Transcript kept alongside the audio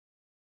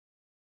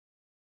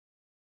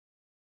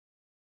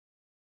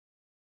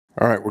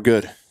All right, we're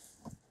good.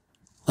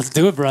 Let's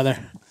do it, brother.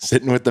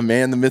 Sitting with the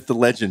man, the myth, the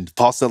legend,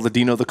 Paul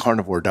Saladino, the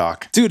Carnivore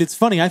Doc. Dude, it's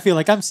funny. I feel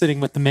like I'm sitting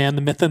with the man,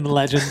 the myth, and the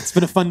legend. It's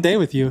been a fun day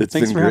with you.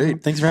 Thanks for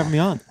great. Thanks for having me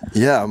on.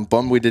 Yeah, I'm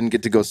bummed we didn't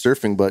get to go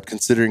surfing, but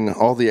considering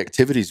all the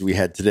activities we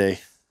had today,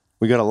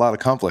 we got a lot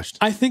accomplished.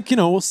 I think,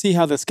 we'll see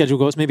how the schedule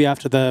goes. Maybe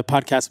after the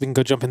podcast, we can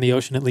go jump in the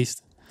ocean at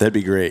least. That'd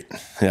be great.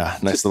 Yeah,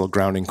 nice little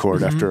grounding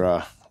cord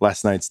after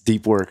last night's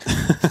deep work.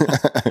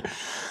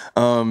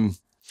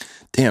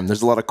 Damn,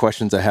 there's a lot of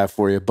questions I have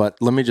for you, but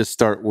let me just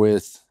start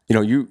with,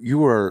 you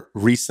were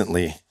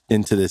recently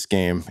into this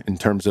game in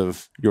terms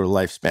of your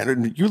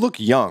lifespan. You look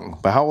young,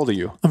 but how old are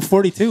you? I'm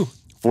 42.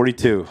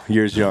 42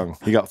 years young.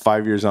 You got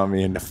 5 years on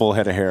me and a full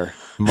head of hair.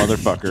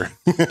 Motherfucker.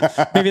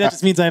 Maybe that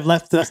just means I have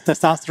less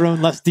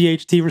testosterone, less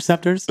DHT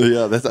receptors.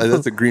 Yeah, that's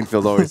what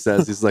Greenfield always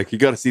says. He's like, you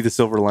got to see the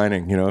silver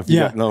lining. If you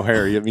got no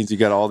hair, it means you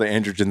got all the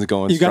androgens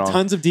going You strong. got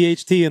tons of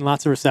DHT and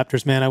lots of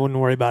receptors, man. I wouldn't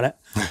worry about it.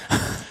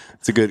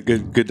 It's a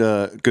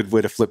good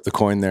way to flip the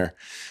coin there.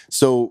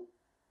 So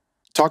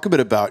talk a bit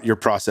about your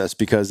process,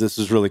 because this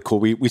is really cool.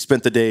 We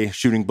spent the day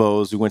shooting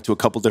bows. We went to a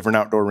couple different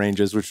outdoor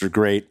ranges, which were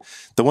great.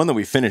 The one that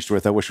we finished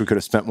with, I wish we could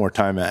have spent more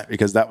time at,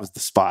 because that was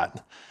the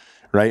spot,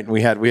 right? And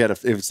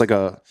it was like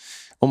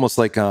almost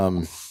like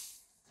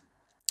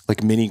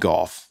mini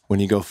golf, when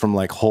you go from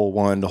like hole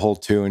 1 to hole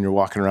 2 and you're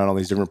walking around all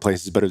these different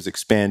places, but it was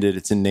expanded.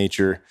 It's in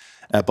nature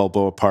at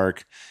Balboa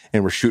Park,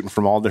 and we're shooting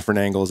from all different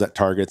angles at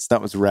targets.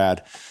 That was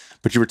rad.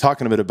 But you were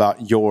talking a bit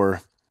about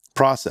your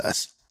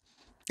process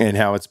and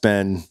how it's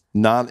been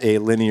not a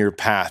linear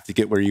path to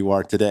get where you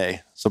are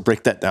today. So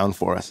break that down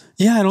for us.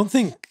 Yeah, I don't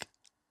think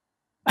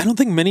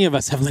many of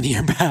us have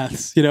linear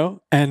paths,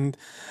 And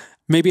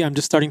maybe I'm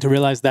just starting to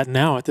realize that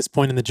now at this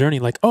point in the journey,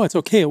 like, oh, it's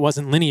okay, it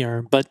wasn't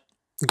linear. But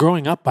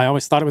growing up, I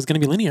always thought it was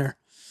going to be linear.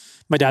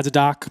 My dad's a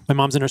doc. My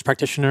mom's a nurse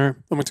practitioner.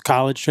 I went to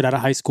college, straight out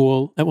of high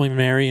school at William &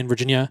 Mary in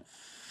Virginia,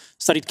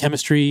 studied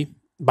chemistry,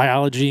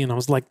 biology, and I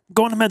was like,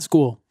 going to med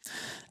school.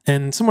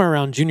 And somewhere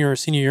around junior or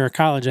senior year of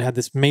college, I had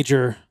this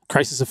major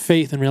crisis of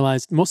faith and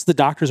realized most of the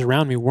doctors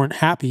around me weren't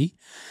happy.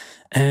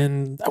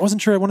 And I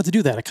wasn't sure I wanted to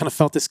do that. I kind of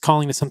felt this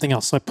calling to something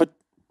else. So I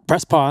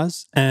pressed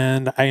pause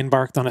and I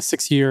embarked on a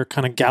 6-year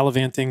kind of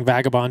gallivanting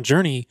vagabond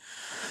journey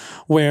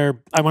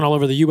where I went all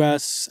over the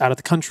US, out of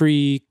the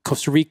country,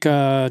 Costa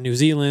Rica, New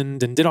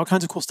Zealand, and did all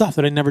kinds of cool stuff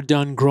that I'd never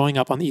done growing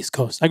up on the East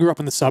Coast. I grew up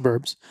in the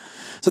suburbs.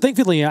 So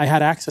thankfully, I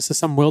had access to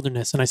some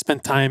wilderness, and I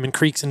spent time in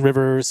creeks and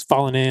rivers,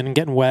 falling in and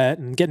getting wet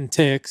and getting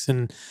ticks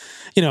and,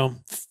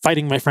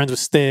 fighting my friends with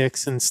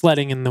sticks and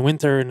sledding in the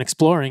winter and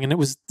exploring. And it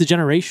was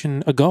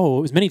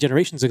many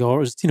generations ago, it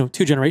was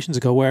 2 generations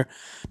ago, where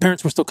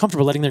parents were still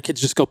comfortable letting their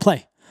kids just go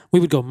play. We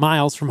would go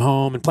miles from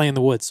home and play in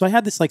the woods. So I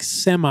had this like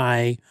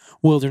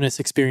semi-wilderness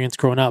experience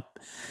growing up.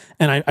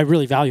 And I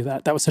really value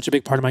that. That was such a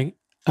big part of my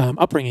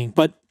upbringing.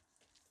 But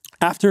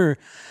after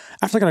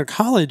I got out of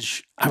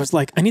college, I was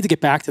like, I need to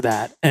get back to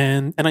that.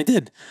 And I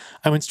did.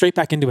 I went straight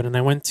back into it. And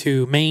I went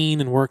to Maine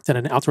and worked at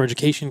an outdoor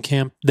education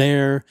camp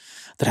there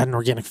that had an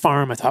organic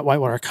farm. I taught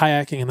whitewater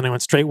kayaking. And then I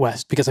went straight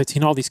west because I'd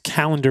seen all these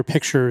calendar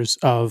pictures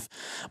of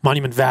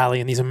Monument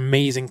Valley and these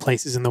amazing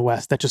places in the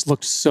West that just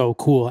looked so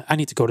cool. I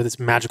need to go to this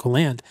magical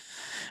land.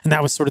 And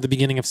that was sort of the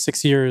beginning of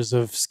 6 years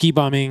of ski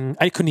bumming.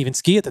 I couldn't even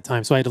ski at the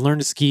time, so I had to learn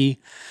to ski.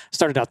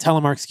 Started out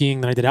telemark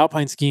skiing, then I did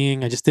alpine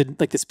skiing. I just did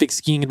like this big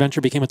skiing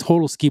adventure, became a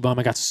total ski bum.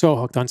 I got so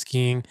hooked on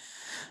skiing.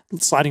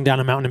 Sliding down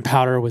a mountain in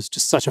powder was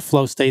just such a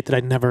flow state that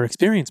I'd never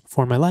experienced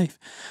before in my life.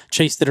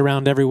 Chased it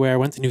around everywhere.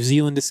 Went to New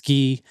Zealand to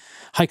ski.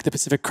 Hiked the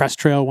Pacific Crest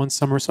Trail one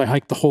summer, so I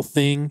hiked the whole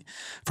thing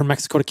from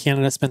Mexico to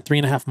Canada. Spent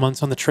 3.5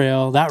 months on the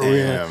trail. That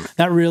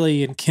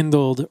really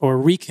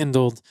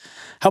rekindled,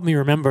 helped me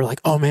remember,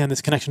 like, oh man,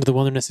 this connection to the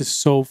wilderness is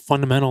so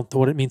fundamental to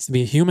what it means to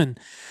be a human.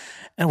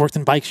 And worked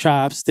in bike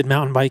shops, did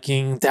mountain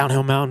biking,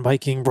 downhill mountain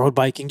biking, road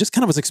biking. Just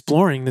kind of was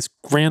exploring this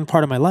grand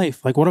part of my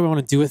life. Like, what do I want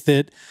to do with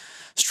it?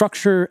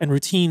 Structure and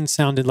routine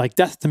sounded like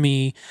death to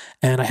me,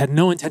 and I had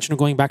no intention of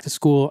going back to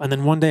school. And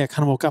then one day I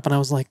kind of woke up and I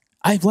was like,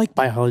 I like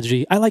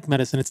biology. I like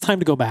medicine. It's time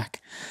to go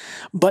back.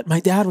 But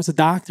my dad was a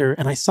doctor,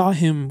 and I saw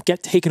him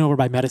get taken over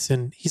by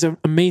medicine. He's an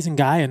amazing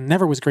guy and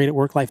never was great at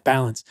work-life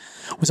balance.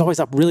 Was always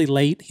up really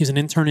late. He was an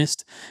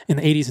internist in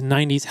the 80s and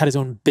 90s, had his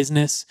own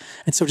business,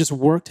 and so just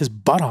worked his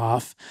butt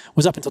off,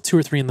 was up until 2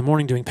 or 3 in the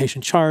morning doing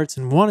patient charts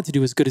and wanted to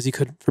do as good as he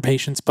could for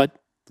patients, but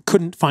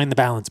couldn't find the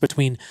balance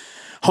between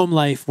home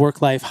life,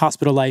 work life,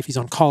 hospital life. He's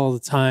on call all the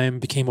time,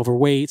 became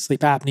overweight,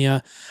 sleep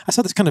apnea. I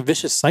saw this kind of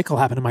vicious cycle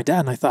happen to my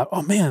dad, and I thought,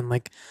 oh man,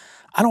 like,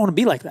 I don't want to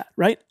be like that,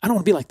 right? I don't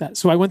want to be like that.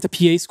 So I went to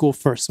PA school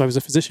first. So I was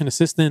a physician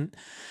assistant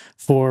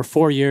for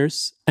 4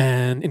 years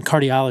and in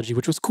cardiology,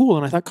 which was cool.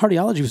 And I thought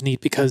cardiology was neat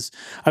because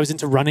I was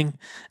into running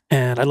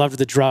and I loved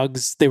the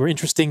drugs. They were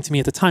interesting to me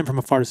at the time from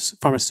a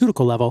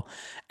pharmaceutical level,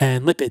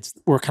 and lipids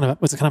was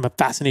kind of a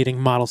fascinating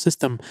model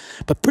system.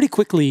 But pretty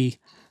quickly,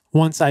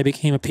 once I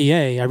became a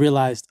PA, I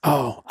realized,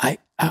 I'm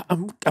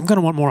going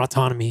to want more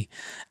autonomy.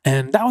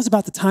 And that was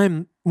about the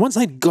time, once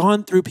I'd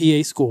gone through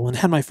PA school and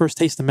had my first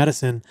taste of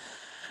medicine,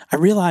 I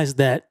realized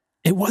that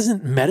it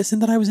wasn't medicine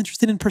that I was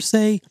interested in per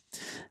se.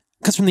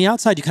 because from the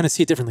outside, you kind of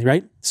see it differently,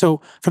 right?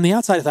 So from the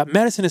outside, I thought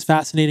medicine is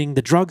fascinating.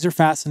 The drugs are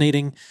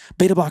fascinating.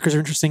 Beta blockers are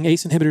interesting.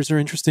 ACE inhibitors are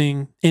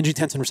interesting.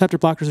 Angiotensin receptor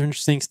blockers are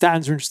interesting.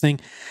 Statins are interesting.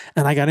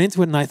 And I got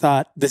into it and I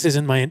thought, this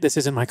isn't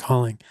my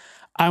calling.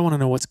 I want to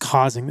know what's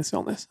causing this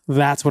illness.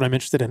 That's what I'm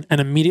interested in. And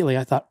immediately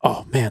I thought,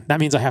 oh man, that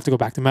means I have to go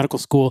back to medical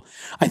school.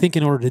 I think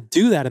in order to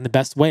do that in the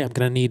best way, I'm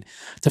going to need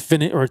to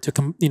finish or to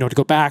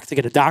go back to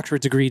get a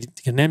doctorate degree,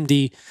 to get an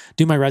MD,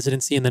 do my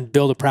residency, and then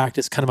build a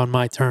practice kind of on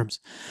my terms.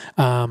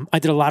 I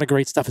did a lot of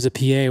great stuff as a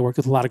PA. I worked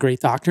with a lot of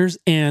great doctors.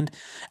 And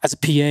as a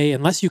PA,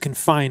 unless you can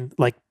find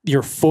like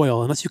your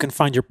foil, unless you can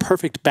find your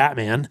perfect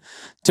Batman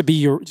to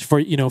be for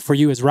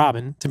you as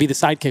Robin, to be the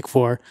sidekick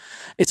for,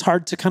 it's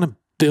hard to kind of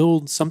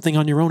build something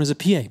on your own as a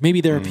PA. Maybe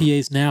there are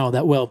PAs now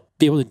that will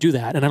be able to do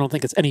that. And I don't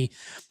think it's any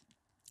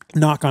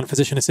knock on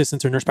physician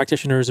assistants or nurse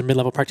practitioners or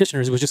mid-level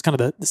practitioners. It was just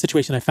kind of the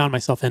situation I found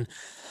myself in.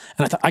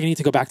 And I thought, I need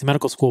to go back to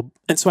medical school.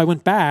 And so I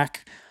went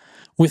back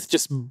with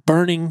just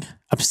burning,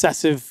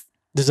 obsessive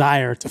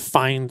desire to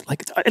find,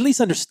 like, to at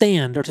least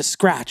understand or to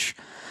scratch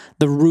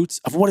the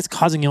roots of what is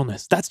causing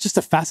illness. That's just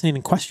a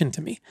fascinating question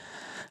to me.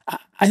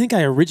 I think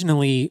I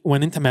originally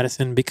went into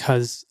medicine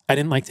because I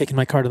didn't like taking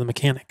my car to the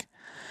mechanic.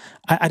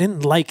 I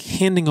didn't like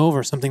handing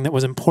over something that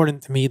was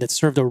important to me, that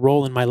served a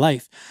role in my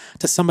life,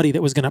 to somebody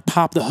that was going to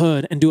pop the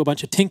hood and do a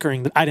bunch of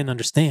tinkering that I didn't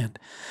understand.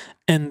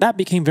 And that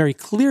became very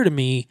clear to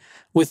me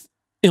with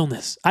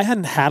illness. I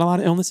hadn't had a lot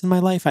of illness in my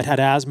life. I'd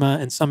had asthma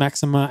and some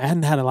eczema. I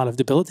hadn't had a lot of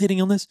debilitating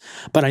illness,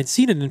 but I'd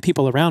seen it in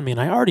people around me.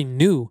 And I already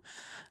knew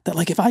that,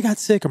 like, if I got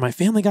sick or my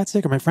family got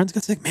sick or my friends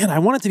got sick, man, I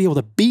wanted to be able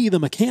to be the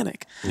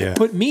mechanic. Yeah.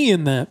 Put me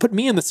in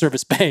the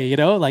service bay,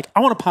 like I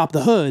want to pop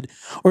the hood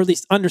or at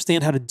least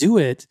understand how to do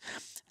it.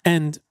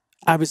 And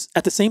I was,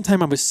 at the same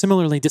time, I was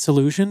similarly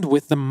disillusioned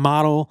with the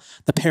model,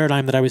 the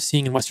paradigm that I was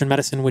seeing in Western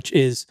medicine, which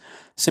is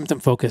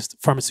symptom-focused,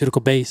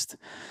 pharmaceutical-based.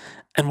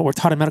 And what we're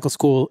taught in medical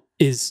school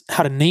is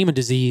how to name a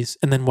disease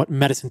and then what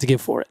medicine to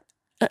give for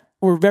it.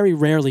 We're very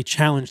rarely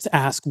challenged to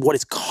ask what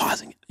is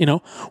causing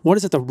it. What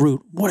is at the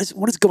root? What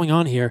is going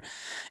on here?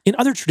 In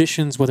other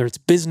traditions, whether it's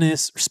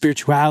business or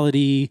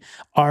spirituality,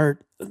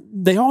 art,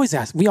 we always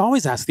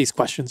ask these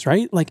questions,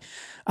 right? Like,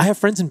 I have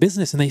friends in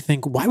business and they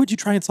think, why would you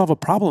try and solve a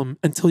problem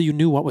until you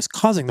knew what was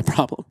causing the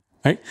problem,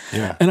 right?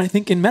 Yeah. And I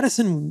think in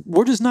medicine,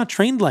 we're just not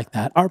trained like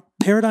that. Our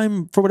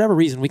paradigm, for whatever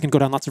reason, we can go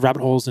down lots of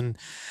rabbit holes and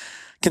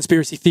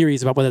conspiracy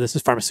theories about whether this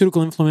is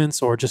pharmaceutical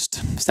influence or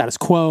just status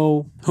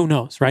quo. Who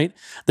knows, right?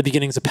 The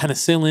beginnings of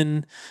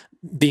penicillin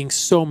being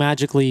so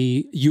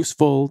magically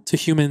useful to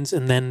humans,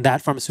 and then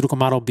that pharmaceutical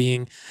model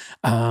being,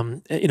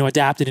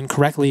 adapted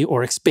incorrectly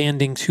or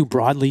expanding too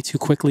broadly, too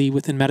quickly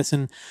within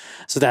medicine,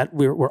 so that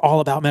we're all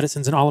about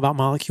medicines and all about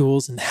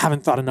molecules and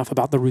haven't thought enough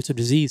about the roots of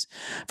disease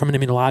from an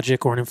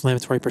immunologic or an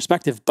inflammatory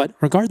perspective. But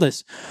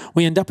regardless,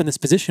 we end up in this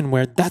position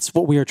where that's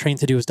what we are trained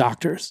to do as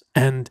doctors.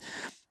 And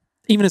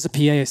even as a PA,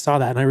 I saw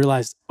that and I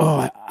realized,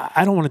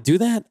 I don't want to do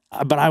that,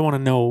 but I want to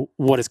know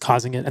what is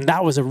causing it. And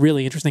that was a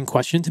really interesting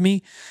question to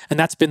me. And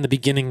that's been the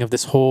beginning of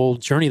this whole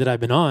journey that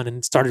I've been on,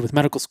 and started with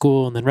medical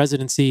school and then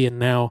residency and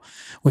now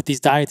with these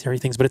dietary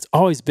things. But it's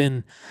always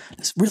been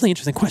this really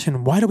interesting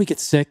question. Why do we get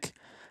sick?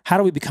 How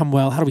do we become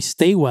well? How do we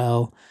stay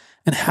well?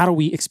 And how do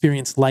we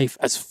experience life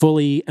as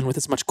fully and with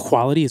as much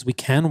quality as we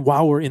can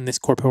while we're in this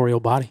corporeal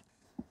body?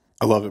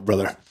 I love it,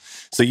 brother.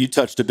 So you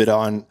touched a bit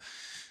on,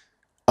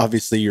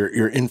 obviously,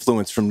 your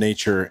influence from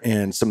nature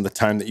and some of the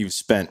time that you've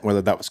spent,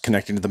 whether that was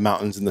connecting to the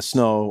mountains and the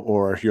snow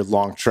or your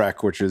long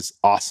trek, which is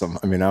awesome.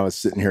 I mean, I was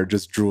sitting here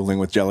just drooling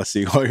with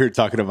jealousy while you were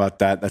talking about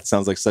that. That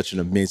sounds like such an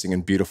amazing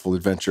and beautiful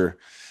adventure.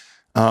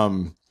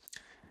 And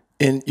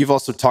you've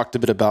also talked a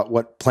bit about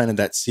what planted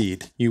that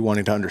seed, you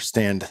wanting to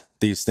understand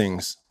these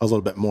things a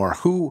little bit more.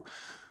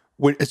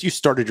 As you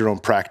started your own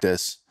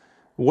practice,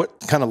 what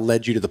kind of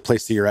led you to the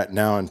place that you're at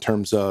now in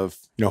terms of,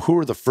 who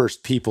were the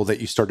first people that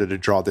you started to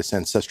draw this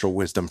ancestral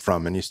wisdom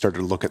from, and you started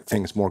to look at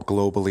things more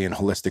globally and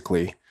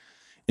holistically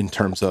in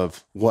terms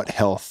of what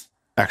health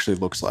actually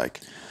looks like?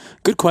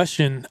 Good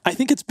question. I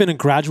think it's been a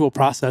gradual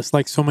process,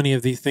 like so many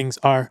of these things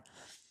are.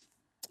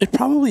 It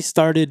probably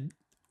started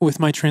with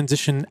my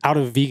transition out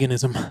of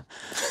veganism.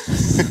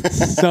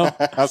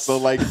 So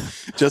like,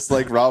 just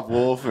like Rob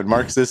Wolf and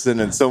Mark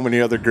Sisson and so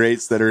many other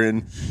greats that are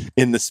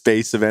in the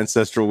space of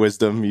ancestral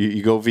wisdom,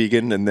 you go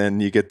vegan and then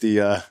you get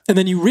the... And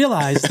then you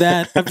realize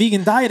that a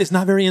vegan diet is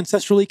not very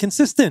ancestrally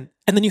consistent.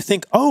 And then you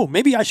think,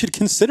 maybe I should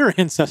consider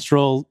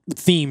ancestral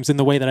themes in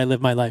the way that I live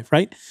my life,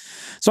 right?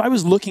 So I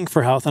was looking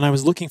for health and I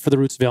was looking for the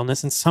roots of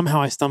illness, and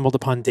somehow I stumbled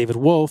upon David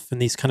Wolf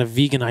and these kind of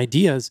vegan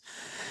ideas.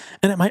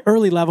 And at my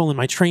early level in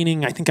my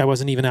training, I think I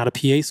wasn't even out of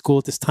PA school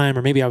at this time,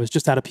 or maybe I was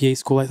just out of PA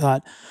school. I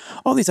thought,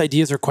 these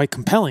ideas are quite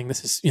compelling.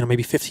 This is,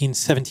 maybe 15,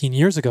 17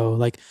 years ago.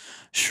 Like,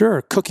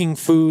 sure, cooking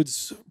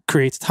foods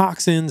creates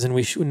toxins, and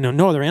we should,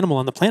 no other animal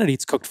on the planet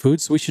eats cooked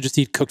foods, so we should just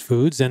eat cooked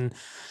foods. And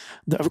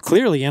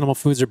clearly animal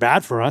foods are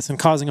bad for us and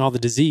causing all the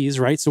disease,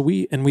 right? So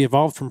we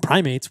evolved from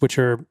primates, which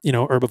are,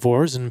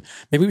 herbivores, and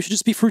maybe we should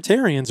just be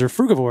fruitarians or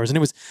frugivores. And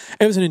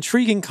it was an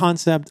intriguing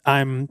concept.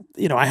 I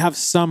have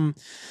some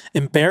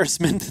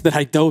embarrassment that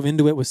I dove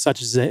into it with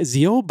such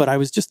zeal, but I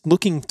was just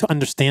looking to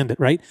understand it,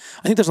 right?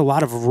 I think there's a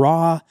lot of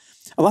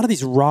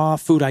these raw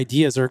food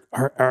ideas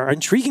are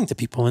intriguing to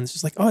people. And it's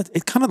just like, oh,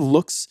 it kind of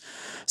looks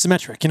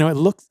symmetric.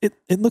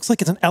 It looks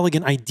like it's an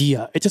elegant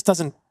idea. It just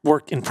doesn't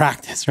work in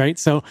practice, right?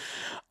 So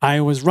I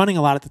was running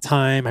a lot at the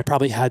time. I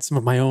probably had some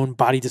of my own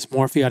body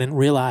dysmorphia. I didn't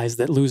realize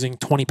that losing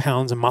 20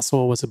 pounds of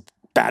muscle was a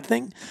bad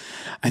thing.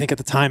 I think at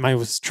the time I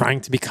was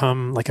trying to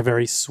become like a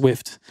very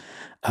swift,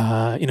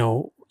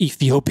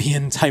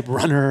 Ethiopian type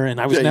runner, and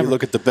I was never. You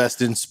look at the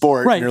best in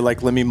sport, right. And you're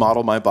like, let me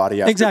model my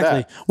body after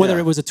exactly. that. Whether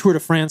it was a Tour de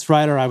France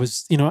rider, I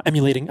was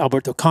emulating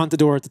Alberto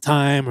Contador at the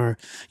time, or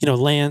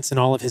Lance and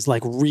all of his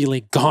like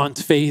really gaunt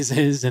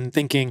phases, and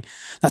thinking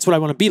that's what I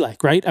want to be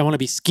like, right? I want to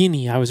be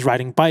skinny. I was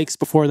riding bikes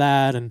before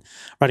that, and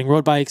riding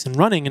road bikes and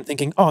running, and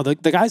thinking, oh, the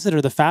guys that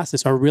are the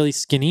fastest are really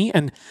skinny,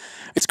 and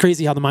it's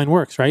crazy how the mind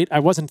works, right? I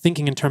wasn't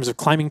thinking in terms of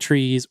climbing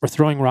trees or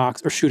throwing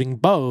rocks or shooting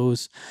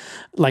bows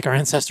like our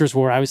ancestors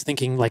were. I was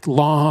thinking like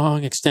long,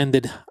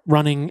 extended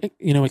running,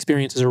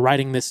 experiences, or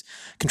riding this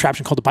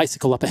contraption called a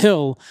bicycle up a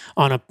hill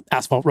on a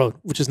asphalt road,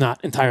 which is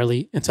not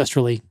entirely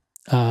ancestrally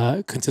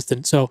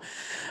consistent. So,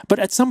 but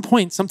at some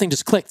point, something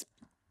just clicked.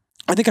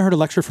 I think I heard a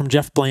lecture from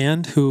Jeff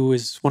Bland, who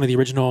is one of the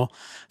original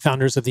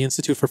founders of the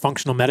Institute for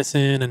Functional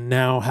Medicine, and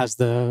now has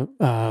the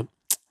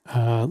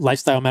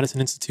Lifestyle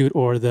Medicine Institute,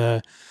 or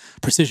the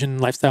Precision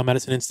Lifestyle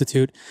Medicine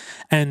Institute.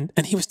 And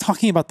he was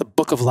talking about the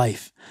book of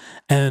life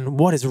and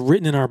what is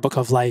written in our book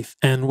of life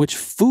and which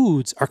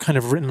foods are kind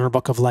of written in our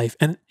book of life.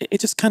 And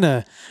it just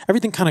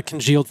everything kind of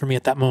congealed for me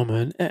at that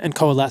moment and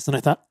coalesced. And I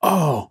thought,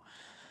 oh,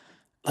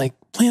 like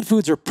plant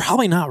foods are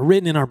probably not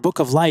written in our book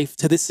of life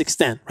to this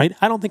extent, right?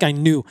 I don't think I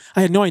knew.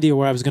 I had no idea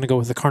where I was going to go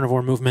with the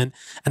carnivore movement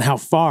and how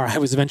far I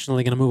was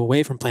eventually going to move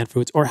away from plant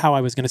foods, or how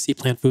I was going to see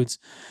plant foods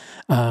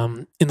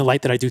in the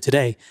light that I do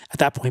today at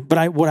that point.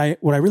 But what I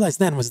realized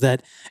then was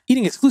that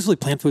eating exclusively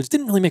plant foods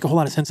didn't really make a whole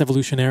lot of sense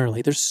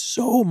evolutionarily. There's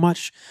so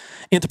much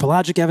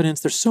anthropologic evidence.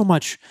 There's so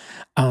much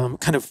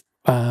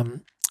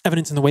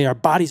evidence in the way our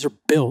bodies are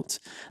built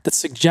that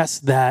suggests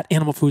that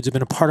animal foods have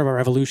been a part of our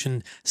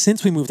evolution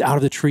since we moved out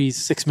of the trees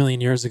 6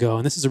 million years ago.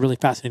 And this is a really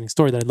fascinating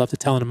story that I'd love to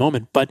tell in a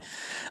moment. But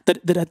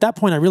that at that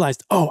point I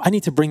realized, oh, I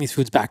need to bring these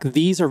foods back.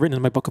 These are written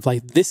in my book of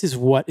life. This is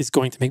what is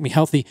going to make me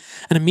healthy.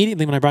 And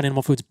immediately when I brought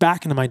animal foods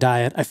back into my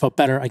diet, I felt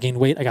better. I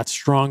gained weight. I got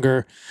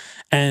stronger.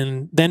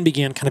 And then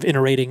began kind of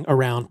iterating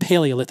around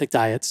Paleolithic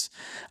diets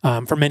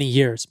for many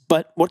years.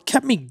 But what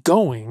kept me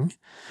going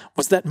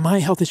was that my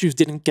health issues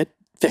didn't get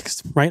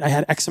fixed, right? I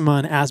had eczema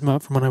and asthma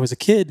from when I was a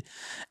kid,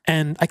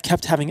 and I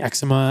kept having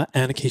eczema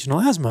and occasional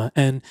asthma.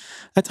 And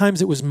at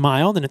times it was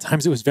mild, and at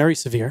times it was very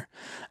severe.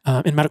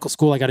 In medical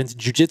school, I got into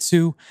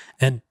jiu-jitsu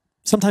and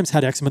sometimes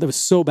had eczema that was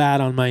so bad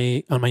on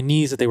my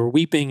knees that they were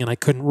weeping and I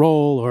couldn't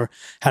roll, or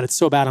had it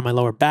so bad on my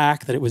lower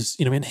back that it was,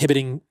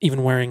 inhibiting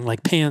even wearing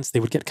like pants.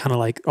 They would get kind of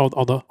like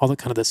all the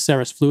kind of the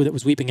serous fluid that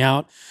was weeping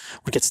out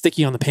would get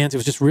sticky on the pants. It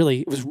was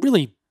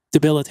really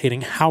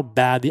debilitating how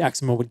bad the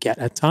eczema would get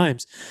at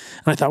times.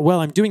 And I thought, well,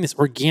 I'm doing this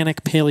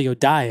organic paleo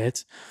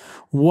diet.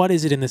 What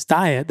is it in this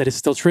diet that is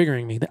still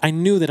triggering me? I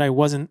knew that I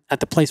wasn't at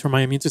the place where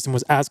my immune system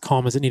was as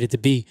calm as it needed to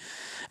be.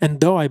 And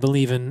though I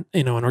believe in,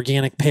 an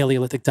organic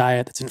Paleolithic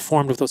diet that's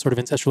informed with those sort of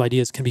ancestral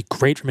ideas can be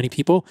great for many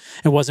people,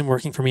 it wasn't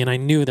working for me. And I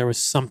knew there was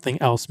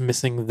something else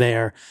missing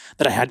there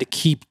that I had to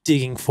keep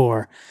digging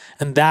for.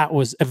 And that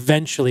was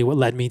eventually what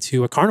led me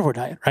to a carnivore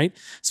diet, right?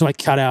 So I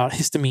cut out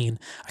histamine,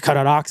 I cut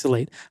out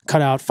oxalate,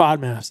 cut out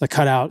FODMAPs, I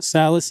cut out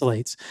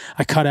salicylates,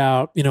 I cut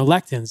out,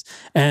 lectins.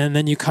 And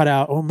then you cut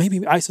out, maybe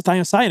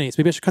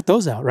isothiocyanates. Maybe I should cut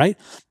those out, right?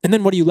 And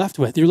then what are you left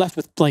with? You're left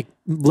with like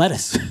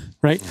lettuce,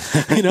 right?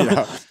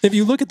 Yeah. If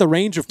you look at the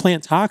range of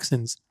plant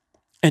toxins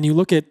and you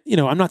look at,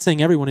 I'm not saying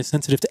everyone is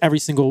sensitive to every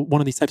single one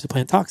of these types of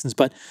plant toxins,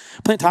 but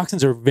plant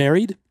toxins are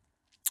varied.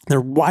 They're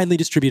widely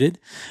distributed.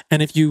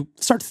 And if you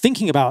start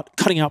thinking about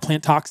cutting out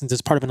plant toxins as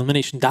part of an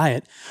elimination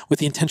diet with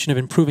the intention of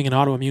improving an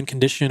autoimmune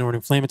condition or an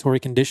inflammatory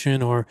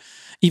condition, or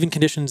even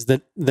conditions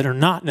that are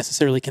not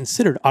necessarily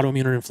considered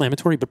autoimmune or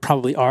inflammatory, but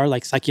probably are,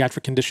 like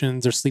psychiatric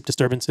conditions or sleep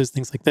disturbances,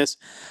 things like this,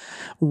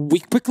 we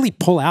quickly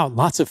pull out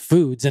lots of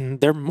foods,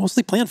 and they're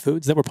mostly plant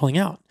foods that we're pulling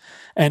out.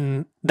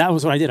 And that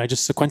was what I did. I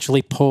just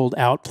sequentially pulled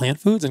out plant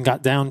foods and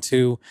got down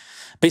to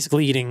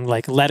basically eating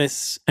like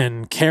lettuce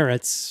and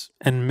carrots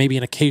and maybe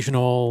an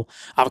occasional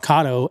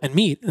avocado and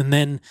meat. And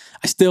then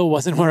I still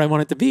wasn't where I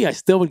wanted to be. I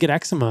still would get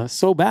eczema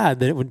so bad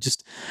that it would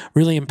just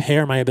really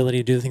impair my ability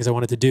to do the things I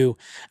wanted to do.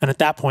 And at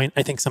that point,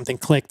 I think something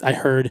clicked. I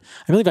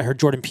believe I heard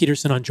Jordan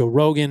Peterson on Joe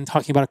Rogan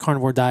talking about a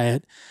carnivore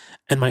diet.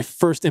 And my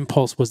first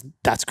impulse was,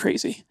 that's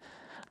crazy.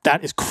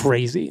 that is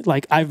crazy.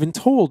 Like I've been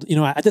told,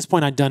 at this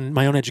point I'd done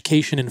my own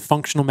education in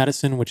functional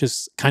medicine, which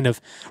is kind of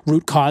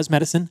root cause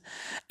medicine.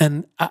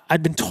 And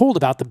I'd been told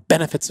about the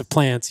benefits of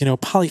plants,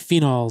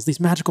 polyphenols, these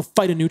magical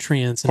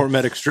phytonutrients. And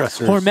hormetic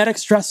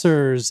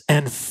stressors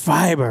and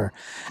fiber.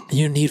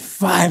 You need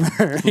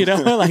fiber,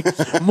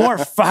 like more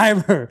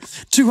fiber,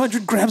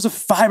 200 grams of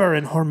fiber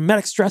and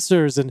hormetic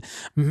stressors and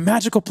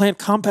magical plant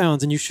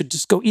compounds. And you should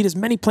just go eat as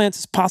many plants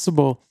as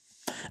possible.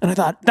 And I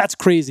thought, that's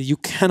crazy. You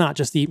cannot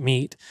just eat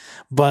meat.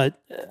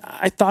 But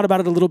I thought about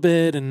it a little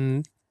bit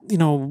and,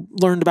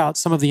 learned about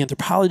some of the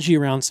anthropology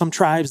around some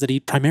tribes that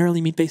eat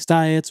primarily meat-based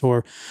diets,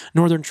 or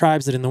northern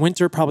tribes that in the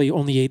winter probably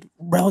only ate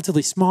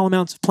relatively small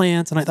amounts of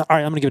plants. And I thought, all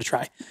right, I'm going to give it a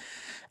try.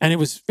 And it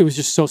was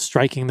just so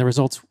striking. The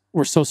results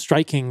were so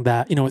striking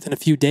that, within a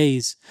few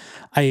days,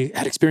 I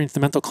had experienced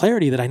the mental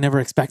clarity that I never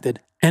expected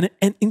and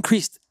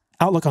increased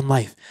outlook on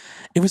life.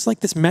 It was like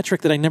this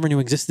metric that I never knew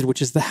existed,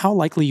 which is the how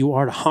likely you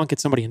are to honk at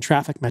somebody in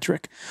traffic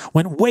metric,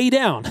 went way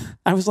down.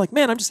 I was like,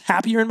 man, I'm just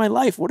happier in my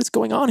life. What is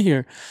going on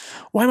here?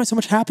 Why am I so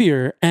much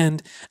happier?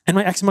 And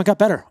my eczema got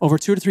better. Over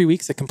 2 to 3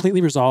 weeks, it completely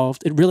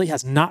resolved. It really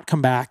has not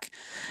come back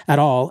at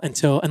all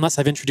unless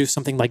I've introduced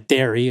something like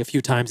dairy a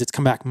few times. It's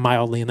come back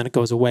mildly and then it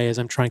goes away as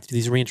I'm trying to do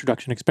these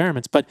reintroduction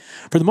experiments. But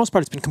for the most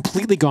part, it's been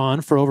completely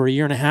gone for over 1.5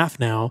 years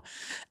now.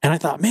 And I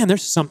thought, man,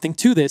 there's something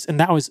to this. And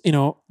that was,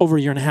 over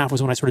 1.5 years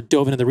was when I sort of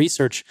dove into the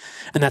research.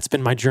 And that's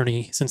been my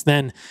journey since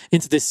then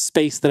into this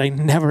space that I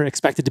never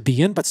expected to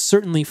be in, but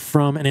certainly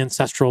from an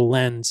ancestral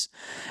lens.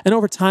 And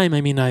over time,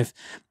 I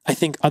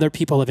think other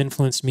people have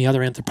influenced me,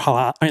 other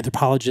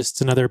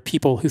anthropologists and other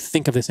people who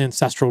think of this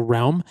ancestral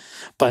realm,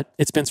 but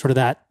it's been sort of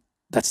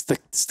that's the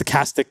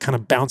stochastic kind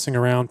of bouncing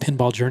around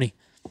pinball journey.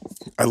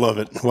 I love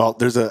it. Well,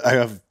 I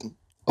have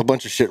a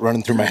bunch of shit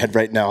running through my head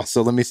right now.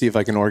 So let me see if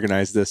I can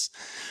organize this.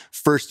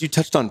 First, you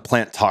touched on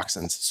plant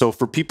toxins. So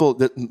for people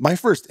my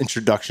first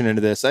introduction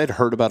into this, I had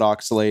heard about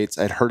oxalates.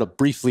 I'd heard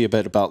briefly a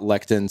bit about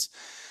lectins.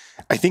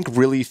 I think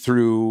really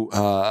through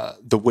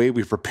the way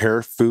we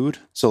prepare food.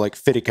 So like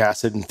phytic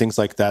acid and things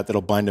like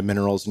that'll bind to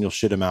minerals and you'll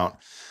shit them out.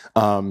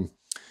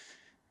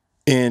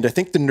 And I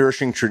think the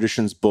Nourishing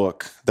Traditions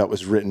book that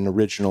was written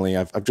originally,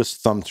 I've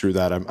just thumbed through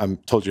that. I'm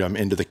told you I'm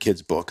into the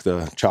kids book,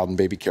 the child and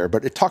baby care,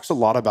 but it talks a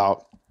lot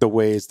about the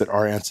ways that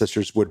our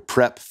ancestors would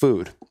prep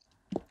food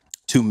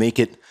to make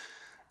it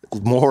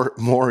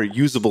more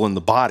usable in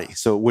the body.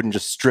 So it wouldn't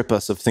just strip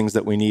us of things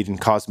that we need and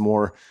cause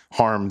more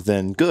harm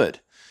than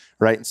good,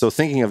 right? So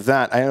thinking of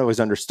that, I always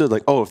understood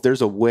like, if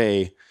there's a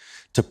way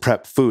to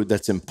prep food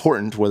that's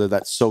important, whether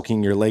that's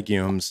soaking your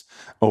legumes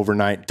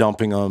overnight,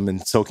 dumping them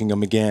and soaking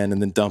them again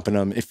and then dumping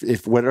them,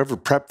 if whatever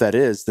prep that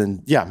is,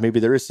 then yeah, maybe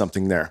there is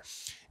something there.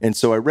 And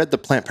so I read The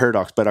Plant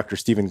Paradox by Dr.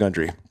 Stephen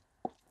Gundry,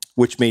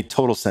 which made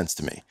total sense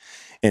to me.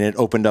 And it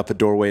opened up a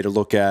doorway to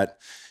look at,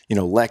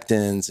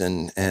 lectins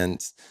and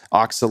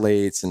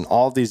oxalates and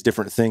all these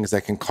different things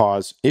that can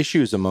cause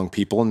issues among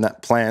people, and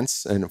that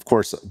plants, and of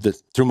course,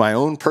 through my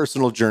own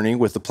personal journey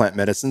with the plant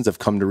medicines, I've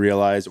come to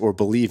realize or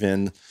believe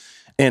in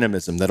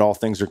animism, that all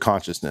things are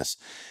consciousness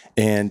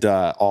and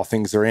all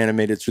things are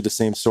animated through the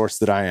same source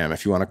that I am.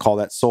 If you want to call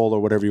that soul or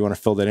whatever you want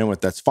to fill that in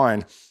with, that's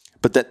fine.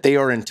 But that they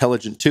are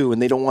intelligent too,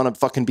 and they don't want to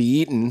fucking be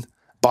eaten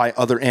by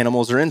other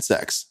animals or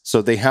insects.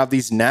 So they have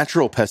these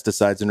natural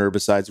pesticides and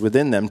herbicides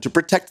within them to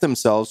protect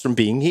themselves from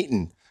being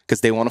eaten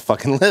because they want to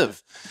fucking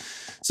live.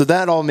 So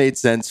that all made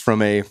sense from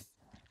a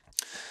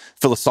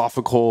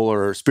philosophical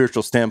or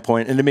spiritual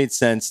standpoint. And it made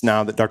sense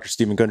now that Dr.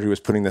 Stephen Gundry was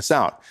putting this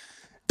out.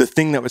 The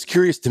thing that was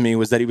curious to me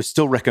was that he was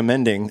still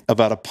recommending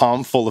about a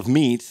palm full of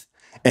meat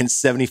and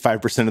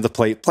 75% of the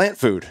plate plant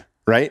food,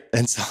 right?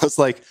 And so I was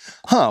like,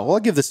 well, I'll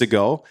give this a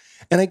go.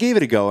 And I gave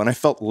it a go and I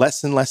felt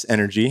less and less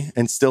energy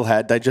and still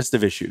had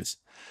digestive issues,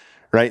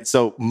 right?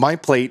 So my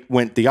plate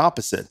went the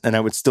opposite, and I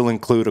would still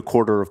include a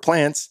quarter of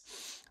plants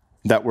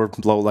that were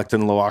low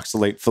lectin, low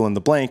oxalate, fill in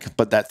the blank,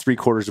 but that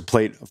 3/4 of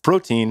plate of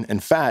protein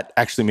and fat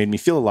actually made me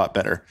feel a lot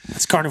better.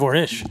 It's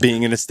carnivore-ish.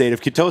 Being in a state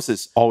of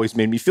ketosis always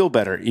made me feel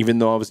better, even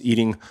though I was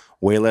eating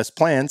way less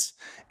plants,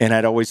 and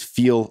I'd always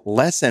feel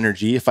less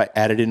energy if I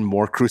added in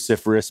more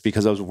cruciferous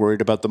because I was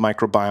worried about the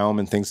microbiome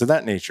and things of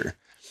that nature.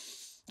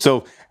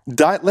 So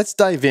let's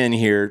dive in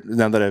here,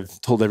 now that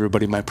I've told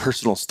everybody my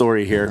personal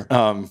story here.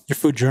 Your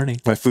food journey.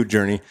 My food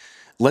journey.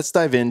 Let's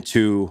dive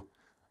into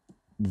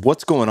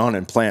what's going on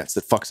in plants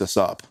that fucks us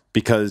up,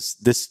 because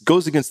this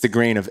goes against the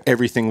grain of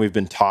everything we've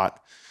been taught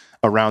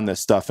around this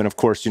stuff. And of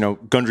course,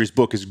 Gundry's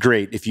book is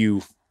great if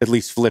you at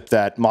least flip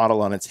that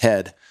model on its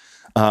head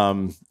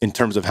in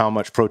terms of how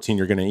much protein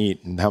you're going to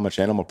eat and how much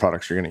animal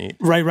products you're going to eat.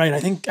 Right. I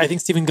think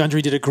Stephen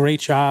Gundry did a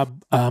great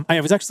job. I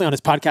was actually on his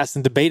podcast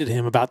and debated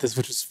him about this,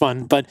 which was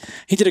fun, but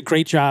he did a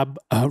great job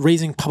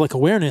raising public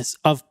awareness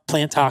of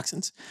plant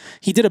toxins.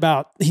 He went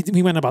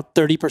about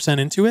 30%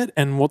 into it,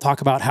 and we'll talk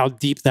about how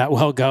deep that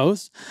well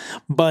goes.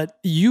 But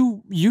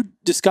you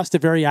discussed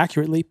it very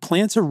accurately.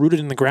 Plants are rooted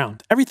in the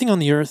ground. Everything on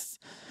the earth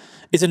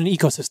is in an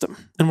ecosystem,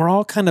 and we're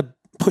all kind of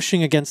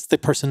pushing against the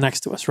person next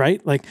to us,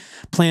 right? Like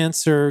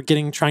plants are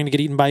trying to get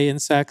eaten by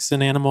insects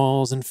and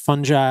animals and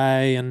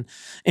fungi, and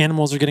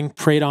animals are getting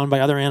preyed on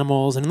by other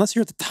animals. And unless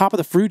you're at the top of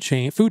the food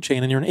chain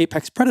and you're an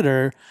apex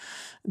predator,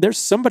 there's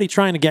somebody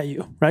trying to get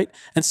you, right?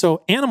 And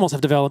so animals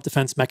have developed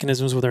defense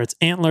mechanisms, whether it's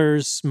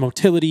antlers,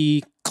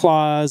 motility,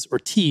 claws, or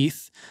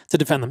teeth, to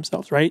defend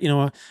themselves, right?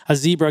 A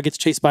zebra gets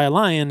chased by a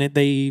lion,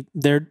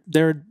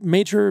 their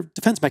major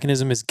defense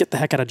mechanism is get the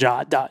heck out of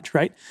dodge,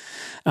 right?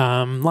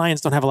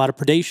 Lions don't have a lot of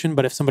predation,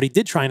 but if somebody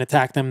did try and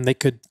attack them, they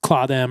could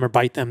claw them or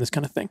bite them, this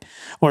kind of thing.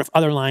 Or if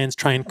other lions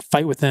try and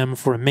fight with them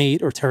for a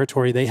mate or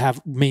territory, they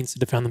have means to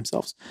defend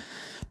themselves.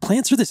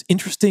 Plants are this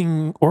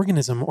interesting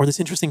organism, or this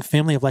interesting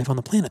family of life on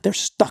the planet. They're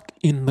stuck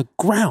in the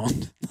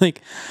ground.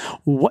 Like,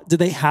 what do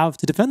they have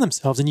to defend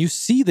themselves? And you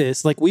see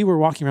this, like we were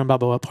walking around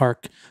Balboa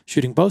Park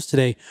shooting bows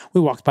today. We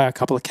walked by a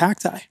couple of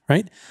cacti,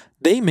 right?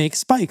 They make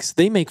spikes.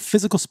 They make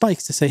physical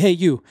spikes to say, hey,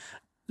 you,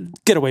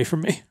 get away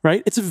from me,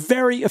 right? It's a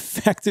very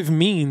effective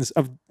means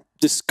of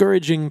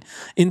discouraging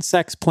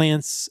insects,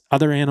 plants,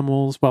 other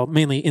animals, well,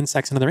 mainly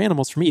insects and other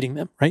animals, from eating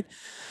them, right?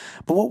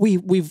 But what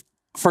we've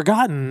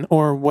forgotten,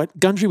 or what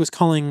Gundry was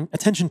calling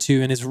attention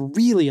to, and is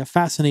really a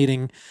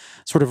fascinating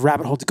sort of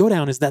rabbit hole to go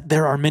down, is that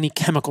there are many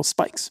chemical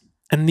spikes.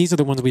 And these are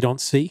the ones we don't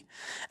see.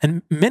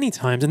 And many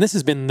times, and this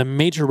has been the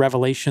major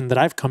revelation that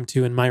I've come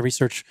to in my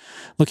research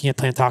looking at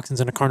plant toxins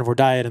and a carnivore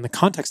diet in the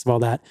context of all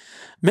that,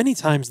 many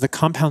times the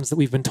compounds that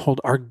we've been told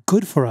are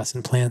good for us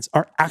in plants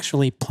are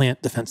actually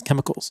plant defense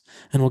chemicals.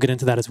 And we'll get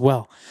into that as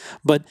well.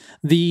 But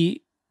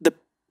the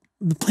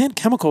plant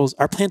chemicals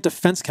are plant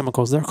defense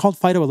chemicals. They're called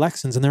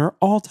phytoalexins, and there are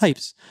all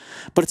types,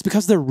 but it's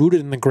because they're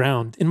rooted in the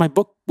ground. In my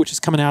book, which is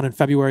coming out in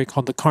February,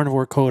 called The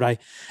Carnivore Code, I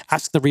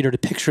ask the reader to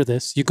picture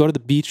this. You go to the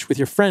beach with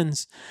your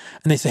friends,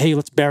 and they say, hey,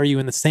 let's bury you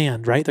in the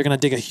sand, right? They're going to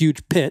dig a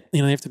huge pit. They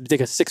have to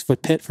dig a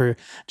 6-foot pit for a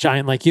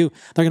giant like you.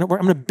 I'm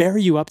going to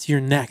bury you up to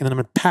your neck, and then I'm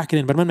going to pack it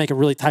in, but I'm going to make it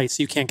really tight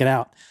so you can't get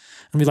out.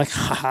 And be like,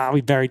 haha, we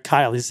buried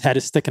Kyle. His head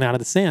is sticking out of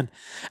the sand.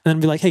 And then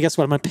be like, hey, guess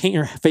what? I'm going to paint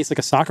your face like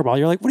a soccer ball.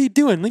 You're like, what are you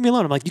doing? Leave me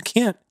alone. I'm like, you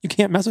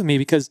can't mess with me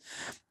because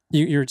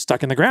you're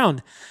stuck in the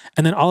ground.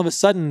 And then all of a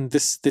sudden,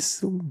 this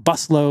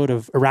busload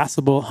of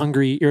irascible,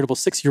 hungry, irritable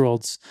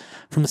 6-year-olds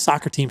from the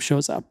soccer team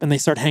shows up, and they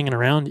start hanging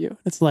around you.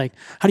 It's like,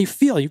 how do you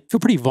feel? You feel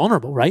pretty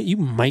vulnerable, right? You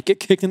might get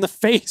kicked in the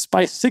face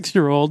by a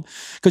 6-year-old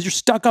because you're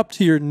stuck up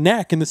to your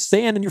neck in the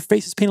sand and your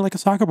face is painted like a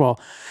soccer ball.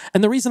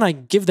 And the reason I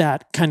give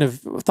that kind of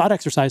thought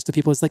exercise to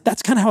people is like,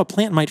 that's kind of how a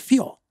plant might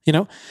feel.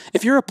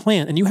 If you're a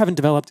plant and you haven't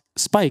developed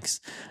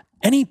spikes,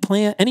 any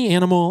plant, any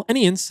animal,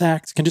 any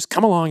insect can just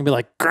come along and be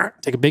like,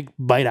 take a big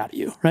bite out of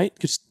you, right?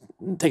 Just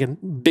take a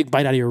big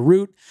bite out of your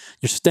root,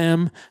 your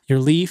stem, your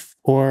leaf,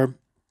 or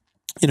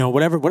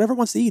whatever it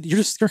wants to eat.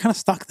 You're kind of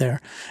stuck there.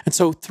 And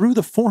so through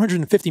the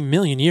 450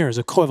 million years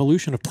of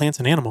coevolution of plants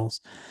and animals,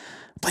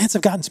 plants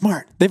have gotten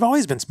smart. They've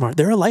always been smart.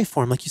 They're a life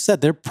form. Like you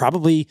said, they're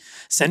probably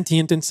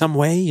sentient in some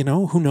way.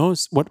 Who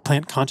knows what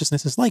plant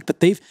consciousness is like, but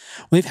they've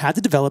had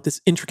to develop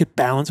this intricate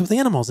balance with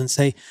animals and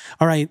say,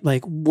 all right,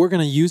 like we're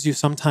going to use you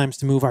sometimes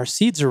to move our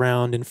seeds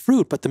around in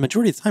fruit, but the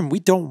majority of the time we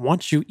don't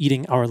want you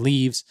eating our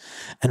leaves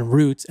and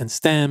roots and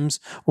stems.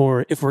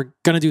 Or if we're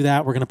going to do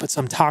that, we're going to put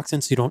some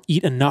toxins so you don't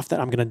eat enough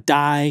that I'm going to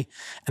die.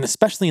 And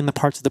especially in the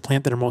parts of the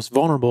plant that are most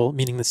vulnerable,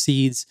 meaning the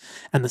seeds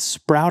and the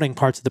sprouting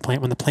parts of the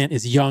plant when the plant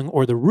is young,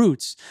 or the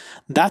roots,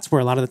 that's where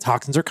a lot of the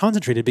toxins are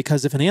concentrated,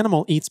 because if an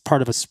animal eats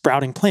part of a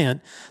sprouting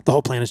plant, the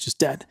whole plant is just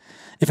dead.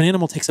 If an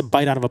animal takes a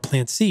bite out of a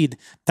plant seed,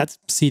 that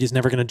seed is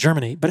never going to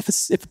germinate. But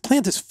if a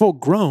plant is full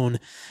grown,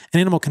 an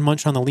animal can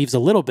munch on the leaves a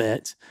little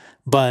bit,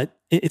 but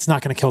it's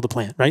not going to kill the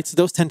plant, right? So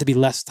those tend to be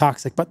less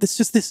toxic. But it's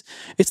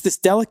this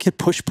delicate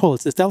push-pull.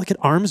 It's this delicate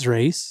arms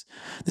race,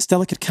 this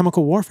delicate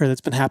chemical warfare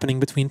that's been happening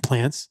between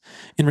plants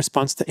in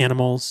response to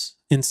animals,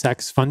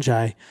 insects,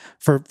 fungi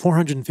for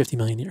 450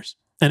 million years.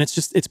 And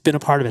it's been a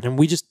part of it. And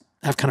we just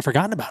have kind of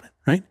forgotten about it,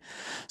 right?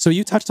 So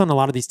you touched on a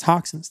lot of these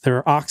toxins. There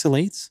are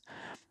oxalates,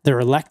 there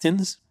are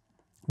lectins,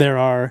 there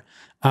are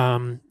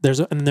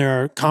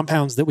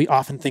compounds that we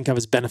often think of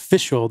as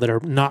beneficial that are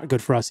not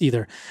good for us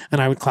either.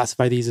 And I would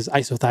classify these as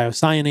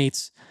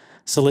isothiocyanates,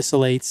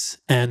 salicylates,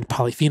 and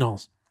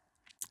polyphenols.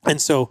 And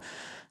so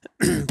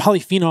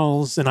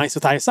polyphenols and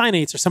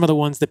isothiocyanates are some of the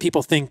ones that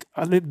people think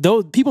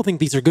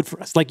these are good for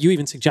us. Like you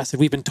even suggested,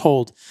 we've been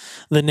told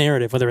the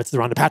narrative, whether it's the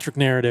Rhonda Patrick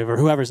narrative or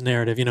whoever's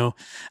narrative,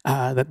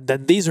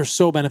 that these are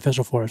so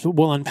beneficial for us.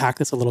 We'll unpack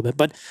this a little bit.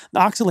 But the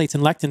oxalates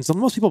and lectins,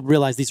 most people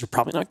realize these are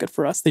probably not good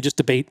for us. They just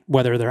debate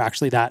whether they're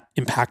actually that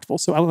impactful.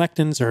 So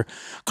lectins are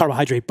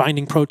carbohydrate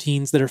binding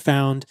proteins that are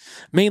found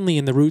mainly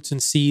in the roots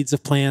and seeds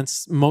of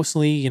plants,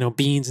 mostly,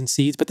 beans and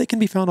seeds, but they can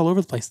be found all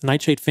over the place. The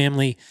nightshade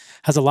family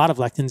has a lot of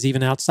lectins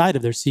even outside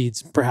of their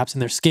seeds, perhaps in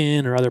their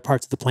skin or other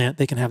parts of the plant.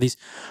 They can have these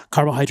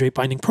carbohydrate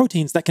binding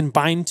proteins that can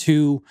bind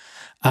to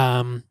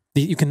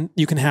You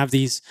can have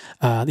these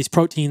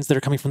proteins that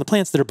are coming from the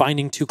plants that are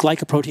binding to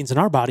glycoproteins in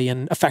our body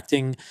and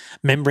affecting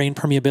membrane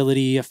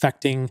permeability,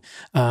 affecting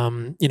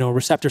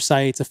receptor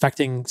sites,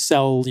 affecting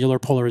cellular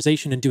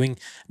polarization, and doing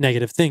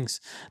negative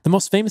things. The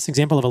most famous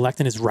example of a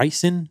lectin is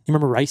ricin. You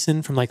remember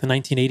ricin from like the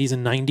 1980s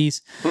and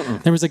 90s?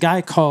 There was a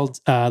guy called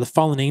the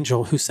Fallen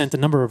Angel who sent a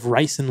number of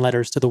ricin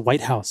letters to the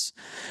White House,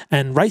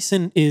 and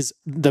ricin is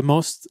the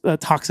most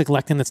toxic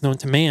lectin that's known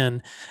to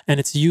man, and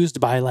it's used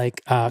by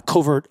like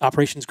covert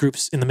operations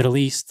groups in the Middle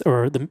East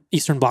or the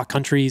Eastern Bloc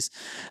countries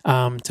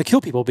to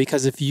kill people,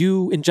 because if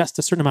you ingest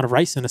a certain amount of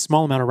ricin, a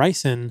small amount of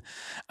ricin,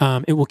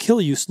 it will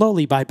kill you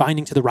slowly by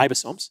binding to the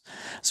ribosomes.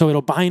 So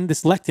it'll bind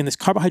this lectin, this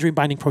carbohydrate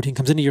binding protein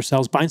comes into your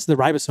cells, binds to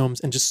the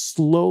ribosomes, and just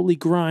slowly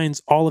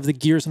grinds all of the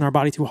gears in our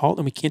body to a halt,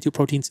 and we can't do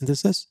protein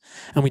synthesis,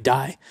 and we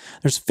die.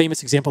 There's a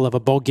famous example of a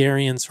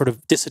Bulgarian sort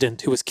of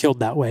dissident who was killed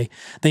that way.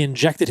 They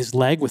injected his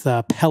leg with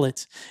a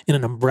pellet in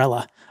an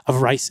umbrella of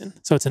ricin.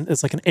 So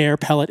it's like an air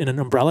pellet in an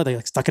umbrella. They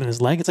like stuck it in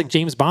his leg. It's like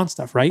James Bond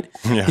stuff, right?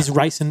 Yeah. These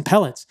ricin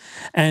pellets.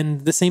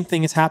 And the same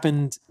thing has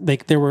happened.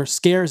 Like there were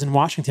scares in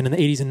Washington in the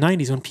 80s and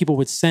 90s when people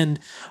would send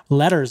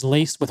letters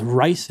laced with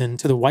ricin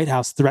to the White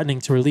House threatening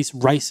to release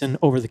ricin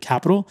over the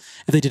Capitol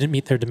if they didn't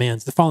meet their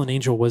demands. The Fallen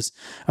Angel was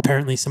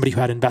apparently somebody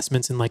who had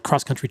investments in like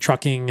cross-country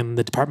trucking, and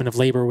the Department of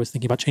Labor was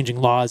thinking about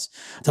changing laws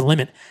to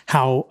limit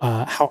how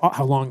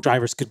long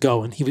drivers could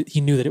go. And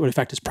he knew that it would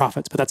affect his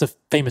profits. But that's a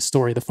famous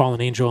story, the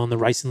Fallen Angel and the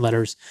ricin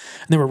letters.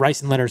 And there were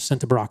ricin letters sent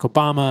to Barack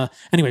Obama.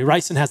 Anyway,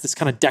 ricin has this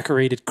kind of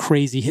decorated,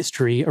 crazy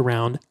history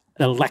around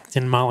a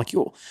lectin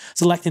molecule.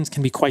 So lectins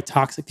can be quite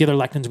toxic. The other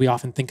lectins we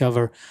often think of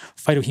are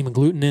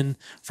phytohemagglutinin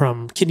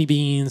from kidney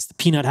beans. The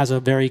peanut has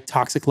a very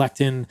toxic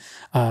lectin.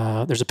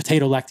 There's a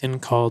potato lectin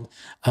called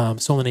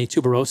Solanae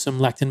tuberosum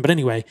lectin. But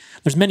anyway,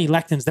 there's many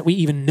lectins that we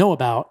even know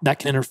about that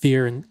can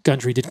interfere, and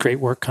Gundry did great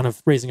work kind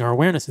of raising our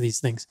awareness of these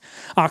things.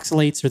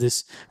 Oxalates are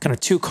this kind of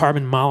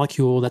 2-carbon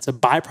molecule that's a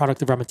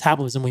byproduct of our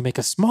metabolism. We make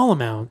a small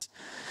amount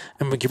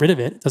and we get rid of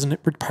it. It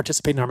doesn't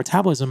participate in our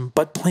metabolism,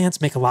 but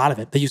plants make a lot of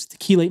it. They use it to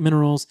chelate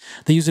minerals.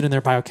 They use it in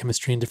their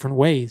biochemistry in different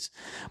ways.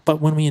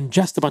 But when we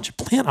ingest a bunch of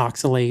plant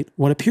oxalate,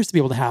 what appears to be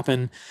able to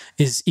happen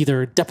is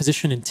either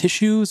deposition in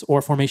tissues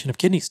or formation of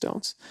kidney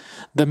stones.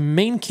 The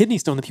main kidney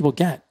stone that people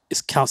get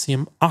is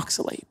calcium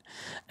oxalate.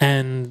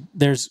 And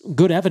there's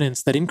good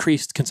evidence that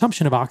increased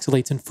consumption of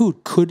oxalates in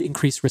food could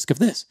increase risk of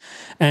this.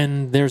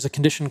 And there's a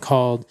condition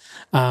called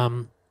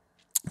PAH,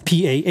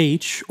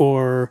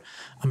 or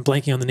I'm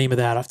blanking on the name of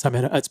that off the top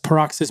of my head. It's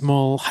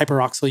paroxysmal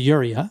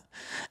hyperoxaluria.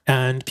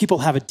 And people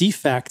have a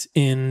defect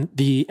in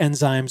the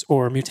enzymes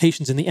or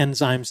mutations in the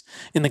enzymes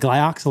in the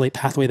glyoxylate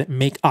pathway that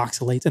make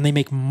oxalates, and they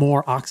make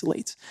more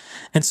oxalates.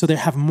 And so they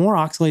have more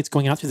oxalates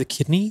going out through the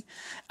kidney.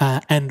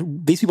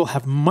 And these people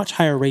have much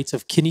higher rates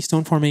of kidney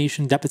stone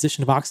formation,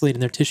 deposition of oxalate in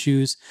their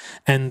tissues,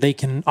 and they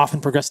can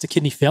often progress to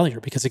kidney failure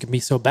because it can be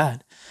so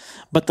bad.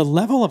 But the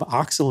level of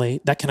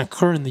oxalate that can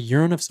occur in the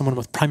urine of someone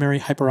with primary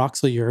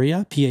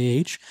hyperoxaluria,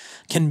 PAH,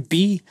 can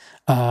be,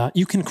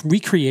 you can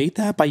recreate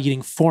that by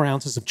eating 4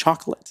 ounces of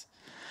chocolate.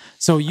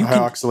 So you high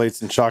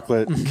oxalates in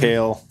chocolate,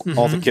 kale,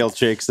 all the kale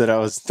shakes that I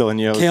was still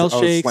in I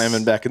was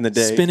slamming back in the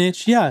day.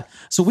 Spinach, yeah.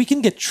 So we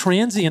can get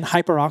transient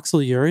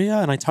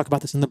hyperoxaluria, and I talk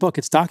about this in the book.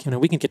 It's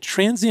documented. We can get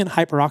transient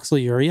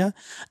hyperoxaluria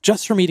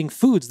just from eating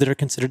foods that are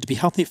considered to be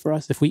healthy for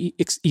us if we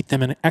eat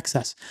them in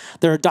excess.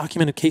 There are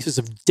documented cases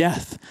of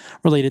death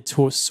related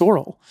to a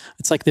sorrel.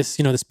 It's like this,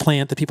 this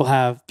plant that people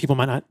have. People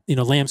might not,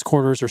 lamb's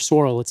quarters or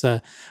sorrel. It's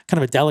a kind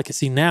of a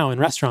delicacy now in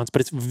restaurants, but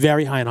it's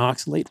very high in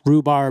oxalate.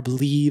 Rhubarb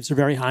leaves are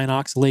very high in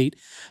oxalate.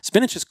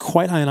 Spinach is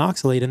quite high in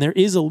oxalate, and there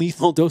is a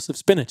lethal dose of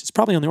spinach. It's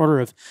probably on the order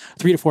of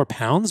 3 to 4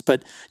 pounds,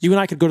 but you and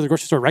I could go to the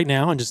grocery store right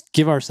now and just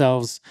give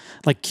ourselves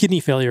like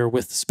kidney failure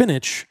with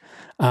spinach.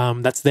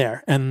 That's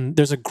there. And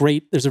there's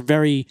a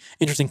very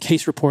interesting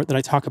case report that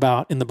I talk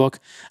about in the book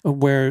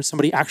where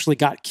somebody actually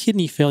got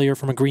kidney failure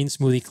from a green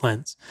smoothie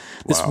cleanse.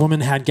 This woman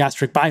had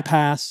gastric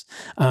bypass,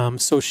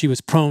 so she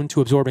was prone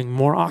to absorbing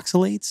more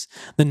oxalates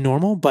than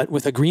normal. But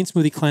with a green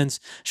smoothie cleanse,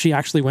 she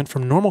actually went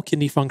from normal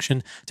kidney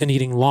function to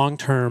needing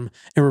long-term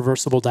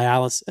irreversible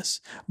dialysis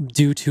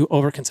due to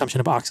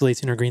overconsumption of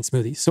oxalates in her green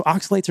smoothies. So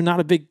oxalates are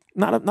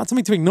not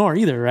something to ignore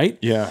either, right?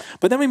 Yeah.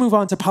 But then we move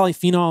on to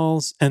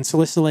polyphenols and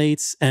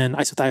salicylates and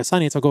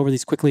isothiocinates. I'll go over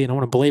these quickly, and I don't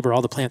want to belabor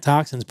all the plant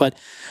toxins. But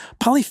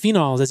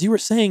polyphenols, as you were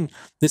saying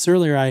this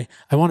earlier, I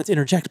wanted to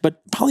interject,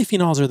 but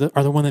polyphenols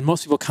are the one that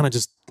most people kind of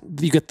just,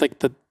 you get like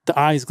the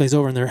eyes glaze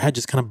over and their head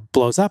just kind of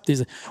blows up.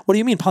 What do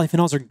you mean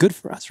polyphenols are good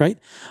for us, right?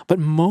 But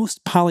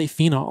most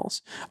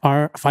polyphenols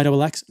are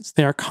phytoalexins.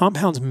 They are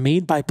compounds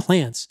made by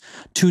plants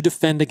to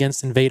defend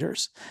against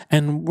invaders.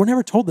 And we're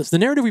never told this. The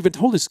narrative we've been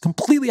told is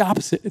completely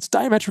opposite. It's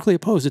diametrically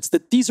opposed. It's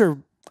that these are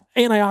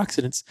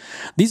antioxidants.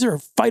 These are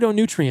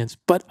phytonutrients,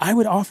 but I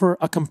would offer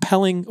a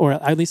compelling, or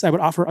at least I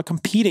would offer a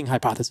competing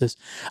hypothesis.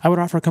 I would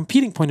offer a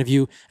competing point of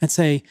view and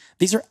say,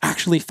 these are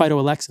actually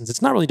phytoalexins.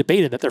 It's not really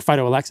debated that they're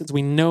phytoalexins.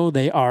 We know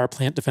they are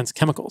plant defense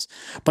chemicals,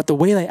 but the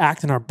way they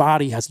act in our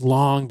body has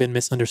long been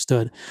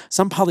misunderstood.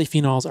 Some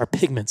polyphenols are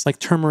pigments, like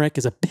turmeric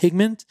is a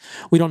pigment.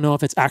 We don't know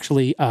if it's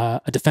actually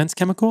a defense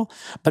chemical,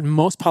 but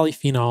most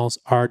polyphenols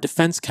are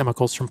defense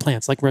chemicals from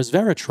plants. Like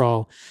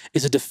resveratrol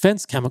is a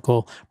defense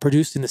chemical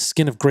produced in the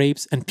skin of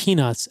grapes and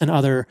peanuts and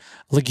other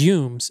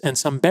legumes and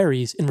some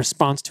berries in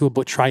response to a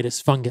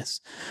botrytis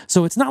fungus.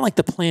 So it's not like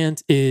the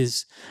plant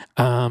is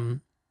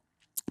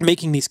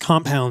making these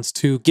compounds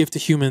to give to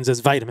humans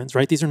as vitamins,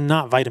 right? These are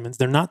not vitamins.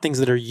 They're not things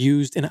that are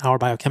used in our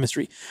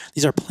biochemistry.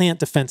 These are plant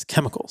defense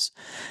chemicals.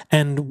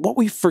 And what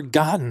we've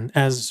forgotten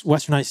as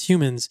westernized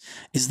humans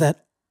is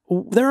that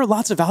there are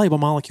lots of valuable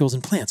molecules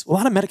in plants. A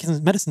lot of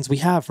medicines we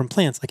have from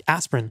plants, like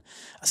aspirin,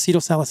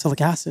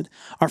 acetylsalicylic acid,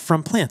 are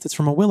from plants. It's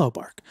from a willow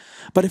bark.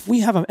 But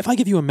if I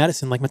give you a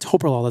medicine like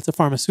metoprolol, that's a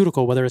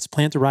pharmaceutical, whether it's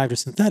plant-derived or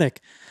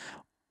synthetic,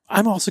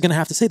 I'm also going to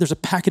have to say there's a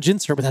package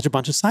insert which has a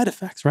bunch of side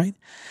effects, right?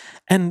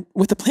 And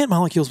with the plant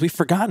molecules, we've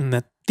forgotten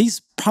that these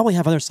probably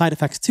have other side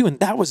effects too. And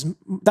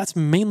that's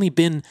mainly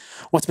been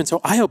what's been so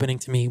eye-opening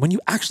to me. When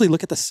you actually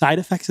look at the side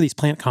effects of these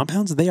plant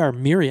compounds, they are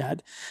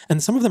myriad.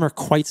 And some of them are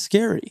quite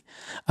scary.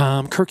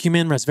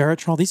 Curcumin,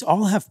 resveratrol, these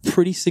all have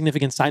pretty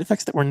significant side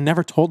effects that we're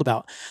never told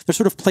about. They're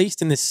sort of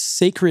placed in this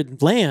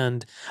sacred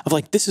land of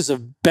like, this is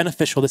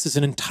this is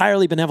an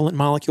entirely benevolent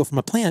molecule from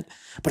a plant,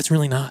 but it's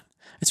really not.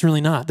 It's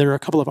really not. There are a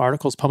couple of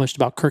articles published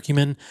about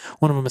curcumin.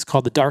 One of them is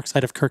called The Dark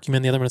Side of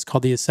Curcumin. The other one is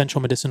called The Essential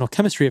Medicinal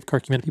Chemistry of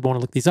Curcumin. If people want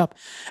to look these up.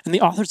 And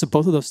the authors of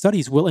both of those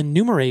studies will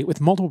enumerate with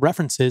multiple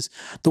references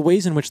the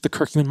ways in which the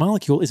curcumin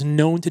molecule is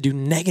known to do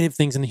negative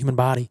things in the human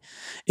body.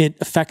 It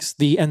affects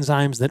the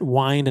enzymes that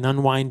wind and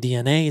unwind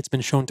DNA. It's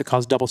been shown to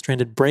cause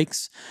double-stranded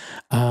breaks.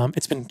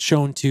 It's been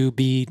shown to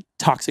be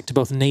toxic to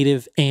both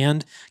native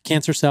and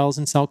cancer cells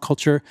in cell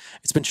culture.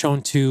 It's been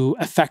shown to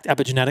affect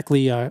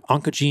epigenetically an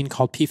oncogene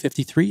called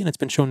P53, and it's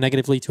been shown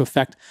negatively to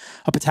affect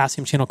a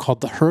potassium channel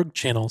called the hERG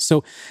channel.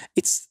 So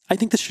I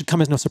think this should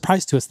come as no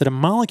surprise to us that a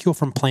molecule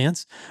from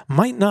plants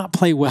might not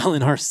play well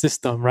in our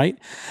system, right?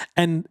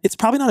 And it's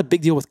probably not a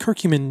big deal with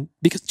curcumin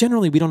because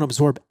generally we don't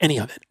absorb any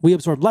of it. We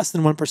absorb less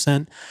than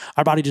 1%.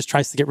 Our body just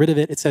tries to get rid of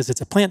it. It says it's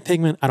a plant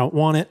pigment. I don't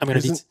want it. I'm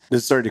going to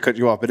Sorry to cut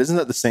you off, but isn't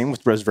that the same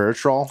with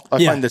resveratrol?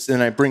 I find this,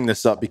 and I bring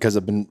this up because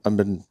I've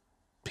been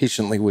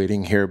patiently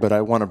waiting here, but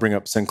I want to bring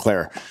up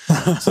Sinclair.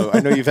 So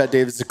I know you've had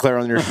David Sinclair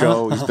on your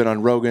show. He's been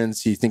on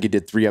Rogan's. He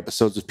did 3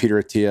 episodes with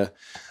Peter Attia.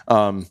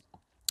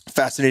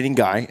 Fascinating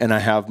guy, and I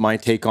have my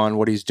take on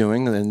what he's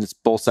doing, and it's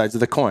both sides of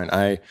the coin.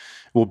 I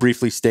will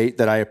briefly state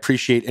that I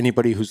appreciate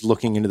anybody who's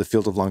looking into the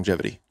field of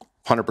longevity,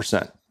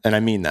 100%, and I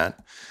mean that.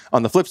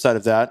 On the flip side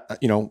of that,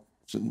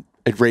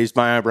 it raised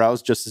my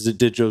eyebrows just as it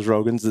did Joe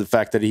Rogan's, the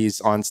fact that he's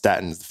on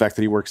statins, the fact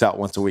that he works out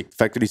once a week, the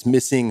fact that he's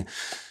missing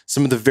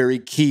some of the very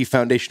key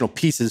foundational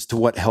pieces to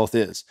what health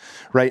is,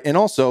 right? And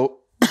also,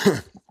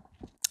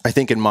 I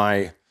think in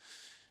my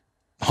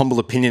humble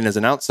opinion as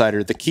an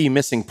outsider, the key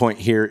missing point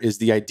here is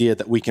the idea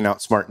that we can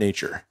outsmart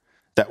nature,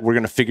 that we're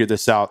going to figure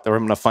this out, that we're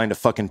going to find a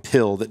fucking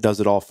pill that does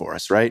it all for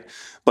us, right?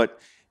 But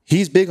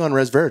he's big on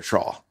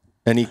resveratrol.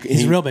 And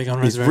he's real big on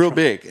resveratrol. He's real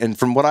big. And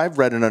from what I've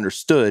read and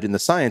understood in the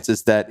science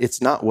is that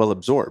it's not well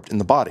absorbed in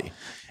the body.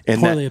 And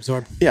poorly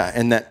absorbed. Yeah,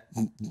 and that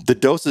the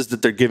doses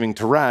that they're giving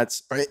to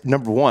rats are,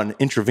 number one,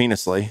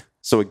 intravenously,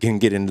 so it can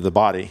get into the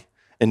body.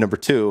 And number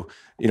two,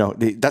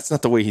 that's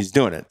not the way he's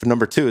doing it. But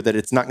number two, that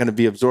it's not going to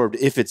be absorbed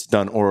if it's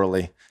done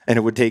orally. And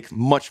it would take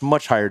much,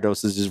 much higher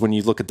dosages when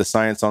you look at the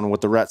science on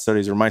what the rat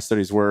studies or my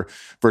studies were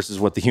versus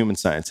what the human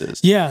science is.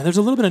 Yeah, there's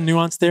a little bit of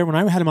nuance there. When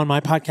I had him on my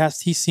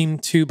podcast, he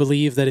seemed to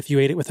believe that if you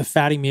ate it with a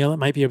fatty meal, it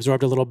might be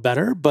absorbed a little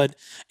better. But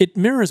it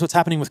mirrors what's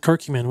happening with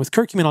curcumin. With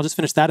curcumin, I'll just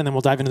finish that and then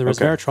we'll dive into the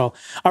resveratrol.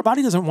 Our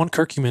body doesn't want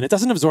curcumin. It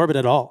doesn't absorb it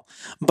at all.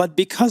 But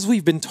because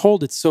we've been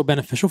told it's so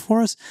beneficial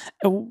for us,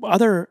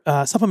 other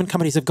supplement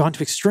companies have gone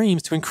to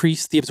extremes to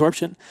increase the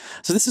absorption.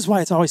 So this is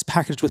why it's always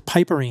packaged with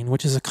piperine,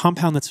 which is a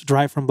compound that's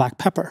derived from black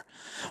pepper.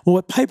 Well,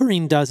 what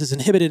piperine does is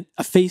inhibit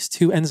a phase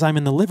 2 enzyme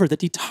in the liver that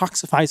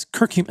detoxifies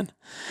curcumin,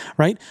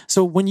 right?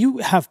 So when you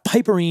have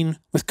piperine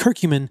with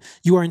curcumin,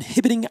 you are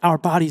inhibiting our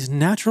body's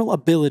natural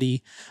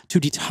ability to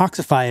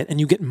detoxify it, and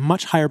you get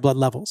much higher blood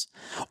levels.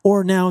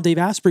 Or now Dave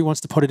Asprey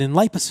wants to put it in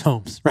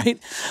liposomes, right?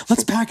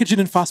 Let's package it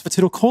in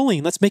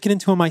phosphatidylcholine. Let's make it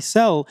into a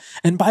micelle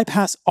and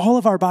bypass all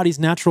of our body's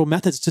natural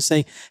methods to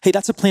say, hey,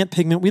 that's a plant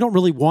pigment. We don't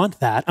really want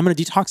that. I'm going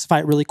to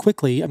detoxify it really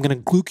quickly. I'm going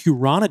to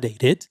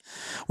glucuronidate it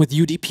with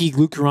UDP,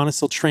 glucuronyl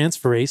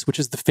transferase, which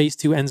is the phase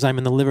 2 enzyme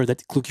in the liver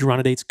that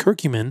glucuronidates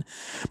curcumin.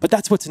 But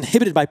that's what's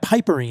inhibited by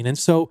piperine. And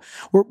so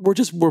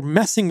we're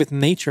messing with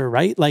nature,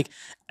 right? Like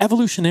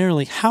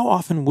evolutionarily, how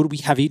often would we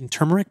have eaten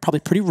turmeric? Probably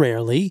pretty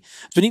rarely.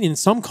 It's been eaten in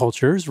some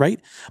cultures, right?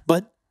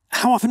 But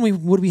how often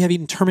would we have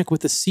eaten turmeric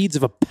with the seeds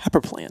of a pepper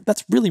plant?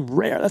 That's really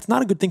rare. That's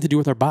not a good thing to do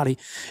with our body.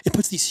 It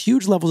puts these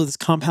huge levels of this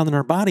compound in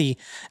our body,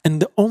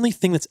 and the only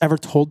thing that's ever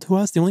told to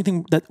us, the only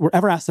thing that we're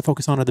ever asked to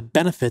focus on are the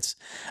benefits,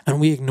 and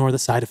we ignore the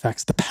side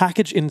effects. The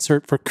package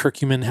insert for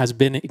curcumin has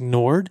been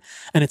ignored,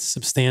 and it's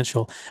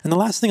substantial. And the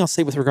last thing I'll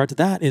say with regard to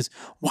that is,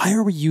 why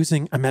are we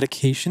using a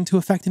medication to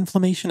affect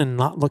inflammation and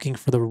not looking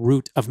for the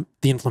root of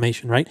the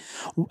inflammation, right?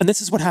 And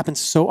this is what happens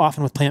so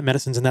often with plant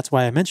medicines, and that's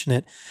why I mention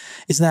it,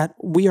 is that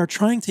we are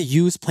trying to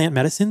use plant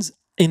medicines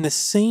in the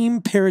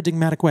same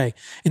paradigmatic way,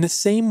 in the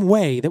same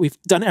way that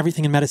we've done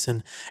everything in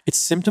medicine. It's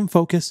symptom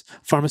focused,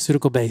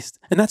 pharmaceutical based.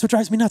 And that's what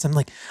drives me nuts.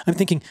 I'm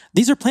thinking,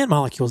 these are plant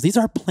molecules. These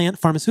are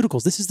plant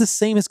pharmaceuticals. This is the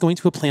same as going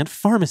to a plant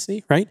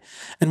pharmacy, right?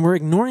 And we're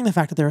ignoring the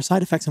fact that there are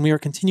side effects, and we are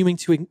continuing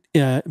to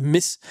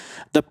miss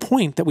the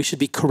point that we should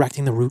be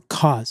correcting the root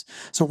cause.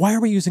 So why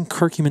are we using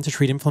curcumin to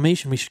treat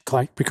inflammation? We should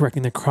be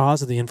correcting the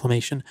cause of the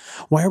inflammation.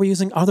 Why are we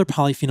using other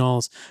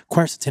polyphenols,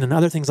 quercetin, and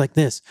other things like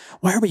this?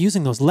 Why are we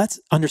using those? Let's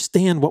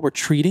understand what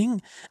we're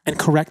treating and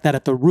correct that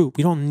at the root.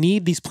 We don't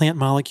need these plant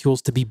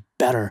molecules to be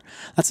better.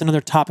 That's another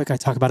topic I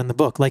talk about in the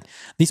book. Like,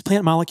 these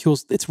plant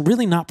molecules, it's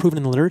really not proven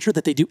in the literature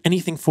that they do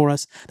anything for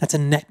us that's a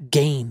net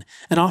gain.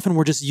 And often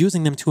we're just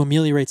using them to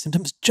ameliorate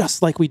symptoms,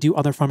 just like we do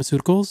other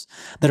pharmaceuticals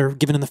that are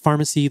given in the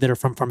pharmacy that are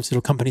from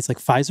pharmaceutical companies like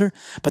Pfizer.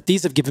 But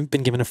these have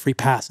been given a free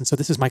pass. And so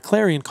this is my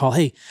clarion call.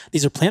 Hey,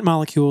 these are plant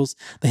molecules.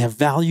 They have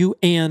value,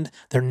 and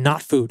they're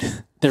not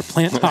food. They're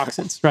plant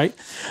toxins, right?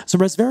 So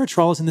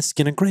resveratrol is in the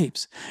skin of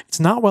grapes. It's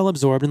not well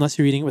absorbed unless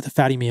you're eating it with a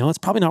fatty meal. It's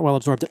probably not well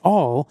absorbed at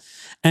all.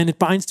 And it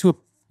binds to a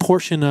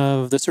portion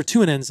of the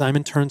sirtuin enzyme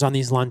and turns on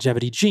these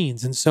longevity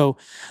genes. And so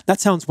that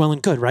sounds well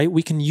and good, right?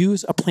 We can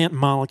use a plant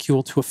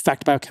molecule to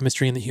affect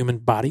biochemistry in the human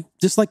body,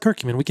 just like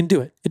curcumin. We can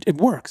do it. It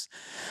works.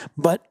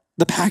 But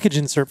the package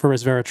insert for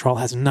resveratrol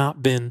has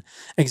not been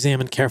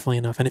examined carefully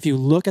enough. And if you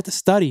look at the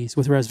studies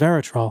with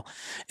resveratrol,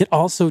 it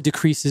also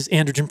decreases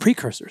androgen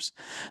precursors.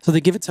 So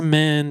they give it to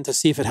men to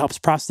see if it helps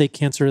prostate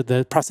cancer.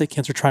 The prostate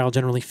cancer trial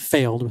generally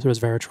failed with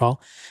resveratrol,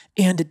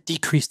 and it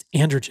decreased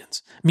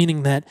androgens,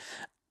 meaning that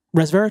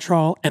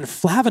resveratrol and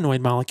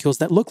flavonoid molecules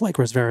that look like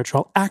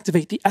resveratrol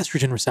activate the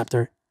estrogen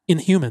receptor in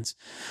humans.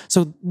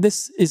 So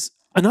this is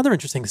another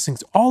interesting thing.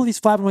 All of these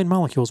flavonoid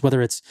molecules,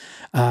 whether it's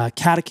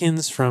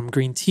catechins from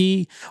green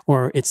tea,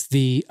 or it's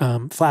the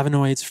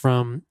flavonoids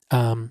from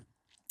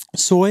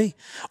soy,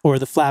 or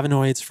the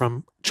flavonoids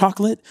from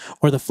chocolate,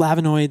 or the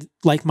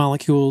flavonoid-like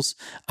molecules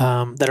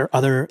that are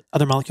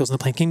other molecules in the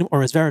plant kingdom, or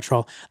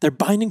resveratrol, they're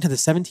binding to the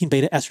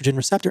 17-beta estrogen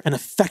receptor and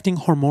affecting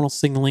hormonal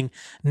signaling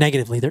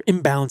negatively. They're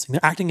imbalancing. They're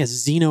acting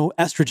as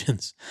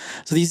xenoestrogens.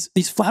 So these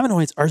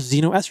flavonoids are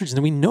xenoestrogens,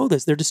 and we know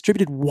this. They're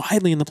distributed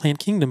widely in the plant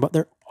kingdom,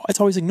 but it's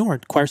always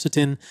ignored.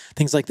 Quercetin,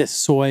 things like this,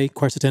 soy,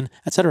 quercetin,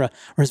 etc.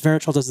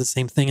 Resveratrol does the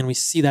same thing, and we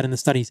see that in the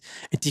studies.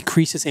 It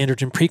decreases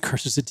androgen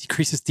precursors. It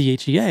decreases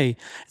DHEA.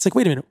 It's like,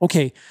 wait a minute.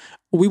 Okay,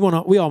 we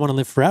all want to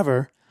live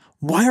forever.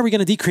 Why are we going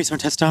to decrease our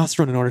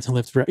testosterone in order to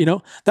live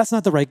forever? That's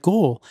not the right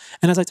goal.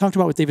 And as I talked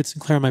about with David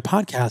Sinclair on my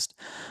podcast,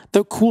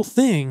 the cool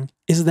thing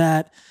is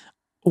that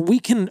we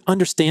can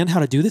understand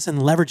how to do this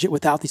and leverage it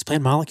without these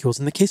plant molecules.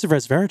 In the case of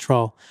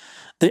resveratrol,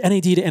 the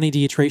NAD to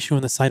NADH ratio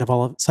in the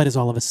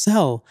cytosol of a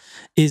cell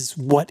is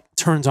what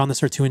turns on the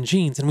sirtuin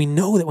genes. And we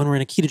know that when we're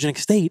in a ketogenic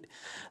state,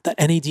 that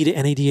NAD to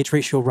NADH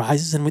ratio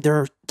rises. And there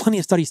are plenty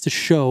of studies to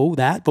show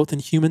that, both in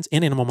humans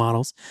and animal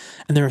models.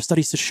 And there are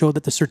studies to show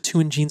that the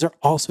sirtuin genes are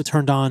also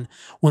turned on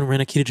when we're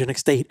in a ketogenic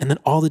state. And then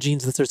all the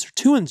genes that the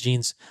sirtuin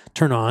genes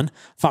turn on,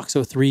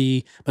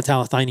 FOXO3,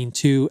 metallothionein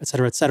 2,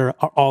 et cetera,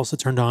 are also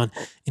turned on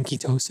in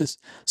ketosis.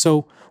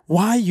 So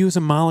why use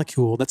a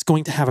molecule that's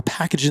going to have a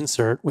package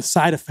insert with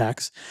side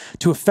effects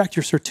to affect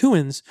your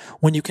sirtuins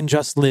when you can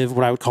just live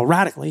what I would call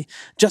radically?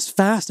 Just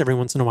fast every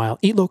once in a while,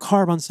 eat low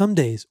carb on some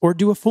days, or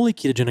do a fully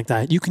ketogenic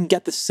diet. You can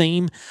get the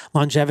same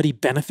longevity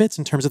benefits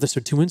in terms of the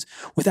sirtuins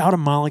without a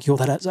molecule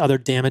that has other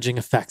damaging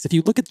effects. If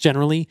you look at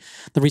generally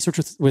the research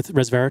with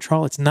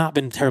resveratrol, it's not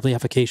been terribly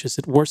efficacious.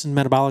 It worsened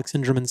metabolic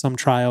syndrome in some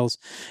trials.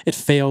 It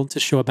failed to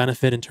show a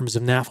benefit in terms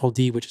of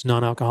NAFLD, which is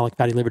non-alcoholic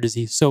fatty liver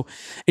disease. So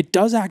it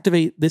does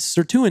activate this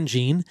sirtuin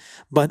gene,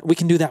 but we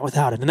can do that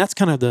without it. And that's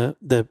kind of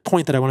the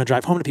point that I want to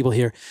drive home to people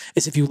here,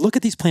 is if you look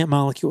at these plant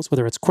molecules,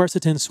 whether it's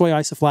quercetin, soy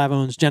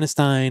isoflavones,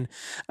 genistein,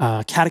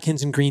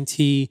 catechins in green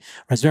tea,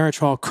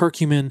 resveratrol,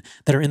 curcumin,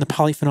 that are in the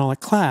polyphenolic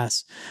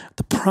class,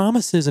 the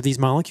promises of these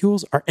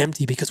molecules are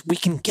empty because we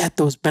can get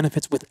those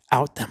benefits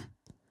without them,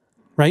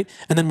 right?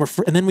 And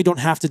then we don't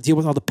have to deal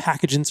with all the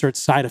package insert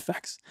side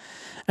effects.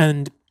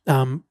 And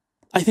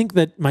I think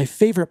that my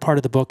favorite part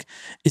of the book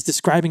is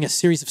describing a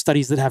series of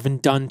studies that have been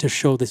done to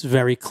show this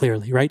very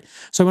clearly, right?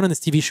 So I went on this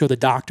TV show, The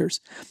Doctors,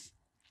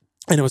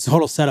 And it was a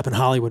total setup in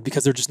Hollywood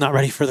because they're just not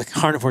ready for the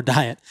carnivore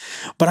diet.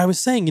 But I was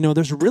saying,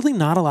 there's really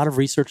not a lot of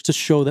research to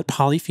show that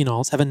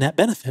polyphenols have a net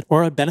benefit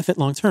or a benefit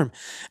long-term.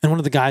 And one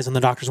of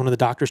the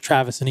doctors,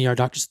 Travis, an ER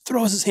doctor, just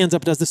throws his hands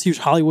up, does this huge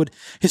Hollywood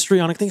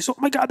histrionic thing. So,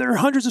 oh my God, there are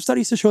hundreds of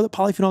studies to show that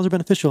polyphenols are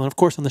beneficial. And of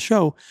course, on the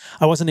show,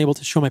 I wasn't able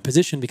to show my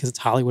position because it's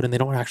Hollywood and they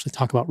don't actually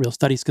talk about real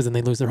studies because then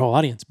they lose their whole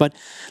audience. But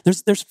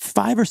there's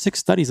 5 or 6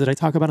 studies that I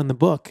talk about in the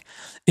book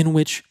in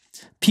which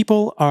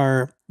people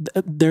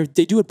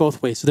they do it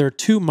both ways. So there are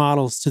 2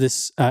 models to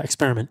this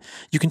experiment.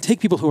 You can take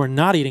people who are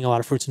not eating a lot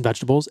of fruits and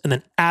vegetables and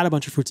then add a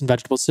bunch of fruits and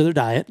vegetables to their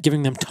diet,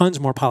 giving them tons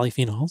more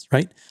polyphenols,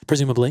 right?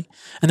 Presumably.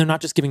 And they're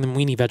not just giving them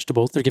weenie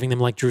vegetables. They're giving them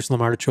like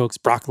Jerusalem artichokes,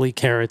 broccoli,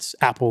 carrots,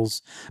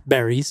 apples,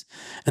 berries.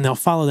 And they'll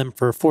follow them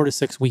for 4 to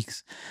 6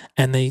 weeks.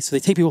 And they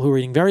take people who are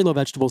eating very low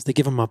vegetables. They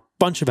give them a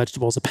bunch of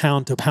vegetables, 1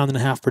 pound to 1.5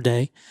 pounds per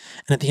day.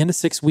 And at the end of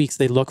 6 weeks,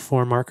 they look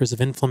for markers of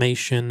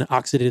inflammation,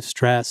 oxidative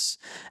stress,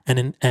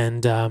 and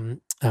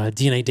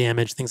DNA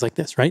damage, things like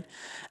this, right?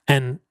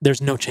 And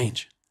there's no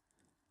change.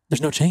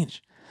 There's no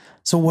change.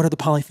 So what are the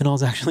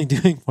polyphenols actually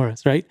doing for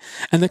us, right?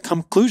 And the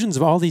conclusions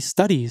of all these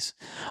studies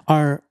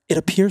are, it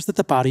appears that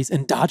the body's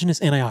endogenous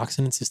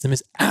antioxidant system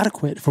is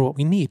adequate for what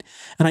we need.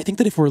 And I think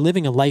that if we're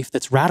living a life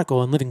that's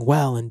radical and living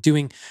well and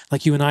doing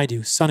like you and I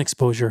do, sun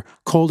exposure,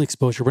 cold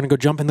exposure, we're going to go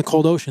jump in the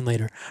cold ocean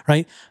later,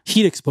 right?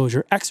 Heat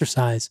exposure,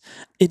 exercise.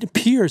 It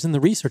appears in the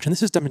research, and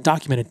this has been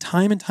documented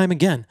time and time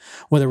again,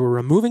 whether we're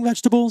removing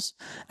vegetables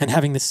and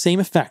having the same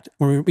effect,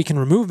 where we can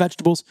remove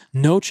vegetables,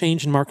 no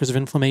change in markers of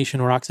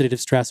inflammation or oxidative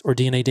stress or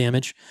DNA damage.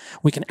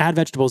 We can add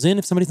vegetables in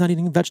if somebody's not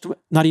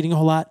eating a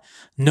whole lot,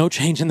 no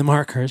change in the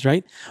markers,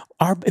 right?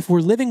 If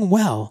we're living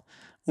well,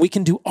 we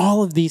can do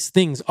all of these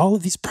things. All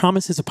of these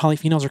promises of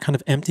polyphenols are kind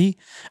of empty.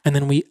 And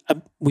then we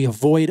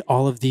avoid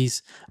all of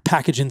these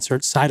package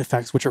insert side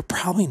effects, which are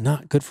probably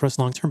not good for us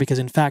long-term because,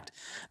 in fact,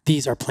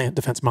 these are plant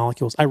defense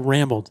molecules. I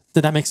rambled.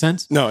 Did that make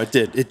sense? No, it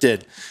did. It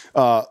did.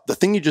 The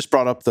thing you just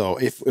brought up, though,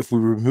 if we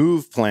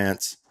remove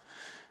plants,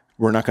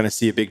 we're not going to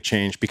see a big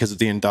change because of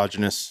the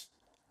endogenous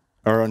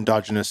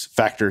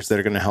factors that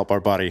are going to help our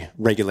body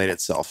regulate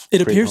itself.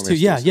 It appears to,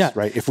 yeah.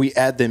 Right? If we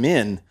add them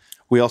in,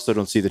 we also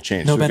don't see the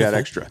change. No so benefit. We've got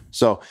extra.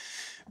 So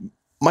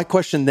my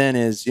question then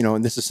is,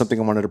 and this is something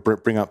I wanted to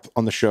bring up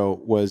on the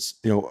show was,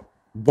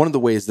 one of the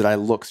ways that I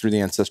look through the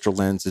ancestral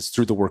lens is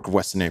through the work of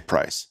Weston A.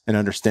 Price and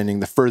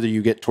understanding the further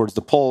you get towards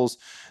the poles.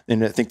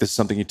 And I think this is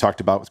something you talked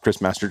about with Chris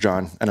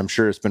Masterjohn, and I'm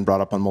sure it's been brought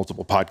up on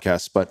multiple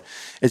podcasts. But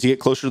as you get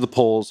closer to the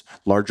poles,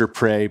 larger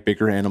prey,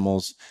 bigger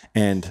animals,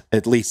 and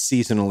at least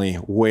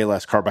seasonally, way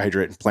less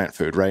carbohydrate and plant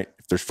food, right?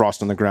 If there's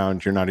frost on the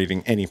ground, you're not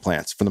eating any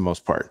plants for the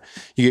most part.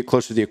 You get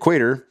closer to the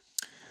equator,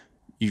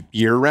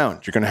 year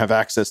round, you're going to have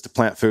access to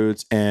plant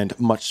foods and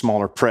much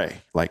smaller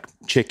prey like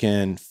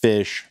chicken,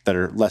 fish that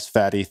are less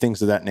fatty,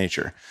 things of that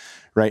nature,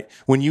 right?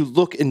 When you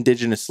look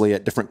indigenously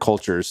at different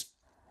cultures,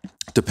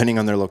 depending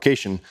on their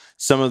location,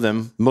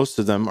 most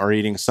of them are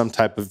eating some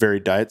type of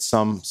varied diet.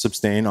 Some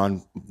sustain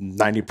on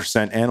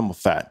 90% animal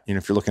fat.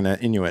 If you're looking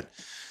at Inuit,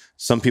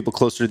 some people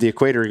closer to the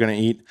equator are going to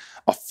eat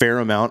a fair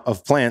amount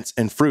of plants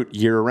and fruit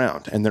year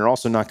round. And they're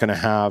also not going to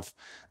have,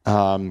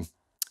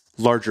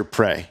 larger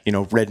prey,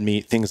 red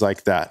meat, things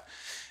like that.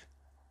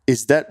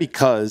 Is that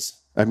because,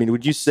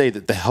 would you say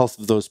that the health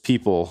of those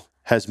people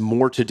has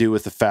more to do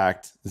with the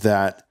fact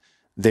that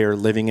they're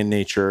living in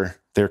nature,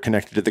 they're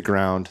connected to the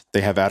ground, they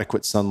have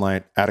adequate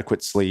sunlight,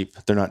 adequate sleep,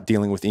 they're not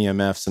dealing with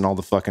EMFs and all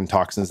the fucking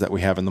toxins that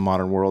we have in the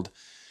modern world?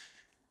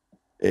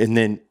 And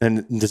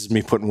this is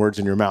me putting words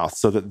in your mouth,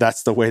 so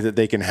that's the way that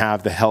they can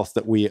have the health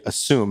that we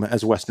assume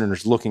as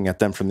Westerners looking at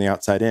them from the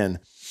outside in.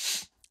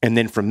 And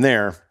then from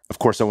there, of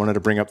course, I wanted to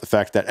bring up the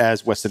fact that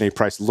as Weston A.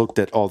 Price looked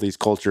at all these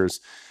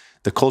cultures,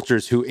 the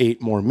cultures who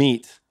ate more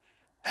meat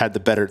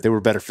they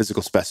were better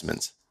physical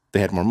specimens.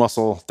 They had more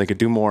muscle, they could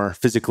do more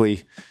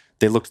physically,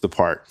 they looked the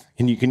part.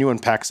 Can you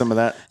unpack some of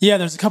that? Yeah,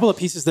 there's a couple of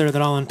pieces there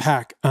that I'll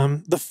unpack.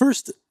 The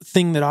first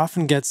thing that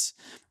often gets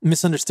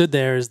misunderstood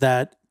there is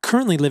that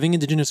currently living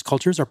indigenous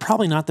cultures are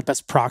probably not the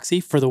best proxy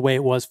for the way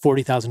it was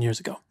 40,000 years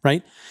ago,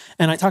 right?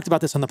 And I talked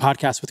about this on the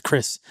podcast with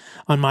Chris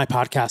on my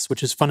podcast,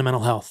 which is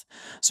Fundamental Health.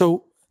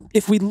 So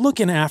if we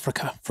look in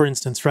Africa, for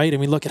instance, right, and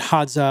we look at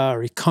Hadza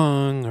or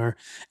Ikung or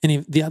any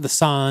of the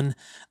San,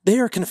 they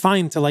are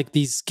confined to like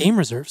these game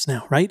reserves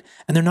now, right?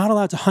 And they're not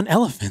allowed to hunt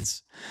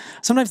elephants.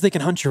 Sometimes they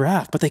can hunt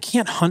giraffe, but they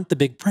can't hunt the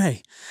big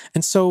prey.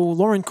 And so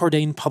Lauren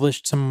Cordain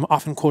published some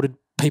often quoted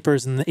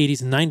papers in the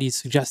 80s and 90s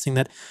suggesting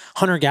that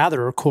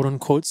hunter-gatherer, quote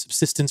unquote,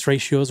 subsistence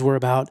ratios were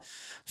about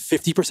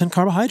 50%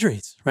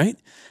 carbohydrates, right?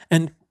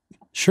 And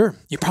sure,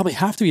 you probably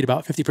have to eat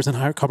about 50%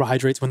 higher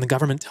carbohydrates when the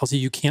government tells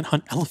you can't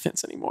hunt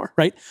elephants anymore,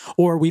 right?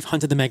 Or we've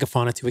hunted the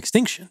megafauna to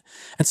extinction.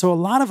 And so a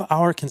lot of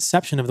our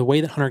conception of the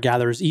way that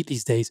hunter-gatherers eat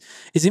these days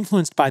is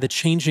influenced by the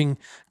changing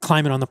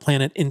climate on the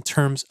planet not in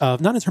terms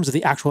of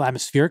the actual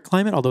atmospheric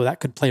climate, although that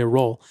could play a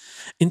role,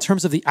 in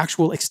terms of the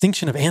actual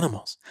extinction of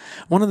animals.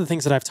 One of the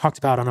things that I've talked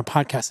about on a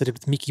podcast I did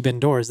with Miki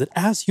Ben-Dor is that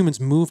as humans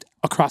moved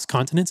across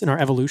continents in our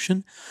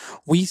evolution,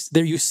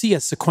 there you see a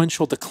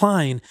sequential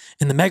decline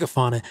in the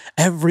megafauna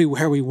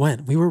everywhere we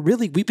went.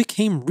 We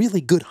became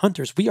really good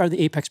hunters. We are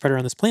the apex predator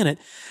on this planet,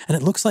 and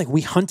it looks like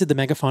we hunted the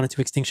megafauna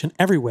to extinction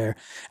everywhere.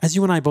 As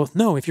you and I both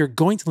know, if you're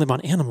going to live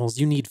on animals,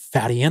 you need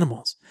fatty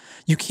animals.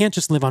 You can't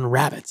just live on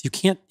rabbits.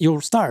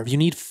 You'll starve. You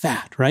need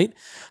fat, right?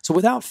 So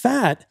without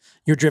fat,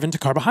 you're driven to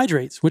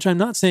carbohydrates, which I'm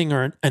not saying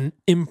are an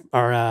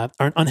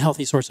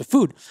unhealthy source of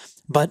food.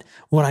 But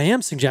what I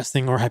am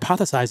suggesting or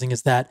hypothesizing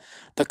is that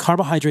the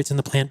carbohydrates in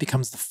the plant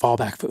becomes the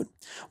fallback food.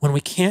 When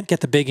we can't get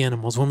the big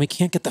animals, when we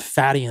can't get the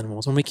fatty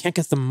animals, when we can't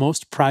get the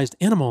most prized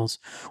animals,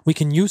 we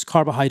can use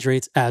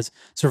carbohydrates as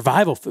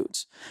survival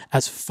foods,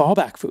 as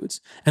fallback foods.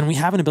 And we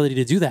have an ability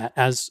to do that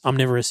as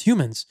omnivorous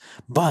humans.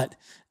 But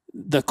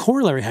the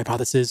corollary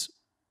hypothesis,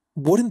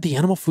 wouldn't the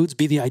animal foods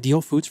be the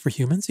ideal foods for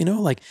humans?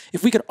 Like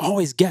if we could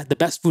always get the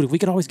best food, if we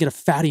could always get a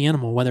fatty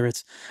animal, whether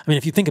it's,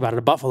 if you think about it,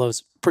 a buffalo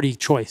is pretty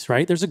choice,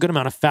 right? There's a good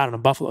amount of fat on a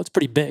buffalo. It's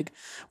pretty big.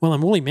 Well, a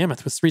woolly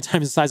mammoth was 3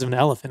 times the size of an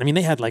elephant.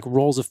 They had like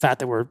rolls of fat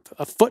that were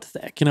a foot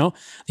thick, The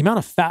amount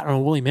of fat on a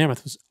woolly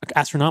mammoth was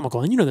astronomical.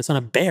 And this on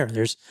a bear,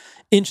 there's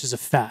inches of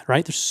fat,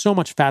 right? There's so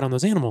much fat on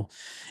those animals.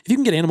 If you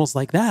can get animals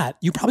like that,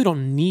 you probably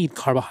don't need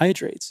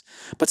carbohydrates.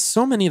 But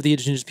so many of the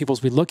indigenous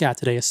peoples we look at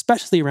today,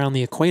 especially around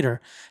the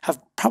equator,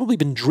 have probably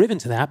been driven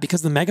to that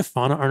because the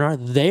megafauna are not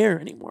there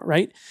anymore,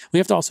 right? We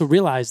have to also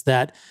realize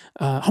that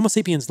Homo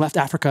sapiens left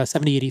Africa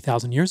 70,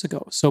 80,000 years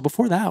ago. So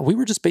before that, we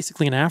were just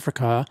basically in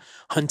Africa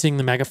hunting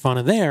the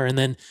megafauna there. And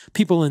then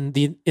people in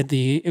the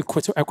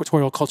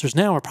equatorial cultures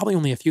now are probably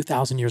only a few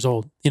thousand years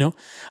old.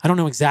 I don't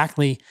know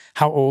exactly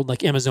how old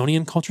like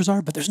Amazonian cultures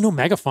are, but there's no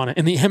megafauna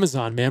in the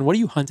Amazon, man. What do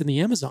you hunt in the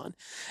Amazon?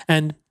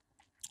 And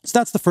so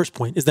that's the first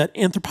point, is that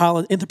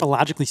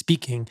anthropologically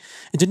speaking,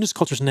 indigenous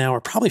cultures now are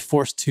probably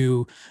forced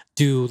to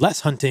do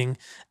less hunting,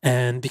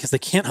 and because they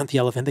can't hunt the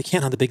elephant, they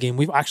can't hunt the big game.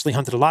 We've actually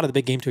hunted a lot of the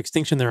big game to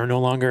extinction. There are no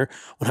longer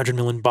 100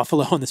 million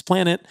buffalo on this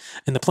planet.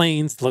 In the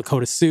plains, the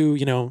Lakota Sioux,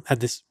 had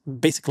this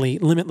basically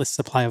limitless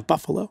supply of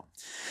buffalo.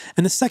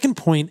 And the second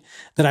point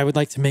that I would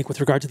like to make with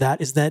regard to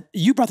that is that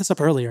you brought this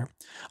up earlier.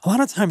 A lot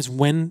of times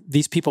when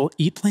these people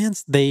eat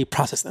plants, they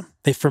process them,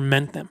 they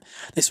ferment them.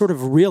 They sort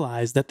of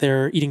realize that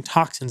they're eating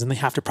toxins and they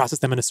have to process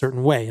them in a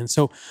certain way. And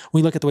so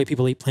we look at the way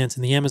people eat plants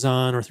in the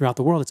Amazon or throughout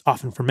the world, it's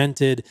often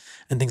fermented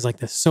and things like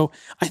this. So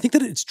I think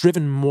that it's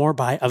driven more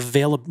by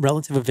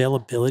relative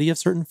availability of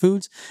certain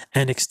foods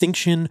and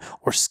extinction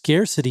or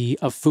scarcity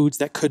of foods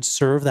that could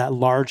serve that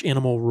large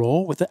animal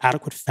role with the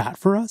adequate fat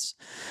for us,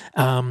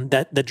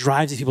 that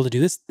drives these people to do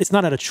this. It's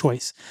not out of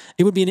choice.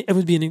 It would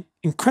be an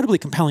incredibly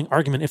compelling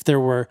argument if there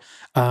were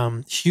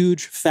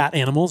huge fat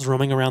animals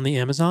roaming around the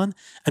Amazon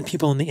and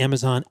people in the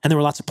Amazon, and there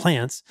were lots of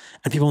plants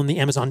and people in the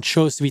Amazon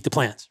chose to eat the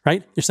plants,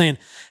 right? You're saying,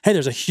 hey,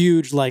 there's a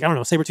huge,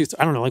 saber-toothed,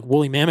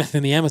 woolly mammoth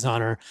in the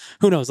Amazon, or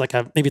who knows,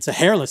 maybe it's a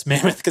hairless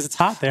mammoth because it's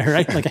hot there,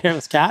 right? Like a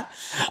hairless cat.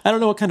 I don't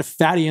know what kind of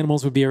fatty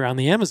animals would be around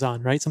the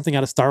Amazon, right? Something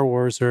out of Star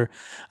Wars or a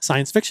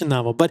science fiction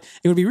novel. But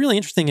it would be really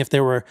interesting if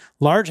there were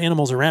large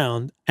animals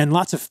around and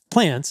lots of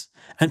plants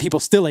and people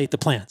still ate the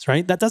plants,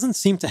 right? That doesn't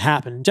seem to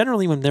happen.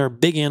 Generally, when there are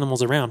big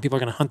animals around, people are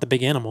going to hunt the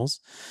big animals.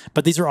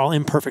 But these are all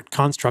imperfect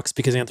constructs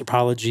because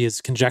anthropology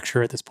is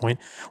conjecture at this point.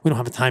 We don't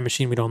have a time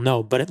machine. We don't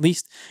know. But at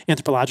least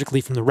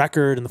anthropologically, from the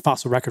record and the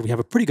fossil record, we have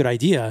a pretty good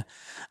idea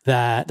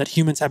that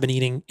humans have been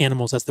eating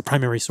animals as the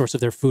primary source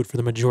of their food for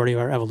the majority of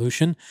our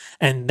evolution.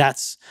 And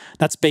that's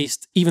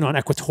based even on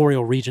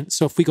equatorial regions.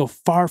 So if we go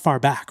far, far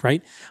back,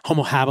 right?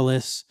 Homo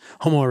habilis,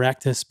 Homo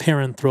erectus,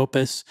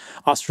 Paranthropus,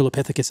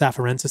 Australopithecus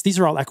afarensis, these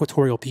are all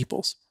equatorial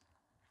peoples.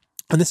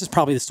 And this is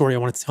probably the story I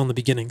wanted to tell in the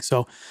beginning.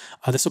 So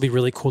this will be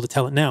really cool to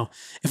tell it now.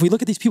 If we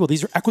look at these people,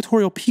 these are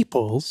equatorial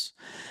peoples.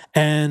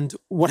 And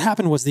what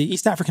happened was the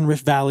East African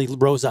Rift Valley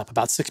rose up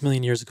about 6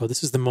 million years ago.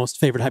 This is the most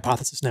favored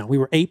hypothesis now. We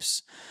were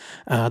apes.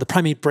 The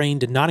primate brain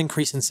did not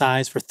increase in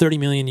size for 30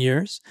 million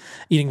years,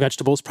 eating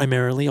vegetables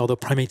primarily, although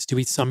primates do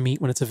eat some meat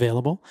when it's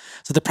available.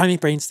 So the primate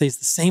brain stays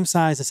the same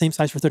size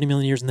for 30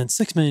 million years. And then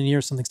 6 million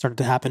years, something started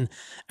to happen.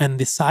 And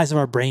the size of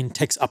our brain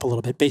ticks up a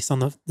little bit based on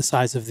the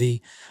size of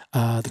the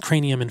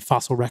cranium and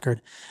fossil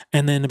record.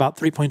 And then about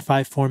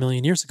 3.54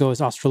 million years ago is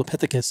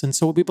Australopithecus. And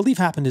so what we believe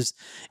happened is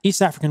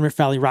East African Rift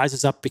Valley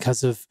rises up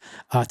because of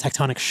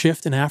tectonic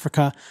shift in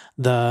Africa.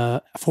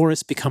 The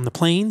forests become the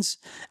plains,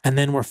 and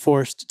then we're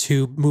forced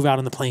to move out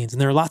on the plains.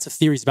 And there are lots of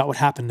theories about what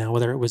happened now,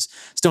 whether it was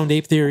stoned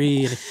ape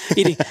theory and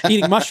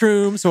eating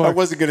mushrooms, or... I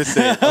wasn't going to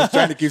say it. I was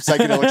trying to keep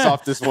psychedelics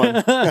off this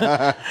one.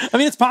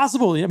 It's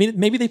possible.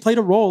 Maybe they played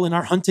a role in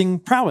our hunting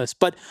prowess.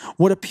 But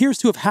what appears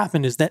to have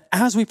happened is that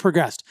as we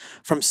progressed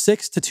from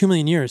 6 to 2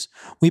 million years,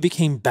 we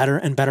became better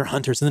and better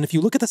hunters. And then if you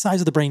look at the size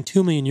of the brain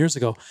 2 million years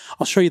ago,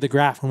 I'll show you the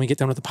graph when we get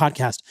done with the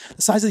podcast.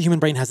 The size of the human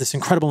brain has this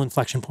incredible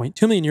inflection point.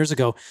 2 million years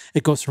ago,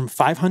 it goes from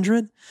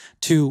 500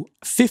 to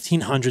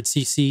 1500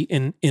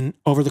 cc in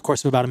over the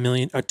course of about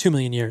 2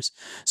 million years.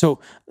 So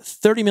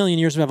 30 million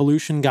years of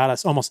evolution got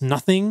us almost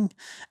nothing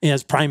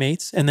as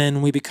primates. And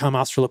then we become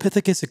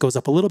Australopithecus. It goes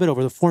up a little bit.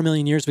 Over the 4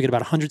 million years, we get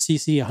about 100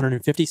 cc,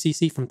 150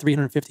 cc, from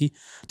 350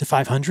 to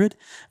 500.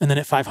 And then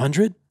at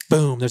 500,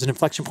 boom, there's an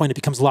inflection point. It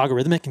becomes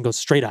logarithmic and goes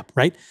straight up,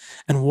 right?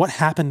 And what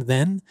happened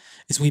then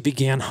is we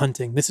began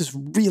hunting. This is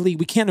really,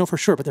 we can't know for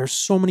sure, but there are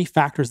so many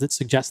factors that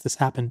suggest this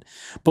happened,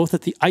 both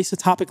at the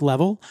isotopic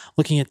level,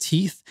 looking at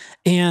teeth,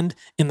 and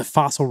in the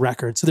fossil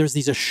record. So there's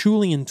these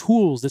Acheulean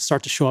tools that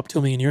start to show up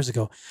 2 million years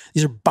ago.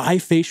 These are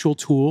bifacial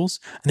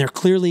tools, and they're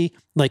clearly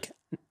like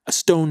a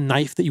stone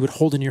knife that you would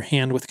hold in your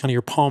hand with kind of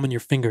your palm and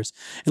your fingers.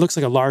 It looks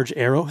like a large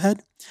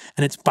arrowhead,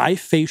 and it's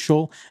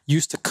bifacial,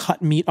 used to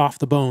cut meat off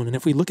the bone. And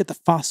if we look at the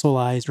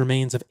fossilized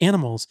remains of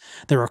animals,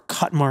 there are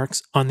cut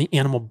marks on the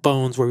animal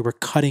bones where we were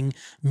cutting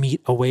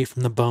meat away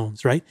from the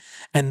bones, right?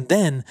 And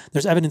then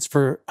there's evidence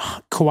for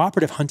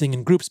cooperative hunting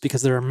in groups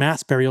because there are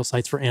mass burial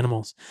sites for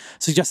animals,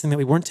 suggesting that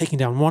we weren't taking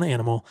down one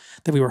animal,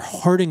 that we were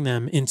herding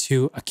them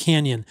into a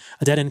canyon,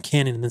 a dead-end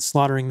canyon, and then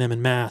slaughtering them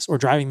in mass or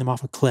driving them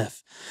off a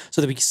cliff.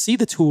 So that we see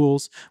the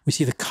tools, we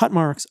see the cut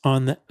marks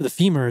on the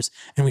femurs,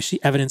 and we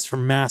see evidence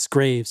from mass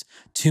graves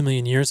 2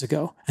 million years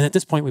ago. And at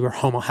this point, we were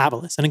Homo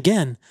habilis. And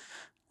again,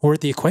 we're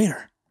at the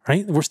equator,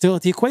 right? We're still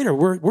at the equator.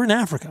 We're in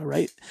Africa,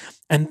 right?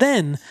 And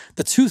then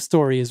the tooth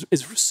story is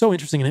so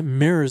interesting, and it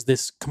mirrors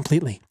this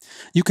completely.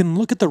 You can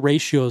look at the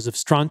ratios of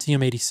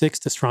strontium-86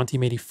 to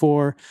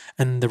strontium-84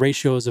 and the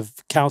ratios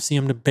of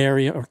calcium to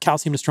barium, or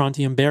calcium to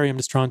strontium, barium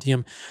to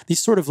strontium, these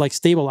sort of like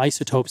stable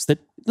isotopes that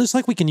just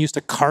like we can use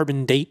to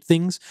carbon date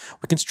things,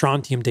 we can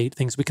strontium date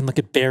things. We can look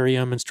at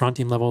barium and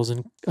strontium levels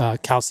and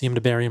calcium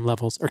to barium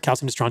levels, or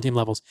calcium to strontium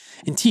levels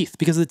in teeth.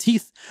 Because of the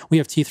teeth, we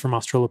have teeth from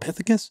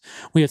Australopithecus.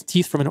 We have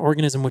teeth from an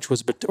organism which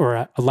was, or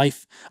a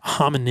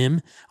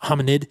hominid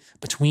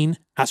between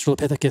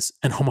Australopithecus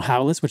and Homo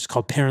habilis, which is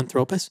called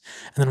Paranthropus.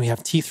 And then we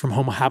have teeth from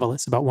Homo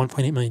habilis about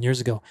 1.8 million years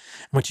ago.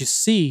 And what you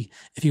see,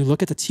 if you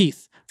look at the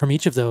teeth from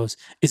each of those,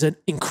 is an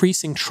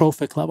increasing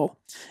trophic level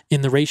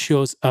in the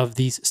ratios of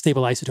these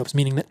stable isotopes,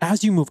 meaning that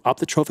as you move up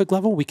the trophic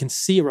level, we can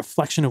see a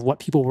reflection of what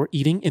people were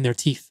eating in their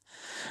teeth.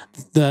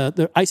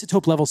 The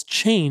isotope levels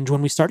change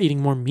when we start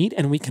eating more meat,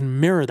 and we can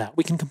mirror that.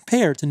 We can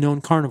compare to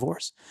known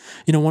carnivores.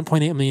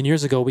 1.8 million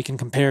years ago, we can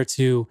compare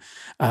to,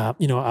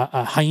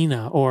 a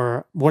hyena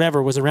or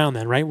whatever was around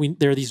then, right?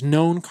 There are these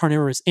known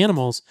carnivorous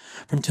animals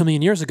from 2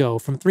 million years ago,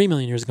 from 3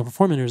 million years ago, from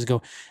 4 million years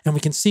ago, and we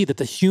can see that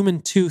the human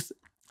tooth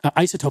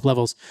isotope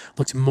levels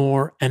looked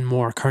more and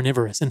more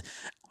carnivorous. And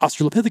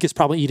Australopithecus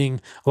probably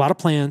eating a lot of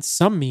plants,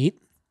 some meat,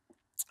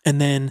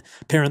 and then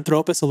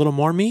Paranthropus, a little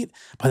more meat.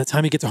 By the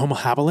time you get to Homo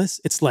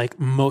habilis, it's like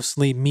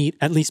mostly meat,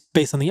 at least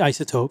based on the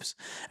isotopes.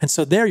 And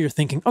so there you're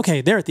thinking,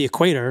 okay, they're at the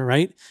equator,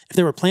 right? If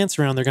there were plants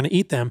around, they're going to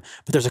eat them.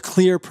 But there's a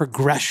clear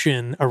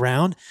progression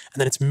around, and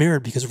then it's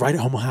mirrored because right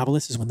at Homo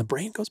habilis is when the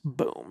brain goes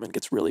boom and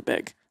gets really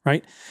big,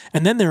 right?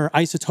 And then there are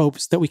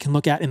isotopes that we can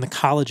look at in the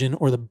collagen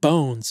or the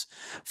bones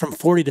from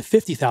 40 to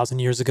 50,000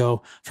 years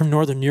ago from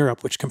Northern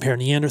Europe, which compare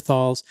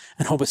Neanderthals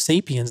and Homo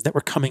sapiens that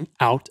were coming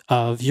out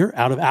of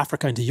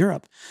Africa into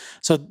Europe.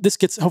 So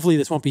hopefully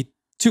this won't be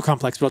too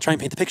complex, but I'll try and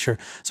paint the picture.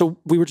 So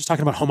we were just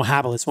talking about Homo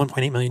habilis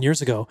 1.8 million years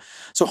ago.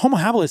 So some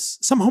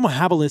Homo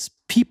habilis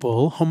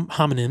people,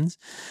 hominins,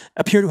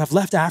 appear to have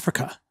left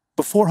Africa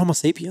before Homo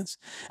sapiens,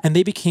 and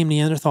they became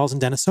Neanderthals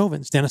and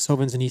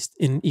Denisovans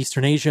in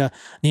Eastern Asia,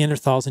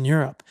 Neanderthals in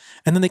Europe.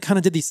 And then they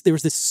kind of there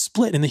was this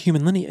split in the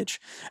human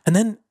lineage. And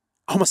then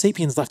Homo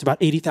sapiens left about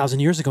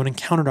 80,000 years ago and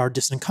encountered our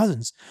distant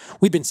cousins.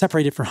 We've been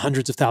separated for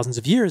hundreds of thousands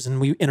of years, and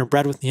we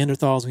interbred with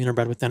Neanderthals, we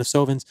interbred with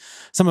Denisovans.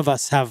 Some of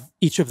us have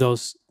each of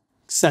those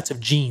sets of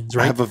genes,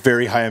 right? I have a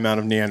very high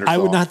amount of Neanderthal. I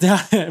would not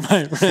doubt it,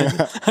 my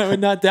friend. I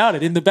would not doubt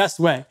it in the best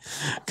way,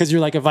 because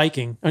you're like a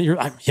Viking.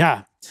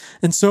 Yeah.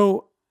 And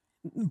so,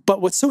 but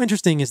what's so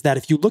interesting is that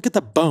if you look at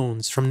the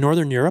bones from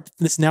Northern Europe,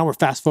 now we're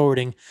fast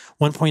forwarding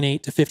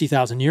 1.8 to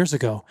 50,000 years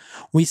ago,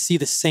 we see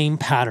the same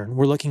pattern.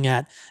 We're looking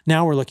at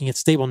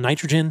stable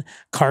nitrogen,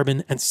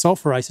 carbon, and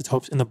sulfur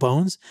isotopes in the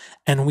bones.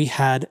 And we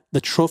had the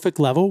trophic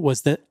level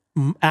was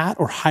at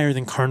or higher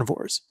than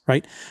carnivores,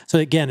 right? So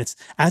again, it's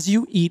as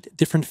you eat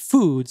different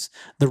foods,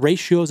 the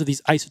ratios of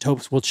these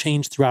isotopes will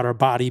change throughout our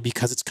body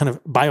because it's kind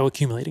of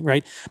bioaccumulating,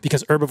 right?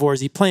 Because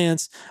herbivores eat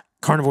plants,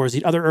 carnivores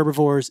eat other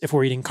herbivores. If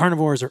we're eating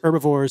carnivores or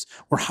herbivores,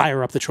 we're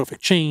higher up the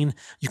trophic chain.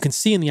 You can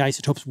see in the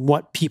isotopes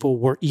what people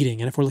were eating.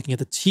 And if we're looking at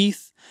the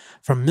teeth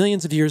from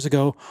millions of years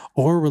ago,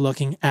 or we're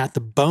looking at the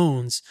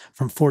bones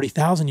from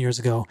 40,000 years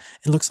ago,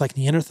 it looks like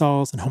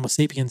Neanderthals and Homo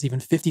sapiens, even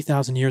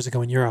 50,000 years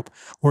ago in Europe,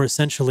 were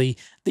essentially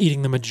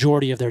eating the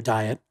majority of their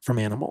diet from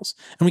animals.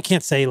 And we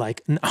can't say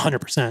like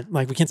 100%,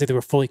 like we can't say they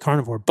were fully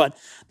carnivore, but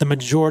the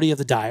majority of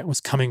the diet was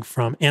coming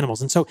from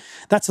animals. And so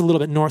that's a little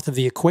bit north of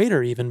the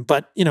equator even,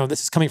 but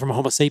this is coming from a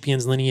Homo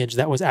sapiens lineage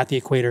that was at the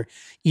equator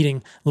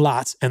eating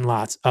lots and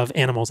lots of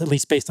animals, at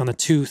least based on the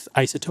tooth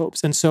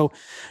isotopes. And so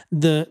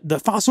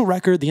the fossil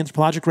record, the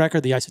anthropologic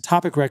record, the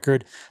isotopic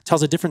record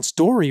tells a different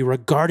story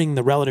regarding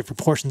the relative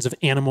proportions of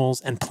animals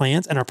and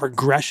plants and our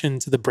progression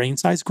to the brain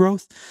size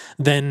growth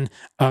than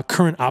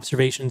current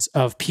observations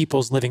of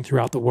peoples living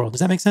throughout the world.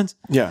 Does that make sense?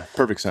 Yeah,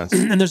 perfect sense.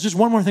 And there's just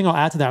one more thing I'll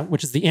add to that,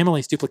 which is the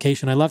amylase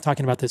duplication. I love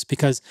talking about this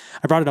because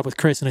I brought it up with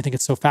Chris and I think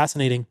it's so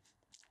fascinating.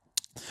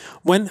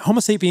 When Homo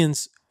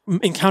sapiens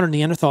encountered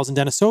Neanderthals and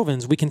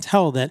Denisovans, we can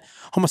tell that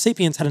Homo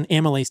sapiens had an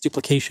amylase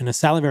duplication, a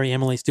salivary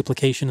amylase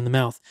duplication in the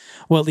mouth.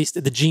 Well, at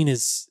least the gene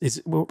is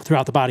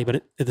throughout the body,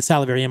 but the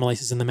salivary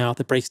amylase is in the mouth.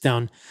 It breaks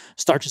down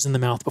starches in the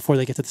mouth before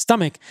they get to the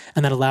stomach,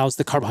 and that allows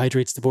the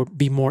carbohydrates to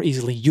be more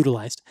easily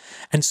utilized.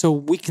 And so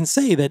we can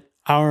say that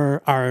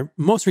our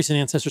most recent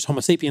ancestors, Homo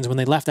sapiens, when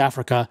they left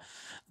Africa,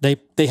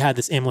 they had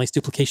this amylase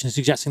duplication,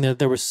 suggesting that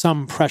there was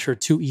some pressure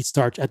to eat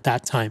starch at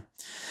that time.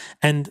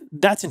 And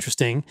that's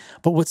interesting.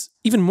 But what's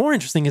even more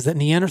interesting is that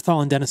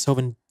Neanderthal and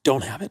Denisovan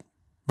don't have it,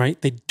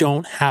 right? They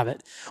don't have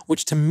it,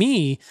 which to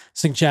me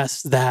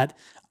suggests that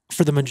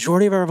for the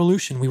majority of our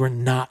evolution, we were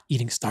not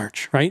eating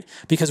starch, right?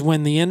 Because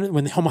when the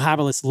Homo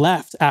habilis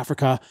left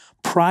Africa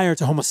prior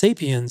to Homo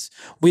sapiens,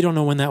 we don't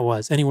know when that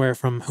was, anywhere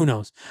from, who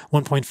knows,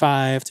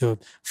 1.5 to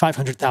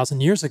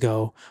 500,000 years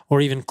ago,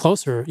 or even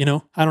closer.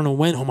 I don't know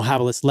when Homo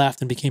habilis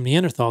left and became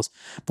Neanderthals,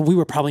 but we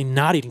were probably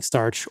not eating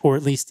starch, or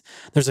at least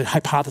there's a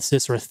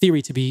hypothesis or a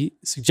theory to be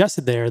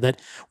suggested there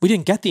that we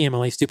didn't get the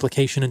amylase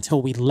duplication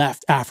until we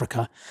left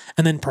Africa.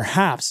 And then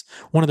perhaps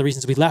one of the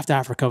reasons we left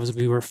Africa was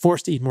we were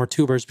forced to eat more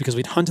tubers because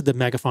we'd hunted the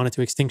megafauna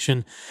to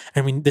extinction,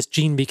 and this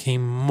gene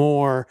became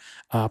more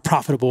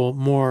profitable,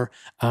 more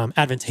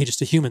advantageous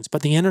to humans.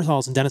 But the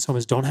Neanderthals and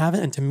Denisovans don't have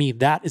it, and to me,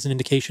 that is an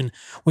indication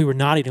we were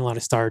not eating a lot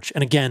of starch.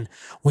 And again,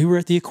 we were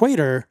at the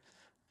equator,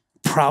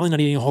 probably not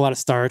eating a whole lot of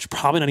starch,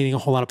 probably not eating a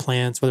whole lot of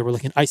plants, whether we're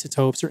looking at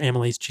isotopes or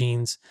amylase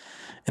genes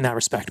in that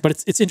respect.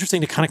 But it's interesting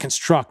to kind of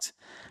construct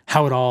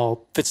how it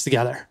all fits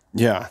together.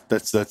 Yeah,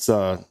 that's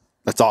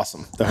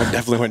awesome. That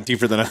definitely went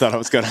deeper than I thought I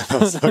was going to.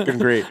 That was fucking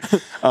great.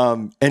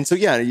 And so,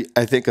 yeah,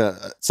 I think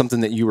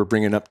something that you were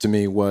bringing up to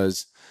me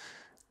was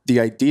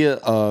the idea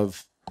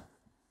of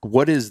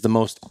what is the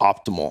most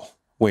optimal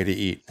way to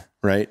eat,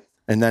 right?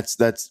 And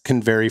that can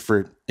vary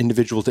for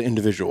individual to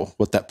individual,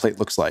 what that plate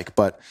looks like.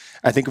 But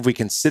I think if we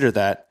consider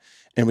that,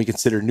 and we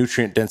consider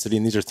nutrient density,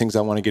 and these are things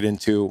I want to get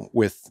into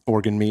with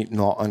organ meat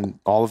and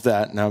all of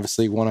that, and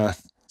obviously want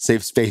to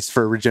save space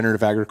for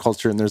regenerative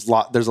agriculture, and there's a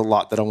lot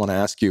that I want to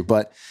ask you,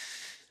 but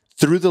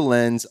through the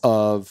lens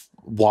of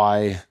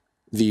why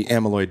the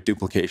amyloid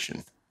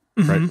duplication,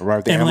 right?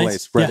 Or the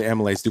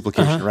amylase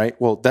duplication, right?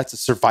 Well, that's a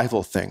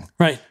survival thing,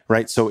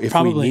 right? So if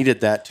we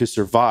needed that to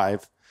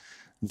survive,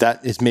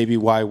 that is maybe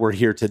why we're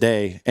here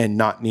today and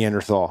not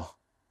Neanderthal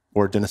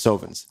or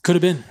Denisovans. Could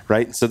have been.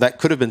 Right? So that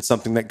could have been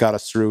something that got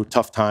us through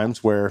tough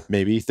times where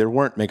maybe there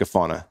weren't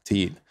megafauna to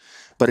eat.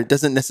 But it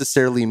doesn't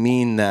necessarily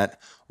mean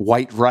that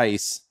white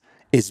rice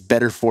is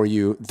better for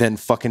you than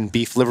fucking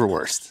beef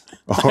liverwurst.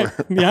 Or,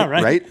 yeah,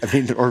 right. Right? I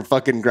mean, or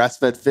fucking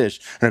grass-fed fish,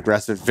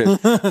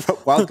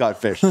 wild-caught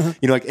fish.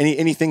 Like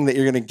anything that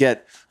you're going to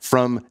get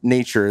from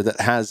nature that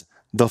has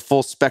the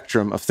full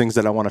spectrum of things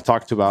that I want to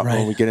talk to about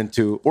when we get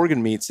into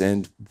organ meats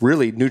and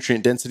really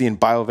nutrient density and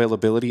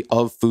bioavailability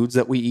of foods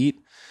that we eat.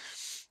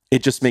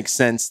 It just makes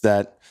sense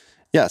that,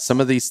 yeah,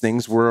 some of these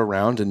things were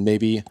around and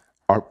maybe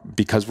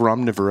because we're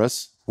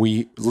omnivorous,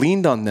 we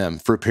leaned on them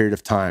for a period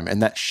of time,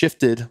 and that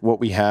shifted what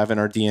we have in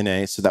our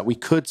DNA so that we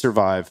could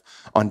survive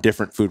on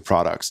different food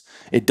products.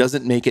 It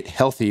doesn't make it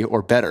healthy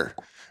or better,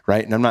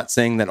 right? And I'm not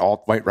saying that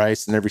all white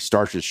rice and every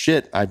starch is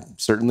shit. I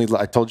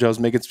told you I was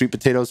making sweet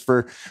potatoes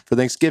for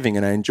Thanksgiving,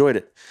 and I enjoyed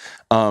it.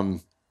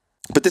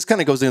 But this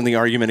kind of goes into the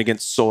argument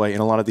against soy and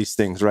a lot of these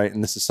things, right?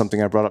 And this is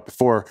something I brought up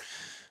before.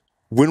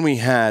 When we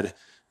had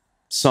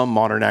some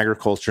modern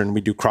agriculture and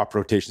we do crop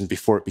rotations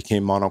before it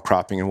became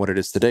monocropping and what it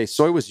is today,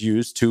 soy was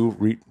used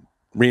to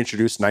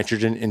reintroduce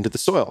nitrogen into the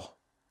soil.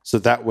 So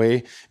that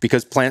way,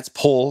 because plants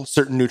pull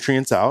certain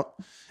nutrients out,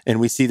 and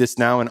we see this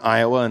now in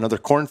Iowa and other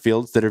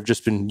cornfields that have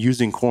just been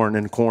using corn,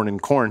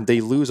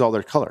 they lose all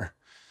their color,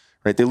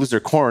 right? They lose their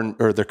corn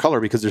or their color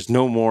because there's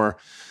no more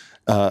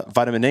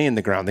vitamin A in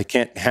the ground. They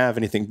can't have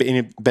anything.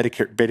 Beta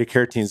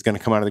carotene is going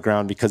to come out of the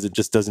ground because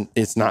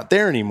it's not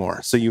there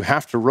anymore. So you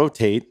have to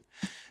rotate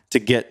to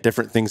get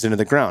different things into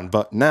the ground.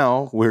 But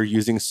now we're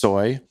using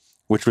soy,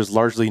 which was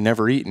largely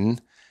never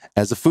eaten,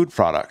 as a food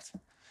product.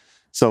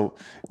 So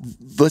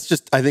let's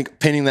just, I think,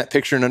 painting that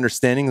picture and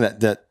understanding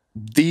that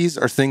these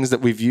are things that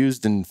we've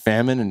used in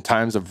famine and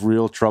times of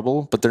real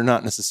trouble, but they're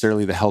not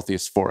necessarily the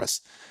healthiest for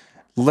us.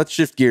 Let's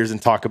shift gears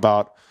and talk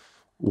about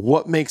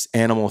what makes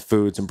animal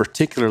foods, and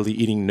particularly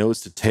eating nose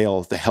to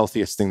tail, the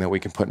healthiest thing that we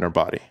can put in our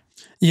body.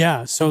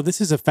 Yeah. So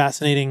this is a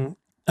fascinating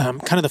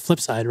kind of the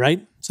flip side,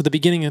 right? So the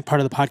beginning and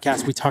part of the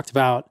podcast, we talked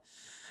about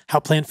how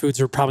plant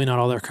foods are probably not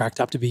all they're cracked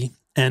up to be.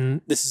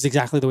 And this is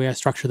exactly the way I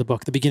structure the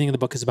book. The beginning of the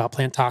book is about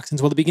plant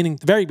toxins. Well, the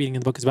very beginning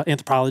of the book is about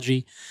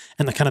anthropology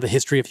and the kind of the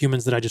history of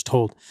humans that I just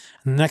told.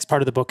 And the next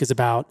part of the book is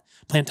about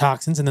plant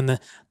toxins. And then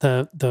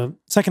the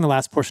second to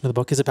last portion of the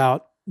book is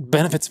about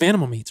benefits of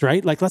animal meats,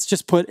 right? Like, let's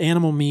just put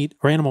animal meat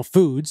or animal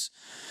foods,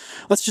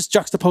 let's just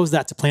juxtapose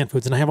that to plant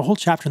foods. And I have a whole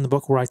chapter in the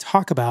book where I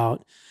talk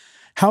about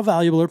how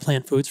valuable are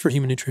plant foods for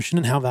human nutrition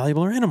and how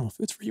valuable are animal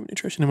foods for human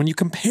nutrition. And when you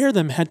compare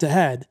them head to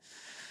head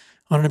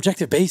on an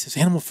objective basis,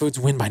 animal foods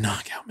win by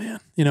knockout, man.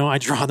 I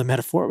draw the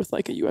metaphor with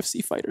like a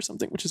UFC fight or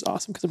something, which is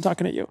awesome because I'm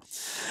talking at you.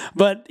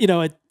 But,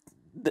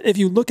 if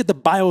you look at the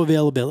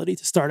bioavailability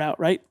to start out,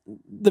 right,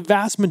 the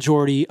vast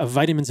majority of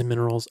vitamins and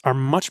minerals are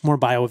much more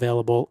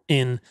bioavailable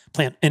in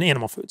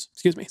animal foods.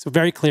 Excuse me. So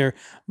very clear,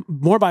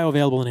 more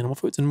bioavailable in animal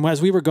foods. And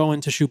as we were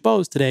going to shoot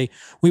bows today,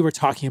 we were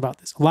talking about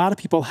this. A lot of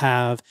people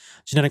have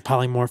genetic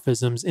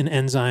polymorphisms in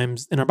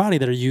enzymes in our body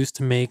that are used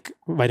to make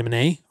vitamin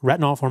A,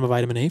 retinol form of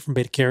vitamin A from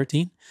beta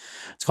carotene.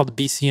 It's called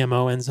the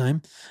BCMO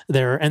enzyme.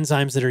 There are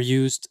enzymes that are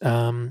used,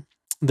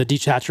 the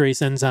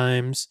dechaturase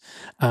enzymes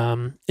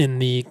in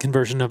the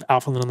conversion of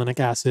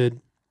alpha-linolenic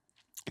acid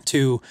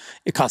to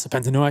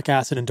eicosapentaenoic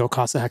acid and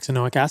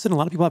docosahexaenoic acid. And a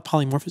lot of people have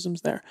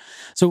polymorphisms there.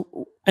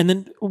 So, and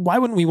then why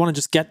wouldn't we want to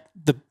just get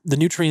the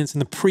nutrients in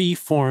the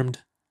preformed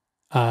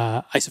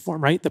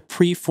isoform, right? The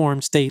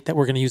preformed state that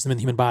we're going to use them in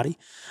the human body.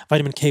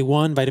 Vitamin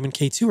K1, vitamin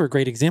K2 are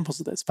great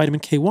examples of this. Vitamin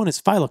K1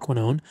 is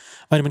phyloquinone.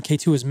 Vitamin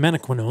K2 is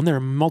menaquinone. There are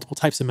multiple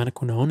types of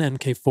menaquinone,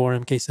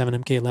 MK4,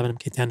 MK7, MK11,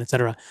 MK10,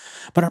 etc.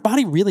 But our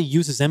body really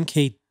uses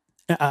K2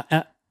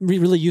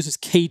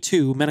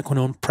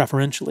 menaquinone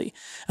preferentially.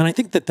 And I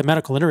think that the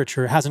medical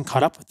literature hasn't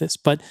caught up with this.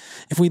 But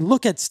if we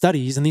look at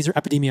studies, and these are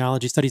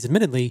epidemiology studies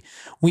admittedly,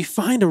 we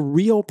find a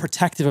real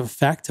protective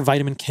effect to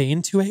vitamin K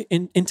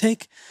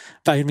intake,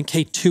 vitamin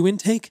K2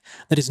 intake,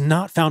 that is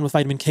not found with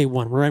vitamin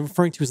K1. What I'm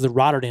referring to is the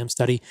Rotterdam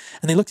study.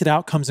 And they looked at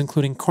outcomes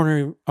including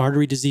coronary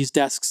artery disease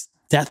deaths,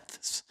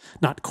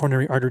 not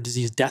coronary artery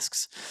disease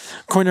deaths,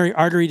 coronary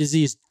artery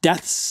disease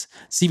deaths,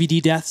 CVD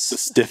deaths. The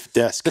stiff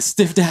desk. The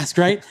stiff desk,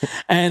 right?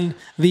 and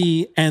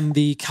the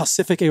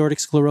calcific aortic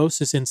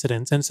sclerosis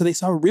incidence. And so they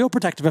saw a real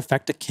protective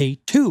effect to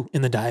K2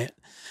 in the diet.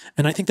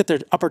 And I think that their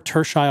upper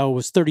tertile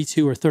was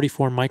 32 or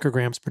 34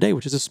 micrograms per day,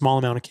 which is a small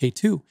amount of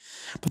K2.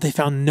 But they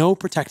found no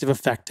protective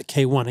effect to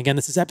K1. Again,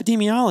 this is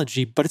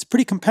epidemiology, but it's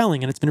pretty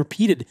compelling, and it's been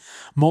repeated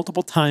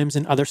multiple times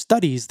in other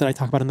studies that I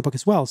talk about in the book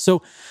as well.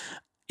 So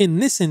in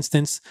this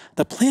instance,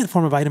 the plant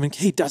form of vitamin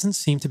K doesn't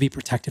seem to be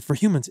protective for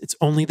humans. It's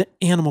only the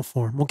animal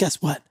form. Well,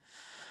 guess what?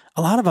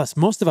 A lot of us,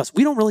 most of us,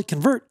 we don't really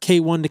convert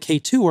K1 to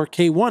K2, or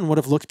K1 would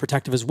have looked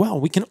protective as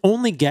well. We can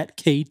only get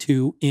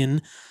K2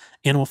 in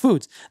animal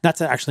foods. That's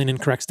actually an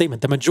incorrect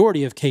statement. The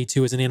majority of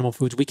K2 is in animal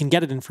foods. We can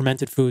get it in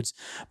fermented foods,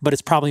 but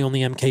it's probably only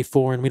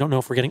MK4, and we don't know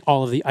if we're getting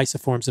all of the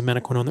isoforms of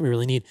menaquinone that we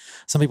really need.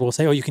 Some people will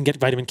say, oh, you can get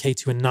vitamin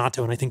K2 in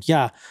natto, and I think,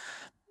 yeah,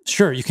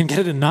 sure, you can get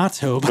it in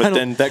natto, but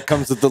then that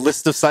comes with the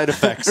list of side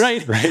effects,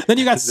 right? Then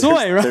you got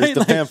soy, right? There's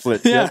the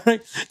pamphlet. Yeah, right.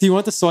 Do you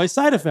want the soy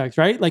side effects,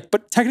 right?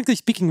 But technically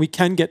speaking, we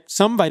can get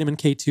some vitamin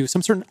K2,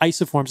 some certain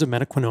isoforms of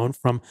menaquinone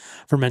from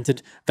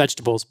fermented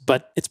vegetables,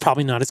 but it's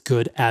probably not as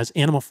good as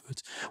animal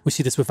foods. We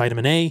see this with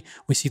vitamin A.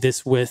 We see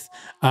this with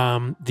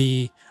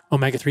the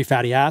omega-3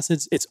 fatty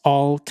acids. It's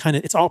all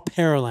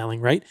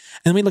paralleling, right?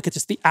 And then we look at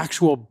just the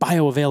actual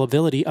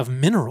bioavailability of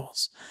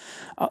minerals.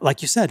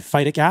 Like you said,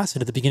 phytic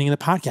acid at the beginning of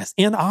the podcast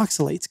and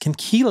oxalates can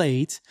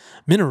chelate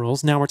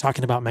minerals. Now we're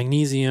talking about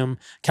magnesium,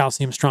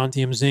 calcium,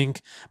 strontium,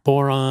 zinc,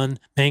 boron,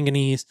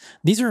 manganese.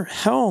 These are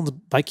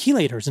held by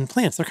chelators in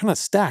plants. They're kind of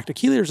stacked. A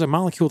chelator is a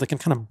molecule that can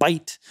kind of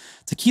bite.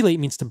 To chelate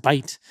means to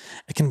bite.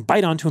 It can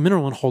bite onto a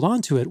mineral and hold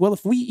on to it. Well,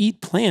 if we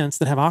eat plants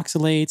that have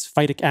oxalates,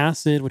 phytic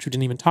acid, which we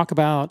didn't even talk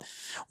about,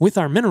 with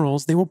our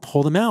minerals, they will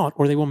pull them out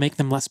or they will make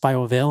them less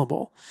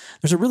bioavailable.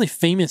 There's a really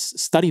famous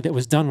study that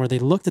was done where they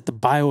looked at the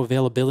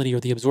bioavailability or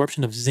the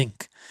absorption of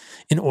zinc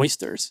in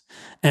oysters.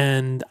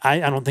 And I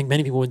don't think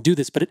many people would do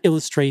this, but it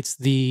illustrates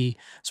the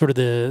sort of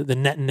the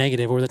net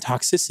negative or the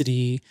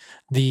toxicity,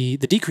 the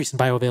decrease in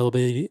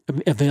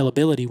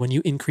bioavailability when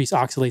you increase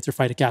oxalates or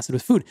phytic acid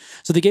with food.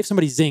 So they gave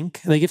somebody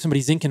zinc. They gave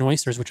somebody zinc in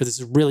oysters, which are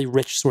this really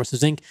rich source of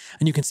zinc.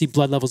 And you can see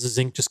blood levels of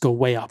zinc just go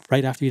way up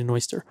right after you eat an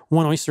oyster.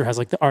 One oyster has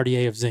like the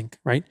RDA of zinc,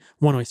 right?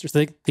 One oyster. So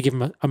they give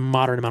them a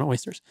moderate amount of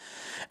oysters.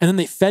 And then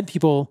they fed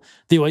people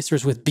the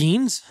oysters with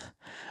beans,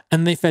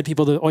 and they fed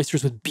people the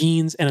oysters with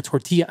beans and a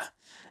tortilla.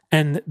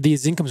 And the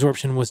zinc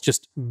absorption was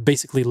just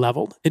basically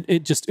leveled.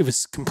 It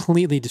was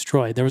completely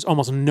destroyed. There was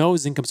almost no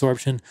zinc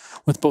absorption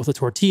with both the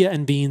tortilla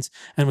and beans.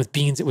 And with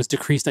beans, it was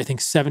decreased, I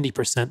think,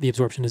 70% the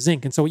absorption of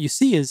zinc. And so what you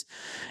see is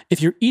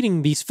if you're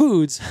eating these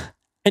foods,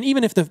 and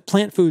even if the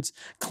plant foods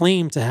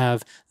claim to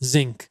have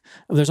zinc,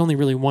 there's only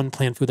really one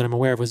plant food that I'm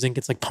aware of with zinc.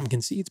 It's like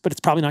pumpkin seeds, but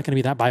it's probably not going to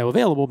be that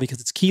bioavailable because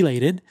it's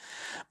chelated.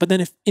 But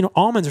then if,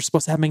 almonds are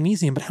supposed to have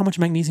magnesium, but how much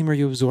magnesium are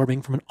you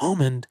absorbing from an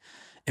almond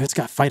if it's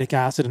got phytic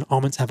acid and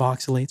almonds have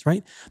oxalates,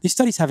 right? These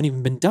studies haven't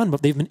even been done,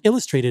 but they've been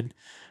illustrated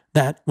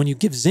that when you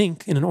give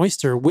zinc in an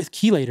oyster with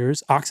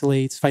chelators,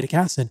 oxalates, phytic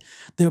acid,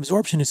 the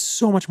absorption is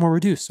so much more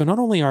reduced. So not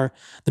only are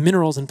the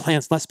minerals in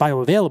plants less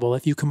bioavailable,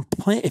 if you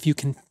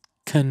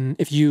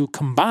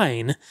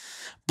combine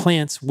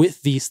plants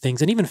with these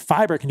things, and even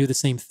fiber can do the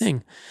same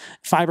thing.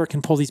 Fiber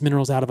can pull these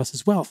minerals out of us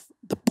as well.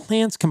 The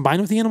plants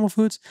combined with the animal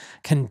foods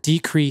can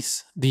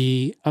decrease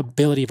the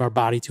ability of our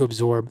body to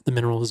absorb the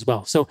minerals as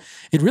well. So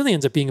it really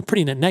ends up being a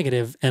pretty net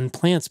negative, and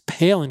plants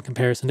pale in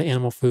comparison to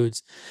animal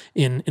foods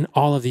in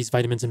all of these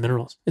vitamins and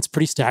minerals. It's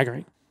pretty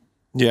staggering.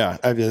 Yeah,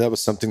 that was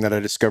something that I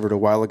discovered a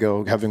while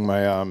ago, having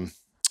my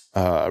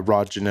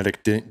raw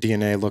genetic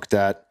DNA looked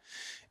at.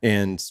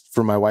 And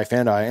for my wife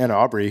and I, and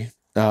Aubrey,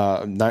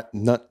 not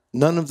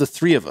none of the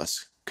three of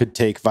us could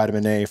take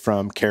vitamin A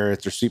from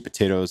carrots or sweet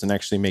potatoes and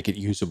actually make it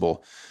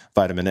usable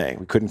vitamin A.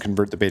 We couldn't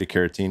convert the beta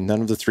carotene.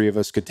 None of the three of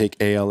us could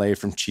take ALA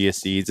from chia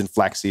seeds and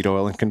flaxseed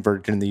oil and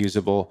convert it into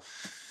usable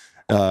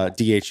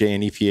DHA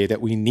and EPA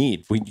that we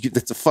need.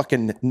 That's a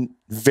fucking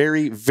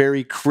very,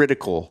 very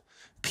critical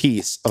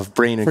piece of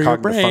brain and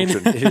cognitive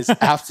function. It is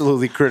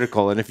absolutely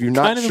critical. And if you're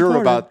not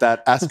sure about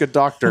that, ask a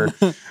doctor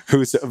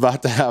who's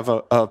about to have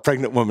a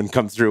pregnant woman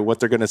come through what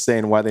they're going to say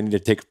and why they need to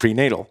take a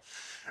prenatal,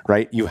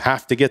 right? You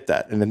have to get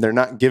that. And then they're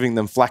not giving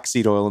them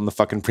flaxseed oil in the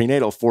fucking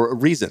prenatal for a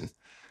reason.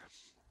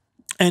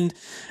 And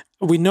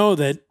we know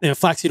that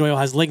flaxseed oil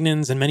has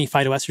lignans and many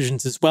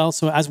phytoestrogens as well.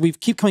 So as we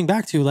keep coming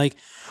back to, like,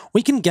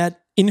 we can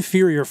get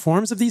inferior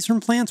forms of these from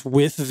plants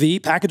with the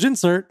package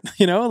insert,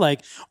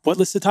 like what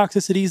list of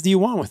toxicities do you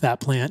want with that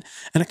plant?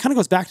 And it kind of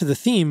goes back to the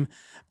theme.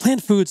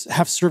 Plant foods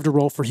have served a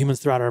role for humans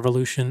throughout our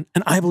evolution.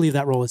 And I believe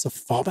that role is a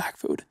fallback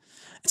food.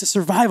 It's a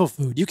survival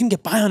food. You can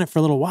get by on it for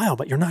a little while,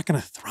 but you're not going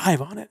to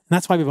thrive on it. And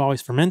that's why we've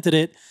always fermented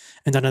it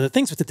and done other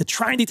things with it to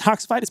try and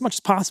detoxify it as much as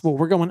possible.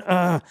 We're going,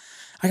 I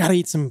got to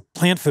eat some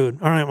plant food.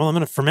 All right, well, I'm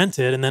going to ferment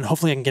it, and then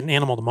hopefully I can get an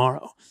animal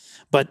tomorrow.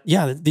 But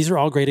yeah, these are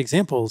all great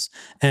examples.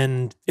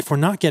 And if we're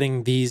not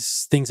getting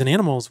these things in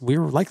animals,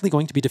 we're likely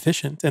going to be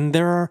deficient. And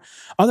there are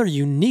other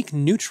unique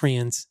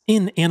nutrients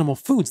in animal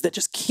foods that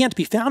just can't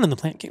be found in the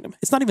plant kingdom.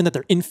 It's not even that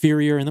they're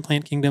inferior in the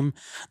plant kingdom,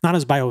 not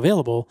as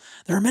bioavailable.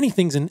 There are many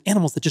things in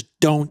animals that just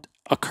don't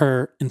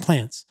occur in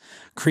plants.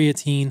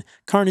 Creatine,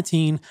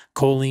 carnitine,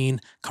 choline,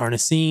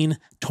 carnosine,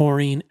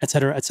 taurine, et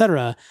cetera, et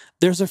cetera.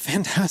 There's a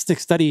fantastic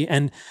study,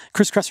 and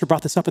Chris Kresser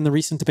brought this up in the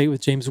recent debate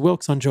with James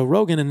Wilkes on Joe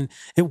Rogan, and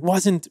it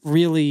wasn't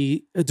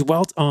really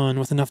dwelt on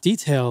with enough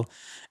detail.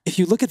 If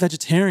you look at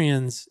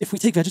vegetarians, if we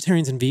take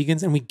vegetarians and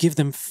vegans and we give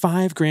them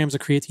 5 grams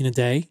of creatine a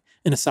day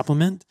in a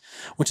supplement,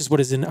 which is what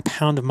is in a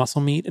pound of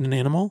muscle meat in an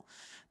animal,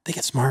 they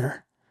get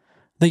smarter.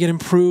 They get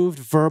improved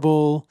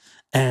verbal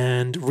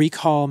and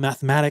recall,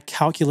 mathematic,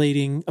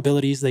 calculating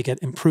abilities. They get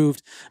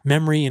improved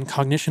memory and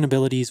cognition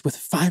abilities with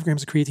 5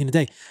 grams of creatine a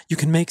day. You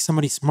can make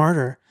somebody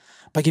smarter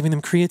by giving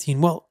them creatine.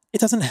 Well, it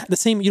doesn't have the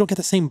same, you don't get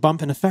the same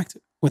bump in effect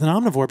with an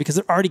omnivore because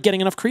they're already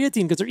getting enough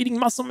creatine because they're eating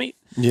muscle meat.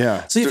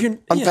 Yeah. So if you're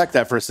unpack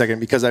that for a second,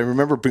 because I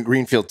remember Ben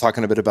Greenfield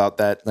talking a bit about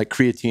that. Like,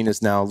 creatine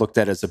is now looked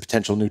at as a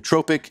potential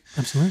nootropic.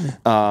 Absolutely.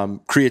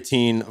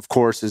 Creatine, of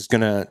course, is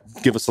going to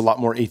give us a lot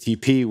more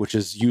ATP, which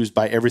is used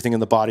by everything in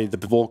the body. The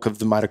bulk of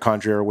the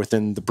mitochondria are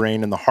within the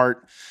brain and the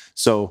heart.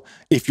 So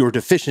if you're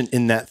deficient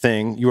in that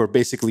thing, you are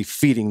basically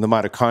feeding the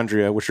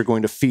mitochondria, which are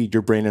going to feed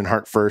your brain and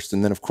heart first,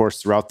 and then, of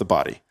course, throughout the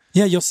body.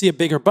 Yeah, you'll see a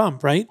bigger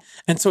bump, right?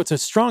 And so it's a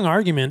strong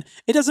argument.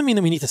 It doesn't mean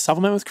that we need to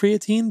supplement with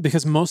creatine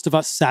because most of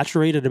us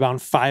saturate at about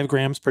 5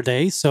 grams per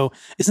day. So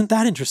isn't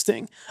that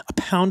interesting? A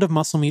pound of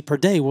muscle meat per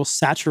day will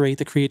saturate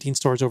the creatine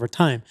stores over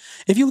time.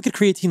 If you look at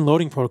creatine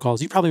loading protocols,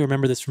 you probably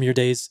remember this from your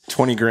days.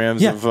 20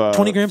 grams of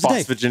 20 grams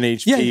phosphagen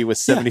HP with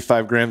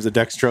 75 grams of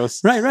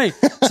dextrose. Right.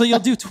 So you'll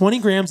do 20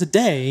 grams a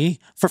day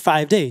for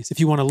 5 days if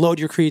you want to load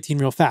your creatine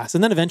real fast.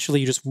 And then eventually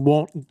you just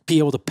won't be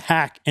able to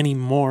pack any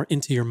more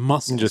into your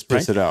muscles. And just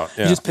piss it out.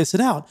 Yeah. You just piss it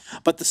out.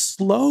 But the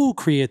slow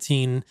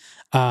creatine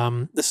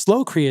kind of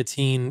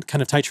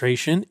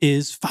titration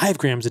is 5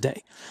 grams a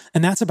day.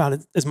 And that's about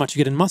as much you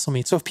get in muscle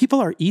meat. So if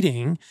people are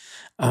eating,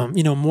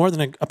 more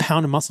than a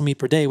pound of muscle meat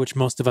per day, which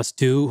most of us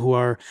do who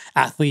are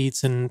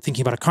athletes and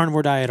thinking about a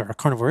carnivore diet or a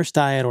carnivore-ish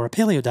diet or a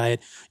paleo diet,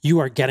 you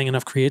are getting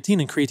enough creatine,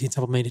 and creatine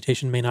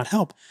supplementation may not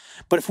help.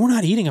 But if we're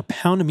not eating a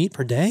pound of meat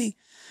per day,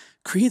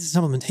 creatine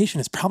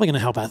supplementation is probably going to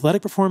help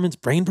athletic performance,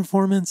 brain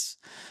performance,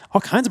 all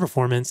kinds of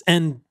performance.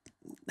 And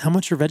how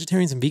much are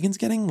vegetarians and vegans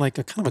getting? Like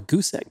a kind of a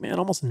goose egg, man,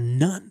 almost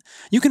none.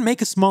 You can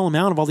make a small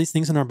amount of all these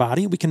things in our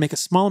body. We can make a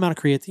small amount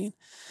of creatine,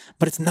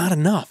 but it's not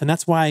enough. And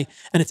that's why,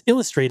 and it's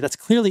illustrated, that's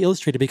clearly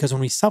illustrated because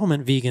when we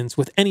supplement vegans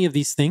with any of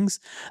these things,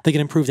 they get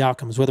improved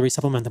outcomes, whether we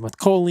supplement them with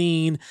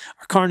choline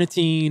or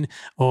carnitine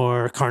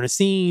or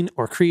carnosine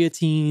or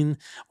creatine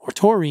or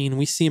taurine,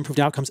 we see improved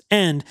outcomes.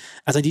 And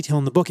as I detail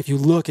in the book, if you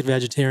look at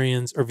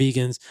vegetarians or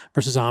vegans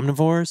versus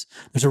omnivores,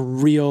 there's a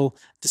real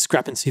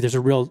discrepancy. There's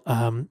a real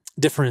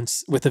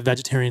difference with the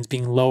vegetarians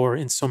being lower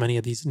in so many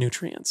of these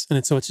nutrients.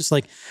 And so it's just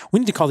like, we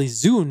need to call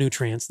these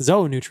zoonutrients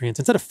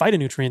instead of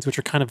phytonutrients, which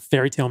are kind of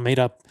fairy tale made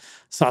up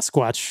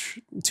Sasquatch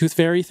tooth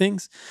fairy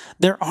things.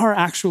 There are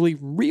actually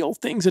real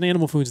things in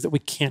animal foods that we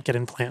can't get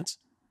in plants.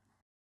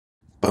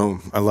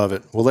 Boom. I love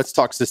it. Well, let's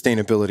talk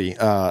sustainability.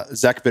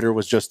 Zach Bitter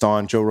was just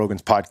on Joe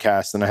Rogan's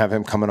podcast, and I have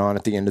him coming on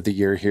at the end of the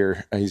year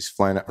here. He's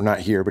flying out, or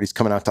not here, but he's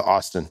coming out to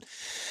Austin.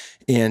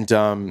 And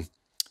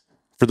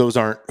for those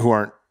who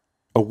aren't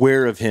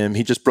aware of him,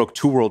 he just broke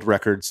 2 world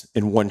records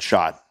in one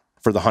shot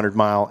for the 100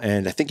 mile.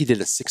 And I think he did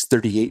a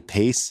 6:38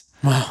 pace.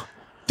 Wow.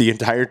 The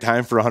entire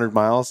time for 100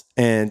 miles.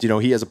 And,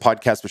 he has a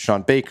podcast with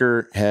Sean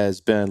Baker, has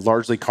been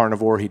largely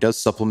carnivore. He does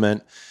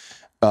supplement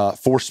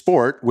for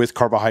sport with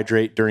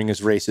carbohydrate during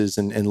his races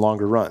and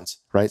longer runs.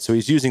 right? So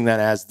he's using that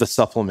as the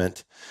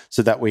supplement,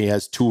 so that way he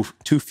has two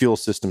fuel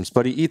systems.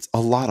 But he eats a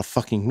lot of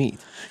fucking meat.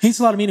 He eats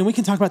a lot of meat, and we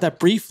can talk about that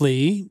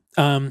briefly.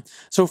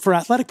 So for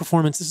athletic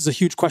performance, this is a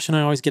huge question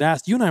I always get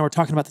asked. You and I were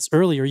talking about this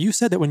earlier. You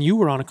said that when you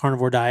were on a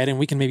carnivore diet, and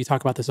we can maybe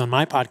talk about this on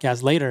my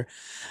podcast later,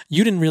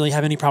 you didn't really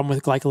have any problem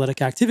with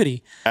glycolytic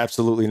activity.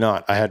 Absolutely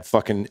not. I had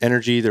fucking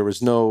energy. There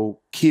was no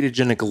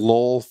ketogenic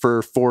lull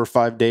for 4 or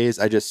 5 days.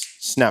 I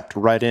just snapped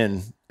right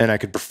in, and I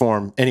could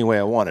perform any way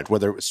I wanted,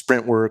 whether it was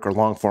sprint work or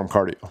long form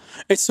cardio.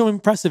 It's so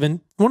impressive.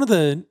 And one of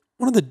the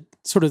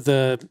sort of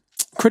the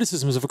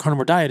criticisms of a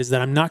carnivore diet is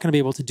that I'm not going to be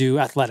able to do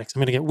athletics. I'm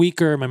going to get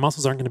weaker. My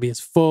muscles aren't going to be as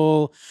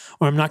full,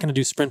 or I'm not going to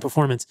do sprint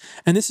performance.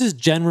 And this is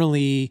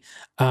generally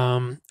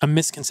a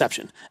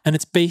misconception. And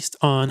it's based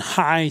on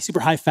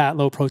super high fat,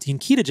 low protein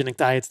ketogenic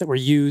diets that were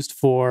used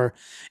for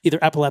either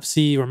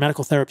epilepsy or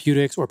medical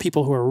therapeutics, or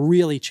people who are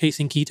really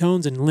chasing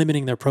ketones and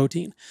limiting their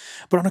protein.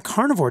 But on a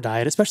carnivore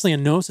diet, especially a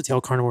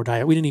nose-to-tail carnivore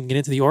diet, we didn't even get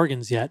into the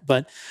organs yet,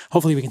 but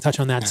hopefully we can touch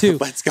on that too.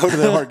 Let's go to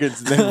the organs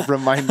and then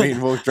remind me,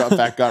 and we'll drop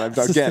back on.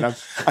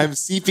 I'm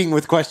seeping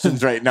with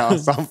questions right now,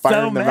 so I'm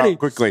firing them out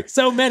quickly.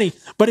 So many.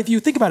 But if you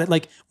think about it,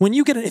 like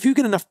if you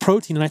get enough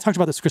protein, and I talked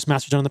about this with Chris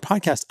Masterjohn on the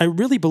podcast, I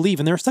really believe,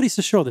 and there are studies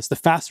to show this, the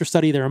FASTER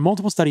study, there are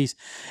multiple studies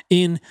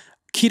in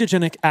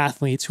ketogenic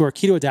athletes who are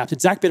keto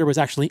adapted. Zach Bitter was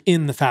actually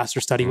in the FASTER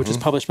study, which was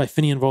published by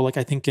Finney and Volek,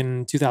 I think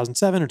in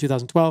 2007 or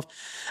 2012.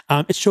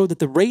 It showed that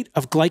the rate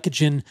of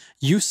glycogen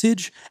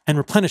usage and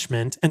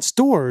replenishment and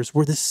stores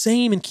were the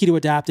same in keto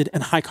adapted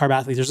and high carb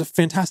athletes. There's a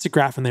fantastic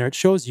graph in there. It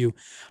shows you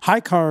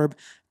high carb,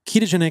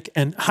 ketogenic,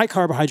 and high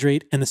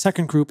carbohydrate, and the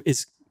second group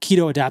is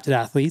keto adapted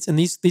athletes. And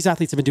these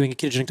athletes have been doing a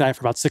ketogenic diet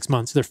for about 6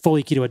 months. So they're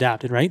fully keto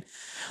adapted, right?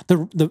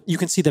 You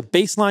can see the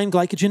baseline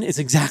glycogen is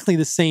exactly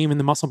the same in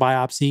the muscle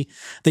biopsy.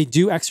 They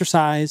do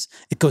exercise.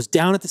 It goes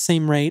down at the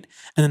same rate.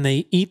 And then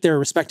they eat their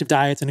respective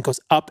diets and it goes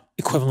up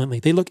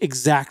equivalently. They look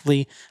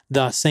exactly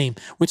the same,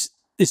 which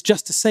is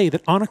just to say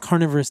that on a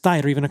carnivorous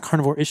diet, or even a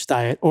carnivore-ish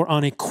diet, or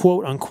on a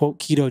quote-unquote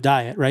keto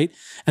diet, right?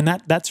 And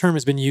that term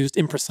has been used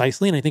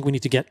imprecisely, and I think we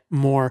need to get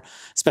more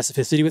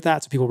specificity with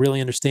that so people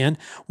really understand.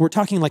 We're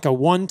talking like a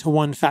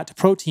 1-to-1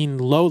 fat-to-protein,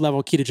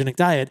 low-level ketogenic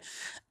diet.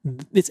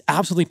 It's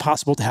absolutely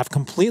possible to have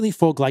completely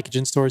full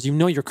glycogen stores. You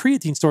know your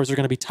creatine stores are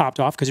going to be topped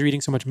off because you're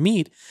eating so much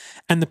meat,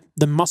 and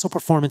the muscle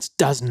performance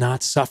does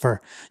not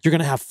suffer. You're going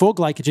to have full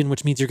glycogen,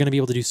 which means you're going to be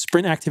able to do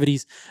sprint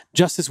activities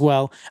just as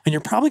well, and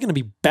you're probably going to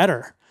be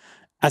better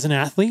as an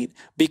athlete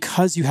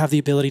because you have the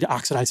ability to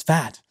oxidize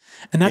fat.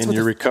 And that's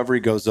your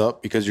recovery goes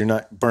up because you're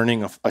not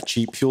burning a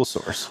cheap fuel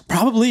source.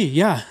 Probably,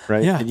 yeah.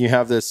 Right? Yeah. And you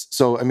have this.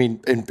 So, I mean,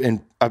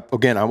 and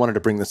again, I wanted to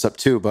bring this up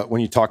too, but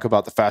when you talk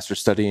about the FASTER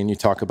study and you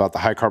talk about the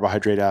high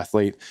carbohydrate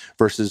athlete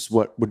versus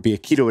what would be a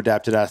keto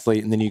adapted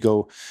athlete, and then you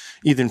go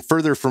even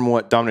further from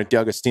what Dominic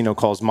D'Agostino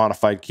calls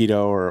modified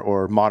keto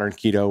or modern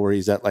keto, where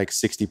he's at like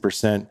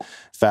 60%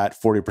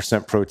 fat,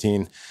 40%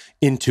 protein,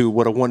 into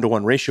what a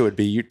 1-to-1 ratio would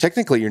be. You're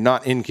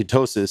not in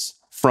ketosis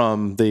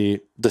from the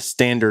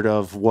standard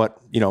of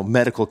what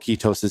medical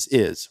ketosis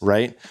is,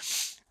 right?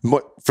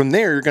 From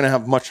there, you're going to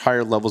have much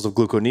higher levels of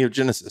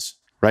gluconeogenesis,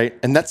 right?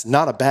 And that's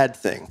not a bad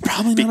thing.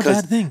 Probably not a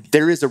bad thing.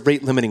 There is a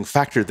rate limiting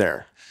factor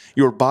there.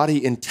 Your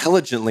body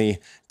intelligently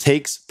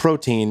takes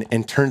protein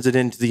and turns it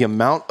into the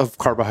amount of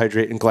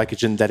carbohydrate and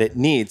glycogen that it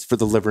needs for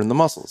the liver and the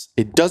muscles.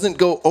 It doesn't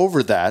go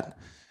over that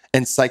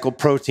and cycle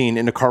protein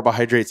into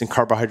carbohydrates and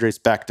carbohydrates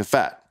back to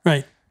fat.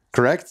 Right.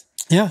 Correct?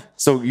 Yeah.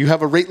 So you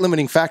have a rate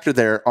limiting factor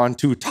there on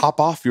to top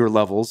off your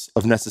levels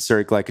of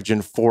necessary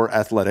glycogen for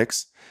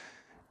athletics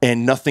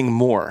and nothing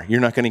more.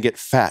 You're not going to get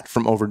fat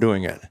from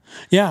overdoing it.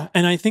 Yeah.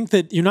 And I think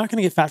that you're not going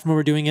to get fat from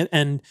overdoing it.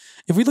 And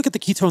if we look at the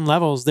ketone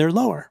levels, they're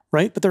lower,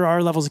 right? But there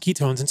are levels of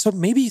ketones. And so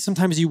maybe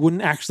sometimes you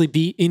wouldn't actually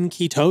be in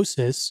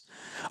ketosis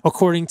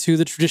according to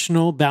the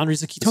traditional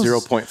boundaries of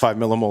ketosis. 0.5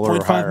 millimolar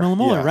or higher. 0.5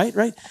 millimolar, yeah.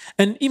 Right?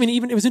 And even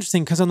it was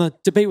interesting because on the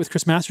debate with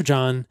Chris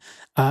Masterjohn,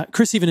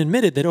 Chris even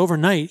admitted that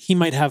overnight he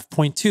might have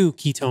 0.2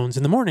 ketones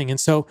in the morning. And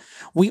so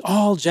we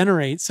all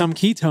generate some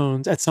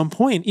ketones at some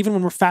point, even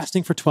when we're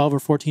fasting for 12 or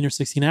 14 or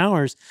 16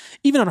 hours.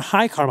 Even on a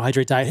high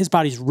carbohydrate diet, his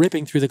body's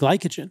ripping through the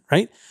glycogen,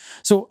 right?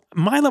 So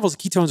my levels of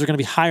ketones are going to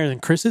be higher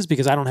than Chris's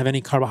because I don't have any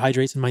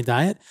carbohydrates in my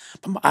diet.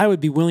 But I would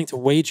be willing to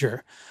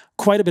wager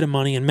quite a bit of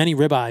money and many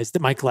ribeyes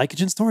that my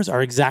glycogen stores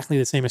are exactly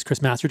the same as Chris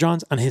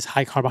Masterjohn's on his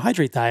high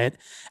carbohydrate diet.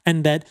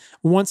 And that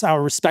once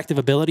our respective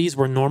abilities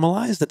were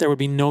normalized, that there would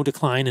be no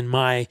decline in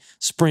my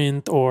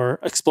sprint or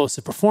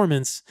explosive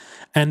performance.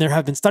 And there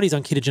have been studies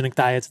on ketogenic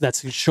diets that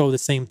show the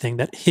same thing,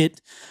 that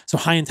so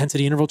high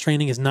intensity interval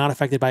training is not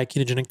affected by a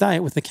ketogenic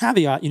diet, with the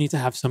caveat you need to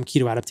have some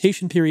keto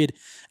adaptation period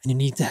and you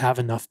need to have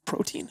enough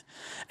protein.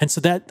 And so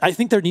that I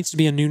think there needs to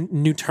be a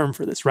new term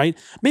for this, right?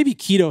 Maybe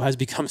keto has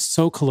become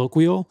so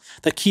colloquial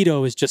that keto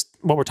keto is just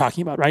what we're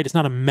talking about, right? It's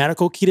not a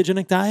medical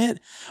ketogenic diet,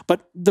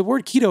 but the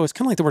word keto is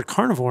kind of like the word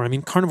carnivore. I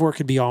mean, carnivore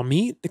could be all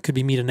meat. It could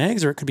be meat and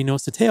eggs, or it could be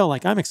nose to tail,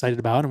 like I'm excited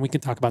about, and we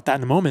can talk about that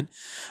in a moment.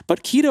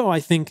 But keto, I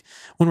think,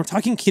 when we're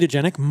talking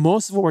ketogenic,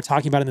 most of what we're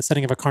talking about in the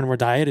setting of a carnivore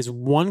diet is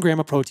 1 gram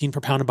of protein per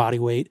pound of body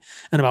weight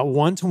and about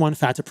 1-to-1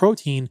 fat to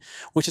protein,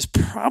 which is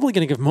probably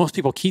going to give most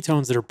people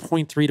ketones that are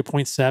 0.3 to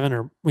 0.7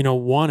 or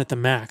 1 at the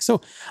max.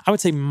 So I would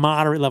say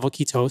moderate level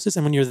ketosis.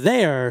 And when you're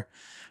there,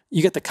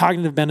 you get the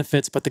cognitive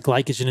benefits, but the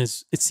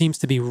glycogen it seems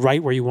to be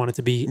right where you want it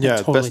to be. Yeah,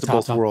 totally best of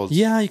both worlds.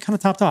 Yeah, you kind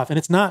of topped off. And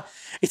it's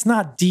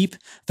not deep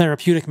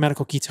therapeutic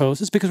medical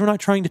ketosis because we're not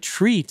trying to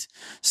treat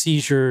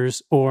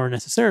seizures or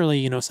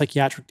necessarily,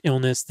 psychiatric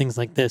illness, things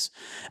like this.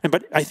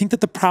 But I think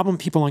that the problem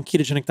people on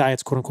ketogenic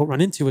diets, quote unquote,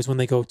 run into is when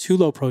they go too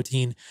low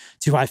protein,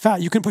 too high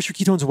fat. You can push your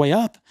ketones way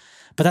up,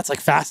 but that's like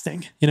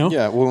fasting,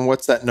 Yeah, well,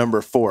 what's that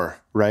number for,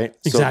 right?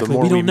 Exactly.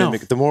 So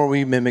the more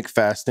we mimic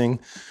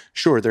fasting,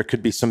 sure, there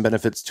could be some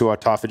benefits to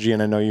autophagy,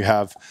 and I know you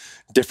have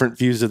different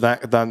views of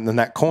that than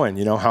that coin.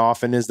 How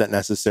often is that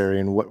necessary,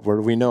 and where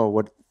do we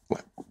know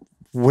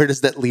where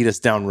does that lead us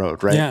down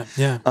road, right?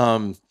 Yeah.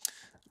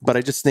 But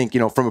I just think,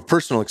 from a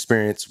personal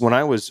experience, when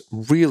I was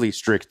really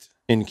strict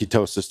in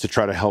ketosis to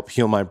try to help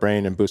heal my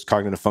brain and boost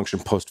cognitive function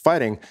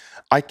post-fighting,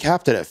 I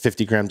capped it at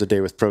 50 grams a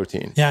day with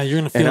protein. Yeah, you're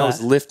going to feel And I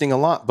was lifting a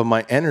lot, but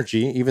my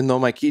energy, even though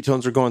my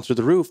ketones were going through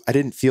the roof, I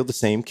didn't feel the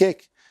same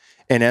kick.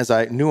 And as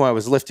I knew I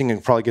was lifting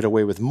and probably get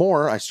away with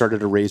more, I started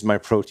to raise my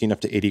protein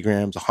up to 80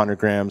 grams, 100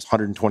 grams,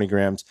 120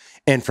 grams.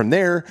 And from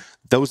there,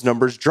 those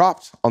numbers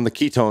dropped on the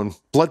ketone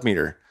blood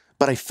meter,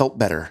 but I felt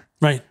better.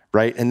 Right.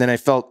 And then I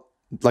felt,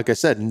 like I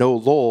said, no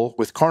lull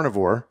with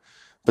carnivore.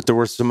 But there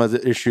were some other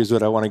issues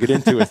that I want to get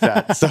into with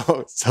that.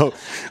 So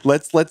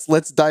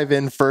let's dive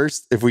in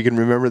first, if we can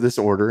remember this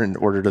order, and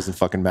order doesn't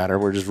fucking matter.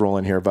 We're just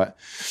rolling here, but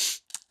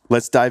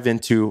let's dive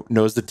into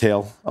nose to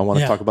tail. I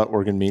want to talk about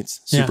organ meats,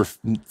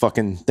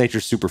 fucking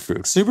nature's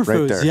superfood. Superfoods,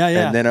 right there.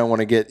 Yeah. And then I want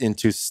to get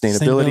into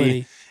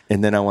sustainability.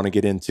 And then I want to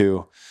get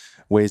into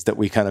ways that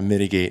we kind of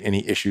mitigate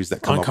any issues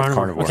that come up with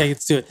carnivore. Okay,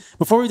 let's do it.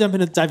 Before we dive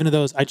into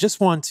those, I just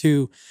want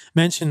to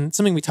mention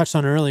something we touched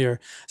on earlier.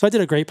 So I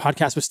did a great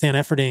podcast with Stan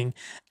Efferding,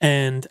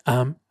 and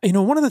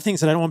one of the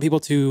things that I don't want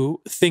people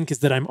to think is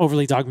that I'm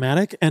overly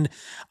dogmatic. And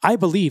I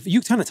believe, you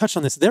kind of touched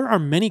on this, there are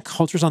many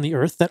cultures on the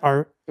earth that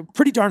are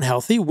pretty darn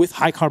healthy with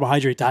high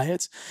carbohydrate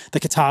diets. The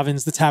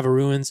Catawans, the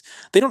Tavaruans,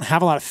 they don't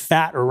have a lot of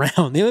fat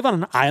around. They live on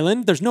an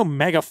island. There's no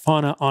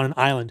megafauna on an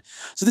island.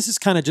 So this is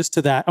kind of just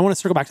to that. I want to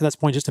circle back to that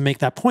point just to make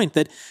that point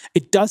that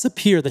it does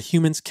appear that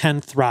humans can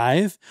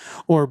thrive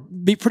or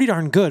be pretty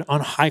darn good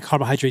on high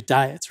carbohydrate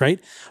diets, right?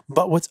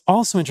 But what's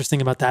also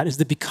interesting about that is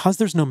that because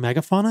there's no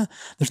megafauna,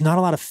 there's not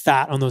a lot of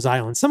fat on those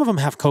islands. Some of them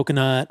have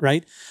coconut,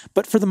 right?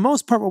 But for the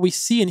most part, what we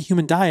see in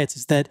human diets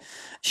is that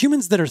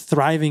humans that are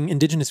thriving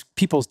indigenous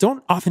peoples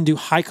don't often do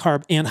high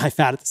carb and high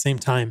fat at the same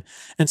time.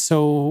 And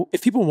so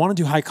if people want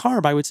to do high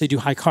carb, I would say do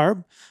high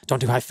carb, don't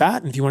do high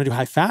fat. And if you want to do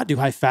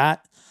high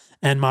fat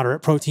and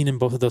moderate protein in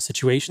both of those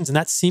situations. And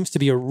that seems to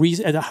be a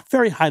reason at a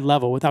very high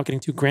level, without getting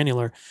too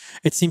granular,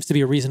 it seems to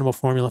be a reasonable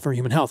formula for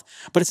human health.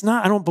 But it's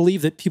not, I don't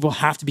believe that people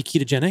have to be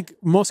ketogenic.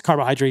 Most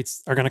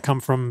carbohydrates are going to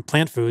come from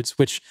plant foods,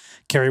 which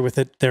carry with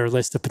it their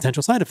list of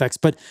potential side effects.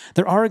 But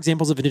there are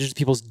examples of indigenous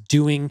peoples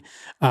doing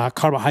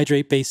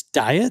carbohydrate-based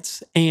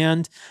diets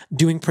and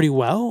doing pretty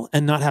well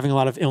and not having a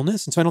lot of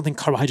illness. And so I don't think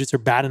carbohydrates are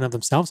bad in and of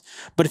themselves.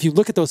 But if you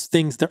look at those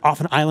things, they're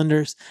often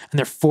islanders and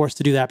they're forced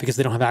to do that because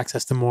they don't have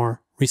access to more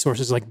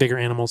resources like bigger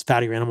animals,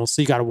 fattier animals. So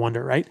you got to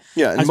wonder, right?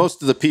 Yeah. And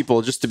most of the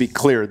people, just to be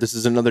clear, this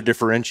is another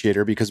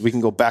differentiator because we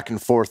can go back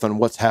and forth on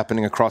what's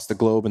happening across the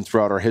globe and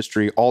throughout our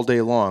history all day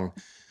long.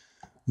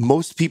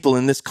 Most people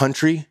in this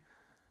country,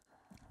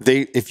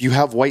 if you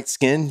have white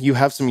skin, you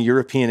have some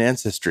European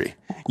ancestry.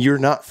 You're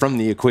not from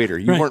the equator.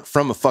 You weren't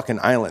from a fucking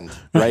island,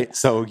 right?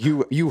 So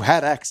you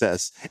had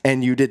access,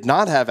 and you did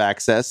not have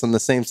access on the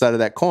same side of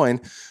that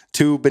coin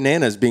to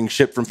bananas being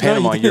shipped from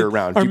Panama year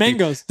round. Or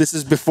mangoes. This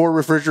is before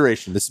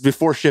refrigeration. This is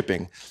before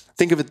shipping.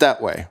 Think of it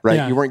that way, right?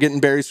 Yeah. You weren't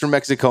getting berries from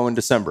Mexico in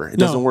December. It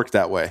doesn't work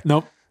that way.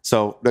 Nope.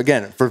 So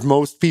again, for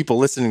most people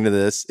listening to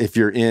this, if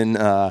you're in,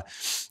 I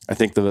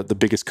think the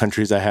biggest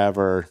countries I have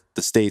are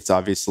the States,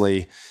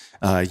 obviously,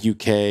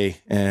 UK,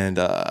 and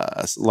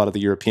a lot of the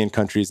European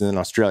countries, and then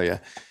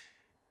Australia.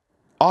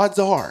 Odds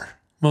are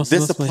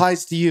this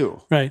applies to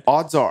you. Right.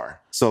 Odds are.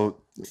 So,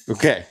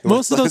 okay.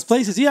 Most of those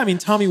places. Yeah. I mean,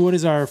 Tommy Wood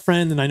is our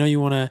friend, and I know you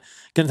want to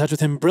get in touch with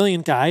him.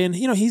 Brilliant guy. And,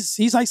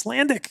 he's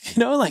Icelandic,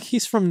 like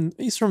he's from,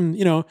 he's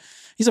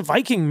a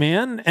Viking,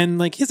 man. And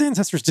like his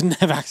ancestors didn't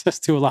have access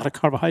to a lot of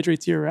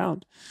carbohydrates year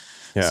round.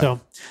 Yeah.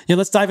 So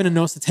let's dive into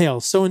nose to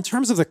tail. So in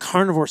terms of the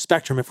carnivore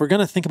spectrum, if we're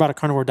going to think about a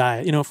carnivore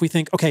diet, if we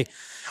think, okay,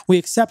 we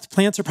accept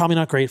plants are probably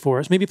not great for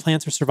us. Maybe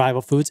plants are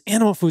survival foods.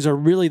 Animal foods are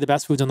really the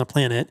best foods on the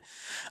planet.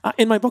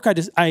 In my book,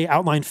 I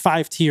outlined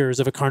 5 tiers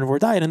of a carnivore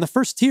diet. And the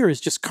first tier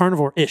is just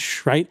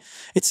carnivore-ish, right?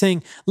 It's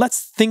saying,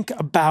 let's think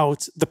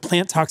about the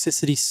plant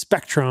toxicity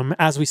spectrum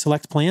as we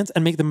select plants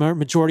and make the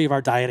majority of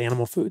our diet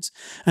animal foods.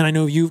 And I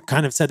know you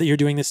kind of said that you're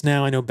doing this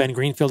now. I know Ben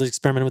Greenfield has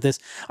experimented with this.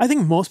 I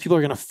think most people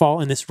are going to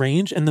fall in this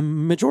range. And the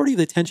majority of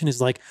the attention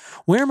is like,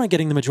 where am I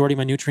getting the majority of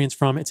my nutrients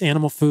from? It's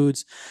animal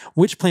foods.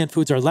 Which plant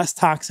foods are less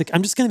toxic?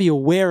 I'm just going to be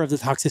aware of the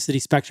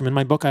toxicity spectrum. In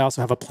my book, I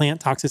also have a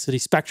plant toxicity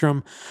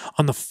spectrum.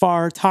 On the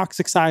far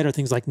toxic side are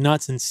things like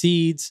nuts and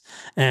seeds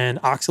and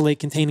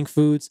oxalate-containing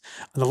foods.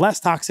 On the less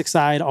toxic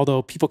side,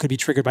 although people could be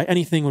triggered by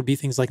anything, would be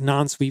things like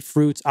non-sweet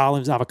fruits,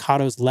 olives,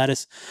 avocados,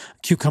 lettuce,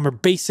 cucumber,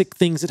 basic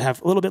things that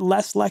have a little bit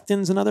less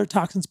lectins and other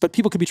toxins, but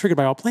people could be triggered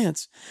by all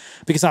plants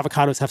because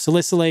avocados have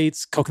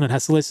salicylates, coconut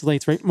has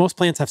salicylates, right? Most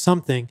plants have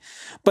something,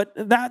 but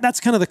that's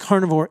kind of the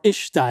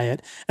carnivore-ish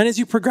diet. And as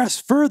you progress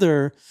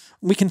further,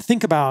 we can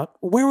think about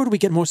where would we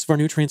get most of our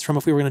nutrients from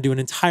if we were going to do an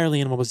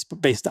entirely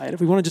animal-based diet. If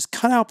we want to just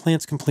cut out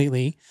plants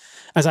completely,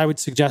 as I would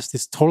suggest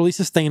is totally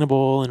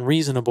sustainable and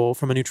reasonable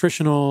from a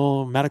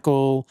nutritional,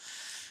 medical,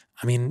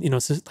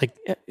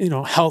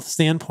 health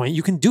standpoint,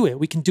 you can do it.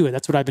 We can do it.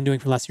 That's what I've been doing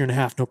for the last year and a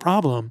half, no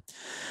problem.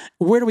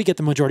 Where do we get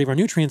the majority of our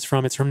nutrients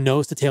from? It's from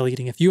nose to tail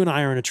eating. If you and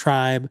I are in a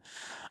tribe,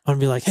 I'm going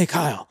to be like, hey,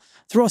 Kyle,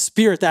 throw a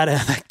spear at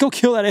that. Go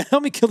kill that.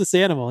 Help me kill this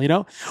animal.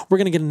 We're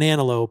going to get an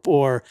antelope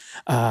or,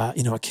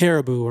 a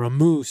caribou or a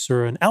moose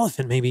or an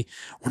elephant. Maybe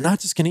we're not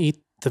just going to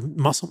eat the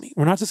muscle meat.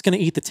 We're not just going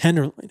to eat the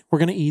tenderloin. We're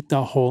going to eat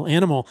the whole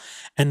animal.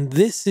 And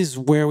this is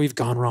where we've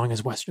gone wrong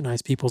as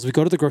Westernized peoples. We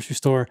go to the grocery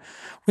store.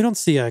 We don't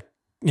see a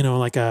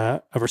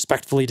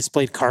respectfully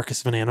displayed carcass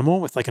of an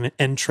animal with like an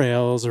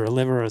entrails or a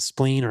liver or a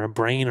spleen or a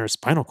brain or a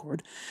spinal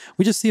cord.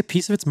 We just see a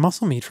piece of its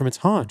muscle meat from its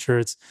haunch or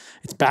its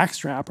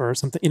backstrap or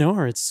something,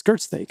 or its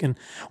skirt steak. And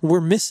we're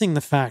missing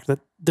the fact that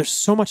there's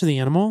so much of the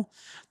animal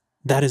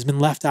that has been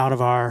left out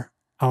of our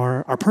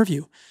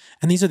purview.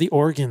 And these are the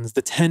organs,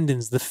 the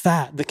tendons, the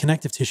fat, the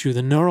connective tissue,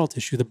 the neural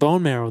tissue, the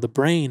bone marrow, the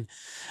brain.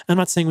 I'm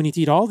not saying we need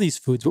to eat all these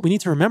foods, but we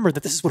need to remember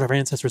that this is what our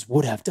ancestors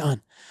would have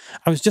done.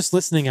 I was just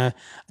listening,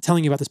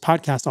 telling you about this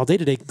podcast all day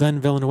today, Glenn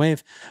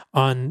Villeneuve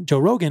on Joe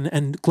Rogan,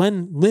 and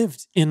Glenn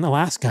lived in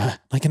Alaska,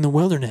 like in the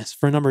wilderness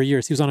for a number of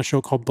years. He was on a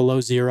show called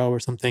Below Zero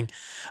or something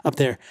up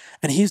there.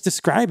 And he's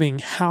describing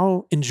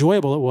how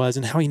enjoyable it was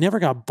and how he never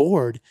got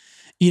bored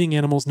eating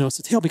animals nose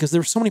to tail because there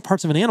were so many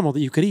parts of an animal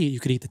that you could eat. You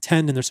could eat the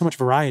tendon. There's so much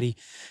variety.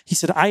 He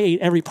said, I ate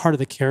every part of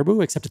the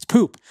caribou except its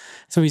poop.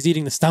 So he's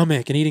eating the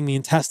stomach and eating the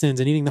intestines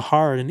and eating the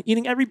heart and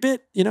eating every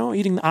bit,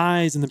 eating the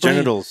eyes and the brain.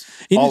 Genitals.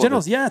 Eating the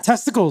genitals. Yeah,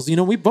 testicles.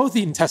 We both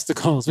eaten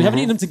testicles. We haven't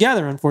eaten them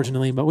together,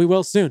 unfortunately, but we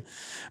will soon.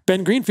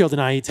 Ben Greenfield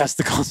and I eat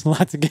testicles a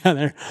lot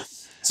together.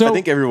 So I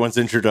think everyone's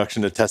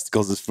introduction to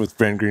testicles is with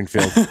Ben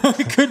Greenfield.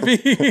 It could be.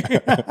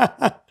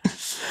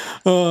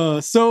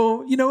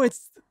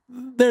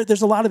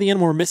 There's a lot of the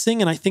animal we're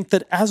missing. And I think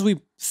that as we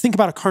think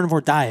about a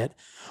carnivore diet,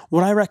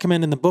 what I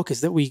recommend in the book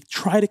is that we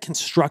try to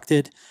construct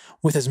it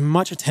with as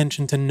much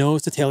attention to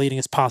nose to tail eating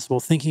as possible,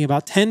 thinking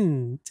about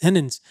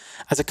tendons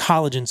as a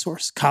collagen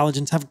source.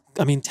 Tendons have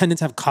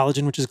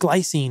collagen, which is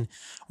glycine.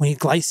 We need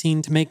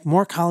glycine to make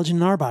more collagen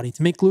in our body,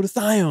 to make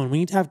glutathione. We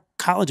need to have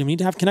collagen. We need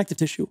to have connective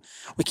tissue.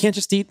 We can't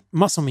just eat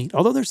muscle meat.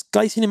 Although there's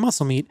glycine in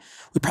muscle meat,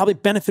 we probably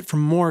benefit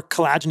from more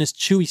collagenous,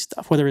 chewy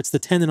stuff, whether it's the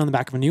tendon on the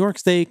back of a New York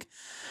steak,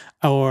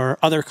 or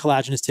other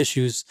collagenous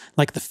tissues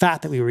like the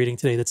fat that we were eating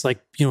today that's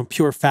like,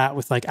 pure fat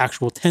with like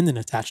actual tendon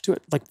attached to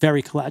it, like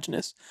very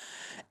collagenous.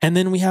 And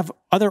then we have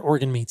other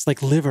organ meats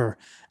like liver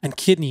and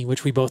kidney,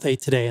 which we both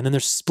ate today. And then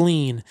there's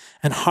spleen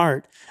and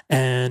heart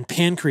and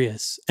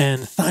pancreas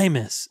and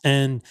thymus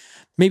and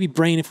maybe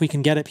brain if we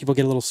can get it. People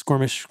get a little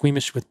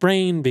squeamish with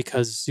brain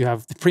because you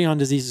have the prion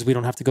diseases. We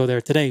don't have to go there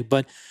today.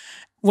 But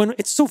when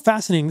it's so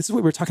fascinating, this is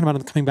what we were talking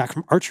about coming back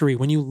from archery.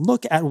 When you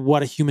look at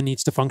what a human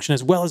needs to function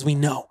as well as we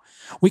know,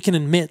 we can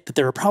admit that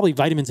there are probably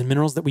vitamins and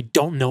minerals that we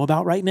don't know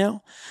about right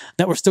now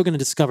that we're still going to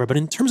discover. But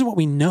in terms of what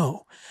we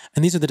know,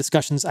 and these are the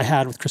discussions I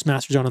had with Chris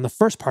Masterjohn on the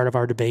first part of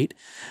our debate,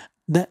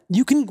 that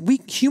we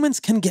humans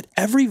can get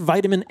every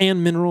vitamin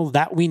and mineral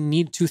that we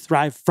need to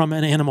thrive from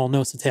an animal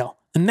nose to tail.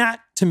 And that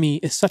to me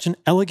is such an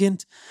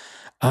elegant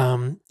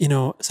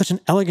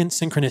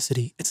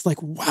synchronicity. It's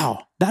like,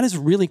 wow, that is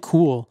really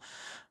cool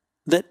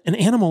that an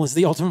animal is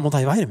the ultimate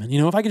multivitamin.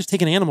 If I could just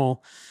take an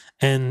animal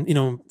and,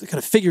 kind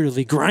of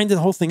figuratively grind the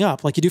whole thing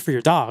up like you do for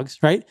your dogs,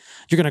 right?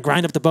 You're going to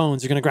grind up the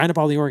bones. You're going to grind up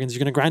all the organs. You're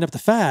going to grind up the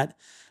fat.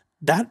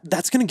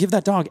 that's going to give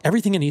that dog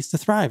everything it needs to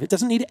thrive. It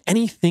doesn't need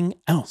anything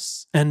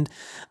else. And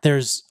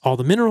there's all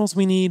the minerals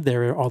we need.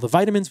 There are all the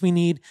vitamins we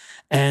need.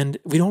 And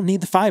we don't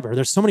need the fiber.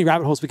 There's so many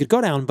rabbit holes we could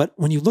go down. But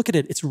when you look at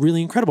it, it's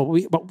really incredible.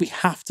 But we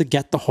have to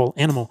get the whole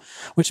animal,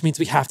 which means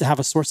we have to have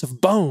a source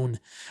of bone.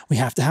 We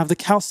have to have the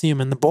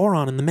calcium and the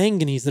boron and the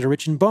manganese that are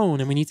rich in bone.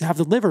 And we need to have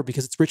the liver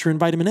because it's richer in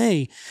vitamin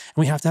A. And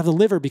we have to have the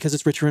liver because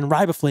it's richer in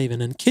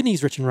riboflavin, and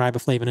kidneys rich in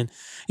riboflavin. And,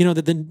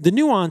 the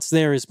nuance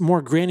there is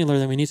more granular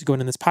than we need to go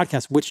into this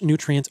podcast, which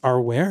nutrients are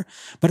where.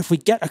 But if we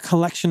get a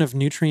collection of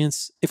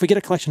nutrients, if we get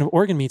a collection of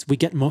organ meats, we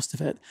get most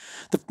of it.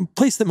 The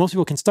place that most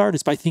people can start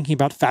is by thinking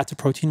about fat to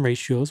protein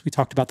ratios. We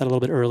talked about that a little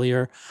bit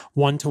earlier.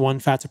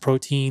 1-to-1 fat to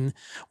protein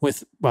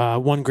with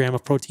 1 gram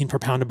of protein per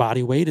pound of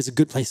body weight is a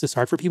good place to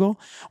start for people.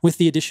 With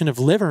the addition of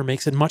liver,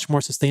 makes it much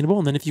more sustainable.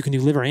 And then if you can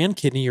do liver and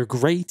kidney, you're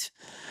great.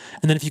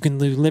 And then if you can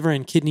do liver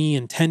and kidney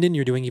and tendon,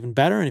 you're doing even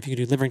better. And if you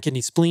can do liver and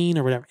kidney spleen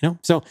or whatever,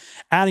 So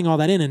adding all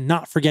that in and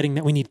not forgetting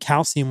that we need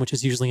calcium, which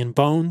is usually in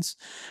bones.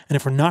 And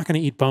if we're not going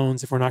to eat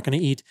bones, if we're not going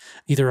to eat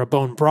either a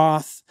bone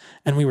broth,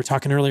 and we were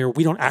talking earlier,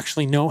 we don't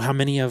actually know how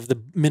many of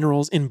the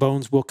minerals in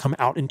bones will come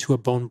out into a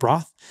bone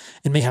broth.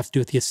 It may have to do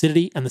with the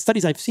acidity. And the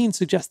studies I've seen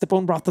suggest that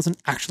bone broth doesn't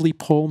actually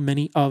pull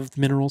many of the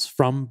minerals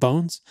from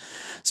bones.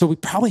 So we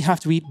probably have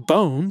to eat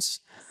bones.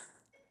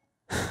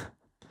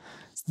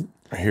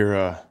 I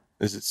hear,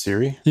 is it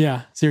Siri?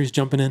 Yeah, Siri's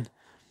jumping in.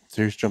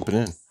 Siri's jumping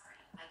in.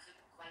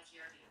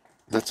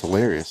 That's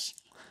hilarious.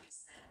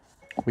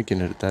 We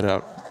can edit that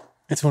out.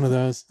 It's one of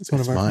those. It's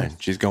one of our mine. friends.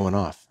 She's going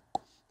off.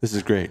 This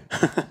is great.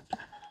 I'm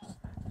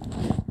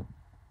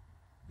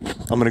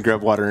going to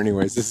grab water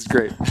anyways. This is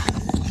great.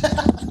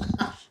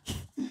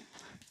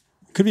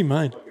 Could be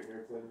mine.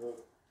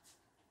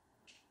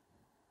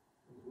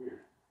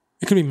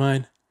 It could be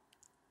mine.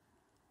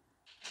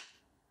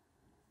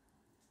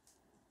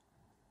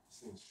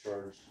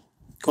 Charged.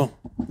 Cool.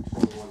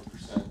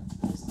 21%.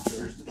 It's not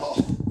charged at all.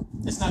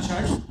 It's not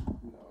charged? No,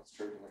 it's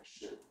charging like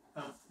shit.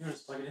 Oh, you want to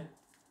just plug it in?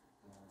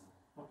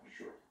 Oh,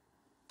 sure.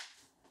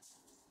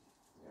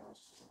 Yeah, let's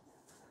just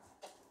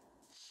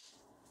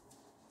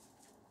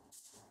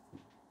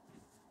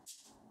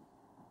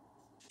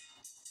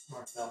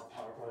Mark Bell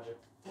Power Project.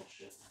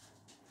 bullshit.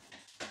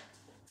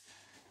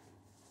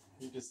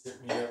 He just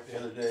hit me up the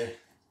other day.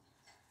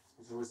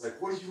 He was like,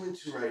 "What are you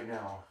into right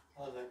now?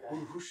 I love that guy.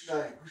 Who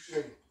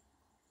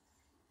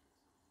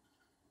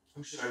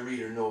should I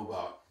read or know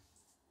about?"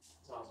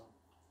 It's awesome.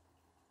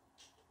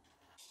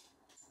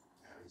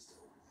 Yeah, he's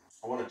dope.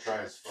 I want to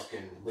try his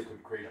fucking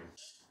liquid kratom.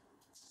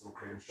 His little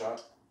kratom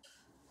shot.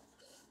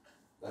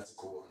 That's a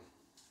cool one.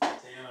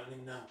 Damn, I didn't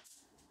even know.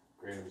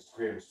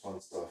 Kratom's fun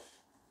stuff.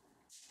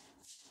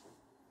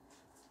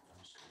 I'm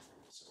just gonna bring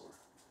this over.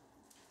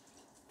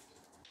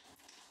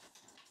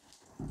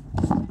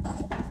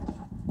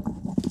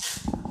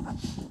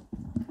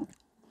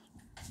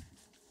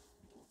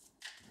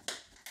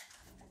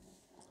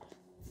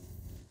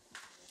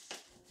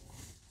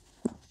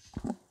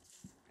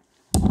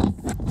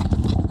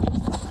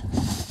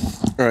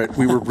 All right,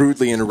 we were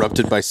rudely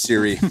interrupted by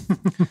Siri.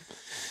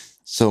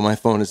 So my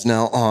phone is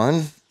now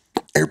on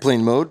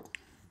airplane mode.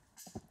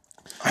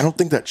 I don't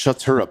think that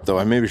shuts her up, though.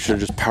 I maybe should have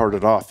just powered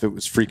it off. It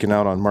was freaking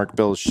out on Mark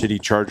Bell's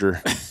shitty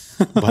charger.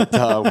 But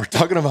we're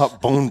talking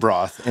about bone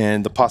broth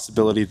and the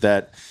possibility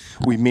that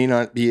we may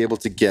not be able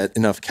to get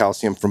enough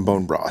calcium from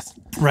bone broth.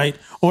 Right.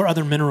 Or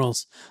other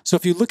minerals. So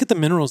if you look at the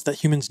minerals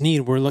that humans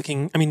need,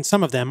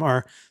 some of them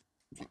are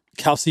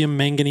calcium,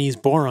 manganese,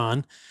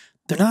 boron.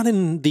 They're not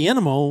in the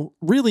animal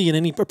really in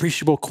any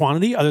appreciable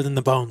quantity other than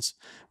the bones.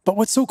 But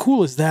what's so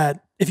cool is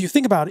that if you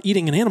think about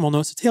eating an animal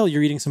nose to tail,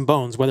 you're eating some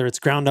bones, whether it's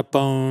ground up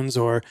bones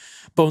or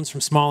bones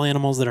from small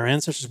animals that our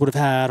ancestors would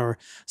have had, or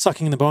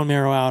sucking the bone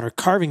marrow out or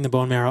carving the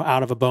bone marrow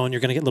out of a bone,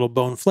 you're going to get little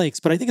bone flakes.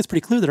 But I think it's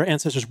pretty clear that our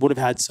ancestors would have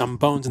had some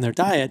bones in their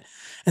diet,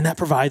 and that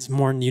provides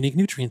more unique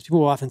nutrients.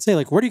 People will often say,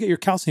 like, where do you get your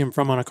calcium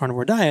from on a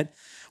carnivore diet?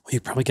 Well, you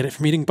probably get it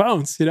from eating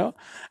bones,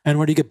 And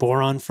where do you get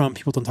boron from?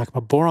 People don't talk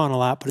about boron a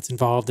lot, but it's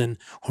involved in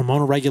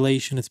hormonal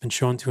regulation. It's been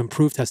shown to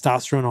improve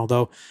testosterone,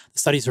 although the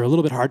studies are a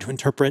little bit hard to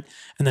interpret,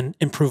 and then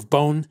improve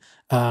bone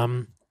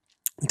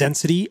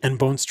density and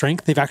bone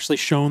strength. They've actually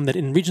shown that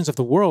in regions of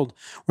the world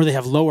where they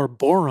have lower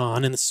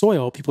boron in the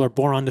soil, people are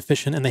boron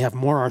deficient and they have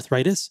more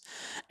arthritis.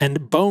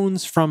 And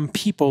bones from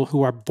people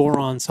who are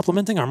boron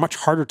supplementing are much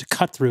harder to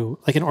cut through,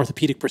 like in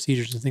orthopedic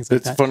procedures and things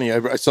like that. It's funny.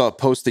 I saw a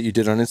post that you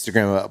did on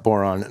Instagram about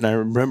boron, and I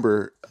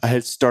remember I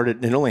had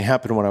started, it only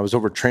happened when I was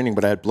overtraining,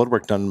 but I had blood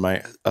work done.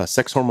 My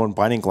sex hormone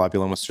binding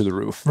globulin was through the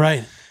roof.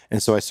 Right.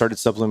 And so I started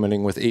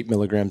supplementing with 8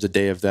 milligrams a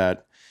day of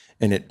that.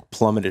 And it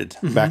plummeted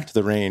back to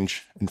the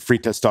range, and free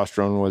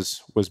testosterone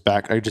was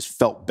back. I just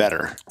felt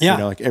better.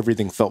 Yeah. Like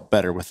everything felt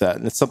better with that.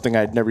 And it's something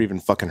I'd never even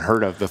fucking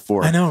heard of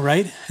before. I know,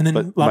 right? And then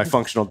but my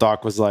functional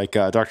doc was like,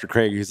 Dr.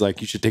 Craig, he's like,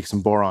 you should take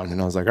some boron.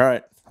 And I was like, all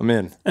right, I'm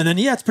in. And then,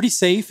 it's pretty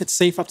safe. It's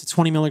safe up to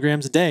 20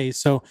 milligrams a day.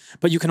 So,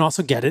 but you can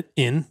also get it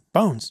in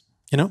bones.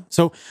 You know,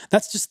 so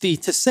that's just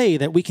to say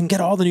that we can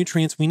get all the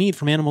nutrients we need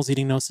from animals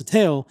eating nose to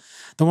tail.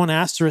 The one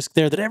asterisk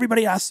there that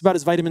everybody asks about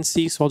is vitamin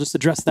C. So I'll just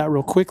address that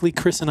real quickly.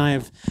 Chris and I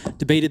have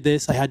debated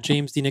this. I had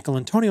James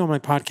DiNicolantonio on my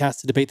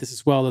podcast to debate this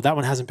as well, though that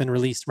one hasn't been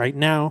released right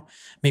now.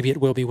 Maybe it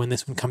will be when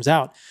this one comes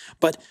out.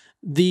 But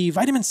the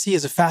vitamin C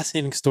is a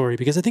fascinating story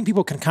because I think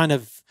people can kind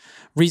of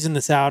reason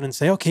this out and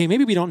say, okay,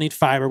 maybe we don't need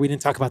fiber. We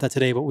didn't talk about that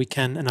today, but we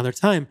can another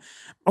time.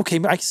 Okay,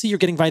 I see you're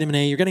getting vitamin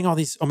A, you're getting all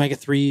these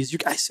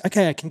omega-3s.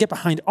 Okay, I can get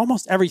behind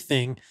almost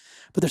everything,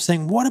 but they're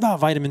saying, what about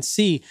vitamin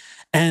C?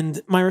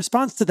 And my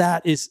response to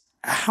that is,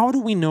 how do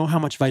we know how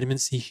much vitamin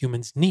C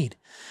humans need?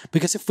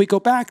 Because if we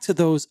go back to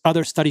those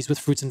other studies with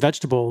fruits and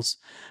vegetables,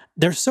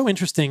 they're so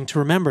interesting to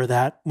remember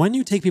that when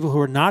you take people who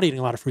are not eating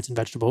a lot of fruits and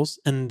vegetables,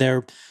 and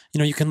they're,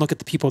 you can look at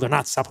the people, they're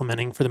not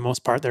supplementing for the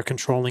most part, they're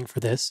controlling for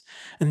this,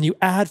 and you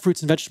add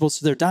fruits and vegetables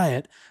to their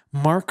diet,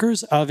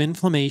 markers of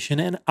inflammation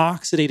and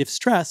oxidative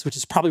stress, which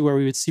is probably where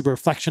we would see a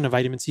reflection of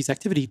vitamin C's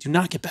activity, do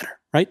not get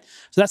better, right?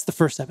 So that's the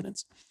first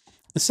evidence.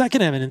 The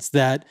second evidence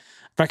that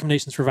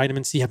recommendations for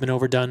vitamin C have been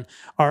overdone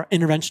are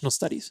interventional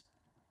studies.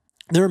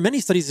 There are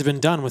many studies that have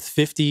been done with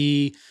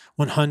 50,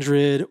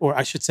 100, or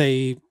I should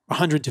say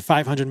 100 to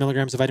 500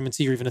 milligrams of vitamin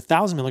C, or even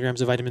 1,000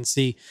 milligrams of vitamin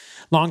C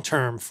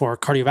long-term for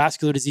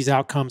cardiovascular disease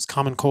outcomes,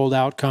 common cold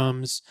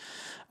outcomes,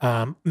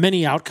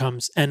 many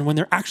outcomes. And when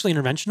they're actually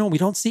interventional, we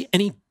don't see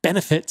any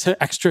benefit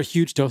to extra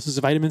huge doses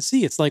of vitamin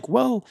C. It's like,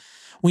 well,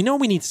 we know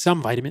we need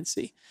some vitamin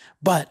C.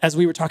 But as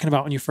we were talking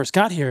about when you first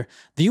got here,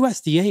 the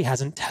USDA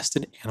hasn't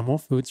tested animal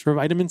foods for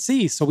vitamin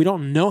C. So we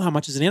don't know how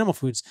much is in animal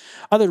foods.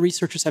 Other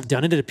researchers have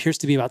done it. It appears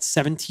to be about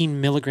 17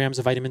 milligrams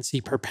of vitamin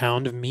C per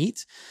pound of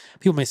meat.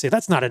 People may say,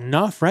 that's not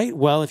enough, right?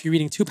 Well, if you're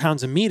eating 2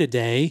 pounds of meat a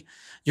day,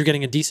 you're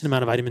getting a decent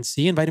amount of vitamin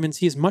C, and vitamin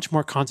C is much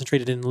more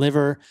concentrated in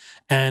liver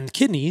and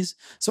kidneys.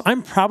 So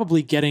I'm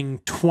probably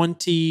getting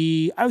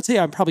 40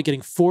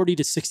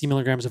 to 60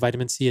 milligrams of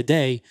vitamin C a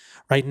day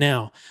right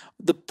now.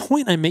 The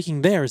point I'm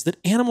making there is that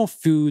animal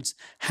foods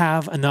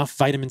have enough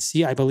vitamin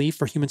C, I believe,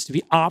 for humans to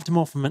be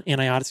optimal from an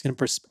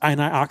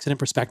antioxidant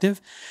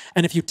perspective.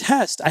 And if you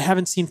test, I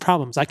haven't seen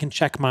problems. I can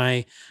check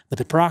my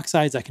lipid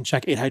peroxides. I can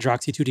check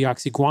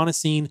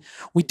 8-hydroxy-2-deoxyguanosine.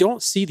 We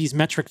don't see these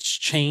metrics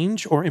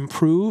change or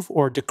improve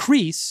or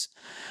decrease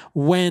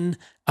when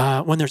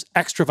there's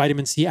extra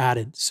vitamin C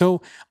added.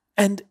 So,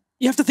 and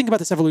you have to think about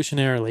this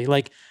evolutionarily.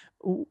 Like,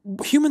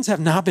 humans have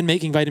not been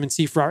making vitamin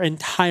C for our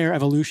entire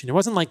evolution. It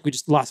wasn't like we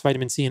just lost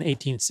vitamin C in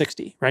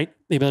 1860, right?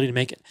 The ability to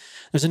make it.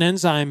 There's an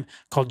enzyme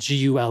called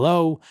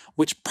GULO,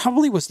 which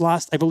probably was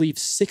lost, I believe,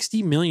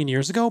 60 million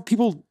years ago.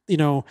 People,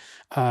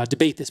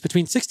 debate this.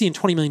 Between 60 and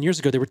 20 million years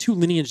ago, there were two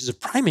lineages of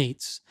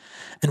primates,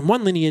 and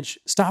one lineage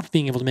stopped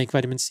being able to make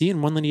vitamin C,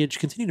 and one lineage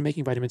continued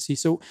making vitamin C.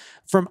 So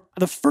from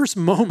the first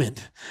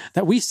moment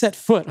that we set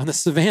foot on the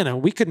savannah,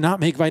 we could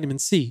not make vitamin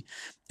C.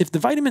 If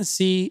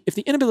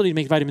the inability to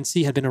make vitamin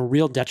C had been a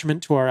real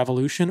detriment to our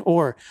evolution,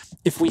 or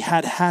if we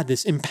had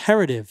this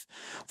imperative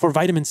for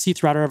vitamin C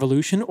throughout our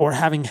evolution, or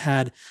having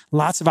had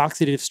lots of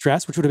oxidative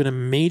stress, which would have been a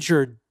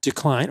major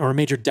decline or a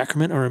major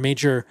decrement or a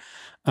major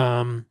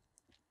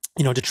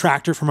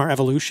detractor from our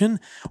evolution,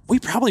 we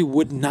probably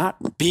would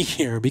not be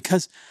here.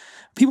 Because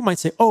people might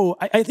say,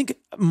 I think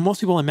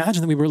most people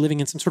imagine that we were living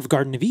in some sort of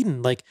Garden of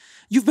Eden. Like,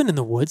 you've been in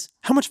the woods.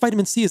 How much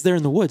vitamin C is there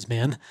in the woods,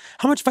 man?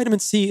 How much vitamin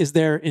C is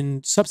there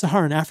in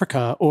sub-Saharan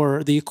Africa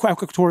or the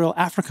equatorial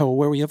Africa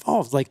where we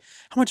evolved? Like,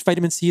 how much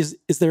vitamin C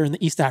is there in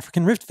the East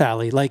African Rift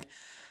Valley? Like,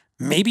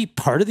 maybe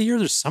part of the year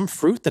there's some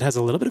fruit that has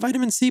a little bit of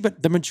vitamin C,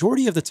 but the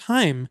majority of the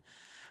time,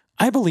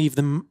 I believe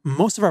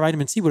most of our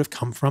vitamin C would have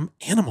come from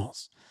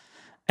animals.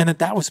 And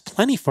that was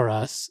plenty for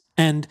us.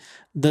 And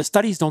the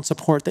studies don't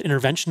support that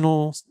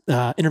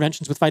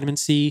interventions with vitamin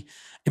C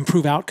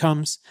improve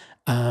outcomes.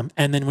 And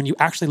then when you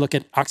actually look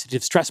at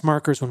oxidative stress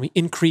markers, when we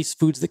increase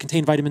foods that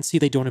contain vitamin C,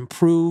 they don't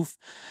improve.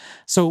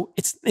 So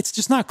it's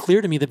just not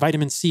clear to me that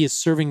vitamin C is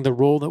serving the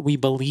role that we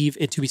believe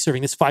it to be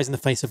serving. This flies in the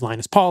face of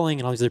Linus Pauling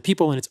and all these other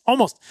people. And it's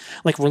almost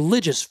like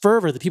religious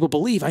fervor that people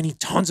believe I need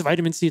tons of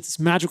vitamin C. It's this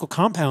magical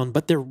compound,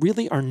 but there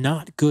really are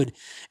not good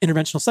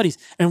interventional studies.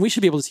 And we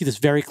should be able to see this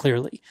very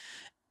clearly.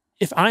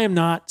 If I am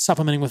not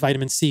supplementing with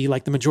vitamin C,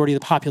 like the majority of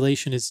the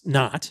population is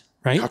not,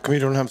 right? How come you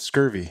don't have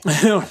scurvy?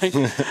 I know, right?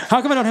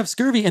 How come I don't have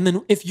scurvy? And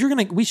then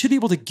we should be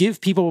able to give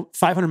people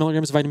 500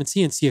 milligrams of vitamin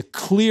C and see a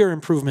clear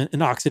improvement in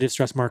oxidative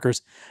stress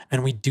markers.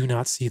 And we do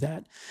not see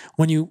that.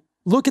 When you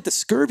look at the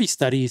scurvy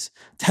studies,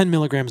 10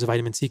 milligrams of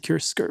vitamin C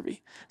cures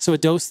scurvy. So a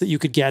dose that you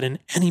could get in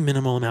any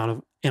minimal amount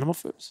of animal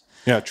foods.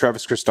 Yeah,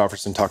 Travis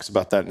Christofferson talks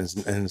about that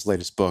in his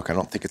latest book. I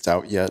don't think it's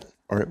out yet,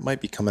 or it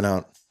might be coming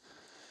out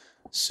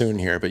soon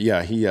here, but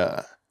yeah, he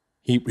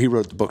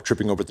wrote the book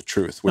Tripping Over the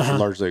Truth, which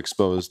largely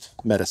exposed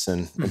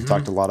medicine and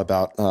talked a lot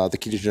about the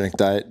ketogenic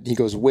diet. He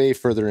goes way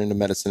further into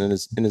medicine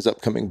in his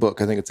upcoming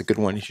book. I think it's a good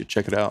one. You should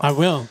check it out. I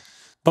will.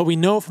 But we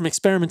know from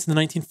experiments in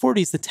the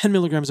 1940s that 10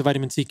 milligrams of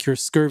vitamin C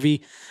cures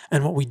scurvy.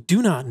 And what we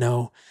do not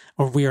know,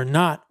 or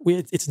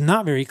it's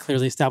not very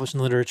clearly established in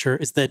the literature,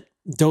 is that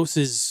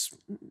doses,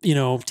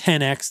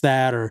 10x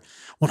that or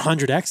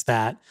 100x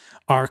that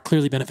are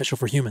clearly beneficial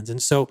for humans.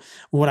 And so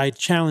what I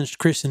challenged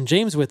Chris and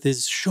James with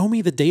is show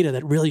me the data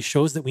that really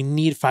shows that we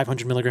need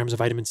 500 milligrams of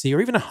vitamin C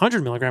or even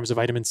 100 milligrams of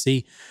vitamin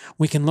C.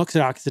 We can look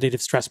at oxidative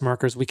stress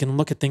markers. We can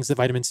look at things that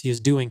vitamin C is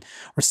doing,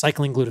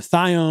 recycling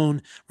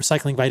glutathione,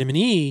 recycling vitamin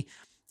E.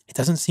 It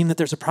doesn't seem that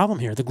there's a problem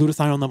here. The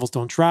glutathione levels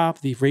don't drop.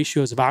 The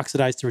ratios of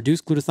oxidized to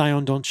reduced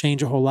glutathione don't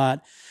change a whole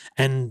lot.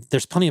 And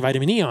there's plenty of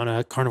vitamin E on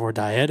a carnivore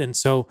diet. And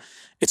so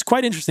it's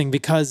quite interesting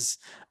because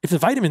if the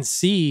vitamin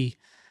C,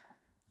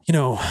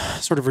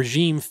 sort of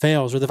regime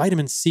fails, or the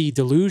vitamin C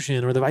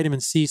delusion, or the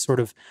vitamin C sort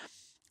of,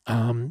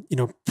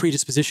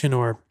 predisposition,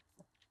 or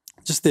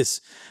just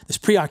this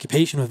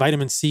preoccupation with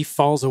vitamin C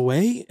falls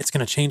away, it's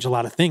going to change a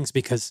lot of things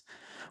because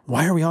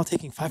why are we all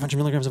taking 500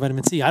 milligrams of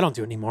vitamin C? I don't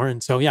do it anymore.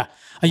 And so, a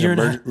year and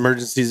a half.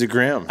 Emergency's a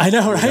gram. I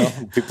know,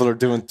 right? People are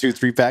doing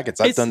 2-3 packets.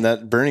 I've done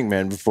that Burning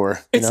Man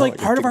before. It's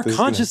part of our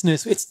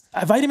consciousness.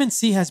 Vitamin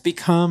C has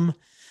become,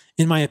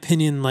 in my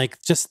opinion,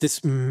 like just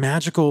this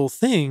magical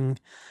thing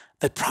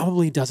that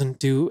probably doesn't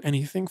do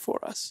anything for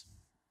us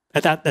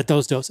at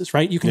those doses,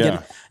 right? You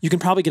can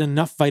probably get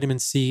enough vitamin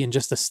C in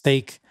just a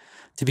steak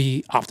to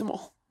be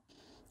optimal.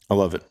 I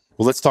love it.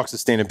 Well, let's talk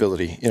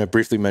sustainability. I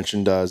briefly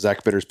mentioned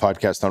Zach Bitter's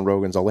podcast on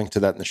Rogan's. I'll link to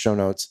that in the show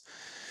notes.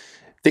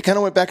 They kind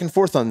of went back and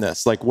forth on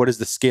this. Like, what is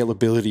the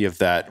scalability of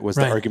that was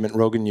the argument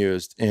Rogan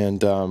used.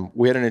 And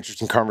we had an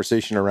interesting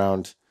conversation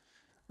around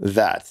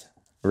that,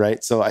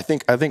 right? So I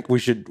think we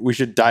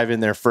should dive in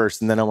there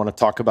first. And then I want to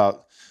talk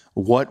about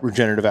what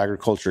regenerative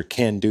agriculture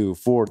can do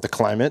for the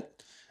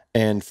climate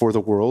and for the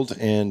world,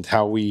 and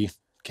how we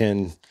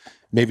can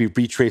maybe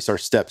retrace our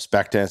steps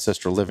back to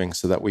ancestral living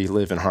so that we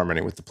live in harmony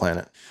with the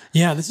planet.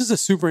 Yeah, this is a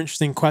super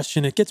interesting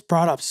question. It gets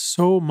brought up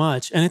so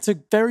much, and it's a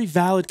very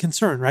valid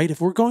concern, right? If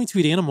we're going to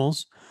eat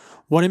animals,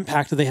 what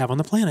impact do they have on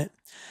the planet?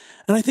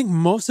 And I think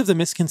most of the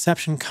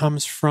misconception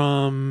comes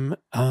from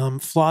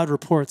flawed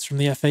reports from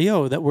the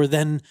FAO that were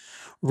then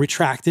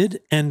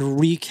retracted and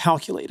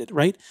recalculated,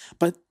 right?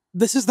 But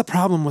this is the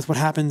problem with what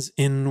happens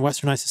in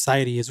westernized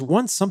society is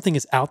once something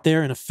is out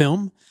there in a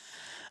film,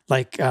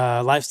 like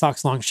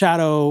Livestock's Long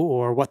Shadow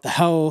or What the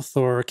Health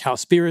or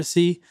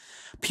Cowspiracy,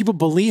 people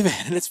believe it.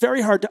 And it's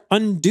very hard to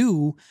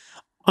undo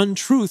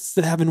untruths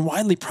that have been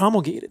widely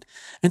promulgated.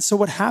 And so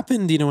what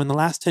happened, in the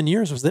last 10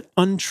 years was that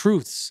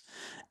untruths,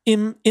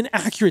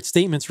 inaccurate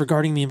statements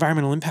regarding the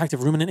environmental impact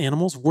of ruminant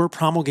animals were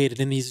promulgated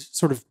in these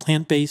sort of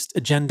plant-based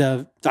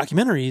agenda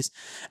documentaries,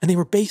 and they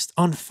were based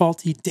on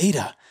faulty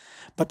data.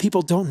 But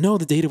people don't know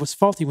the data was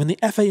faulty. When the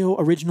FAO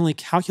originally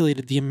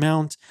calculated the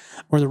amount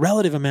or the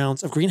relative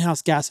amounts of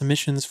greenhouse gas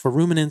emissions for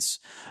ruminants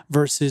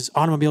versus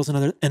automobiles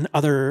and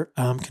other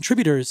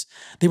contributors,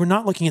 they were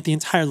not looking at the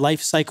entire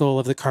life cycle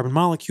of the carbon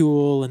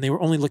molecule, and they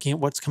were only looking at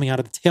what's coming out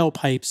of the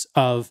tailpipes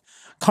of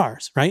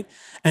cars, right?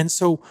 And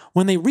so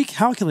when they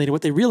recalculated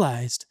what they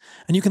realized,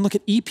 and you can look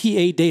at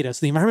EPA data,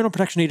 so the Environmental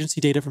Protection Agency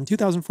data from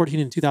 2014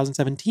 and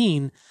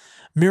 2017,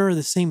 mirror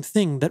the same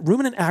thing, that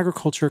ruminant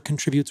agriculture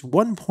contributes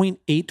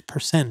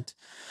 1.8%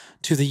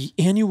 to the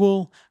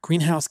annual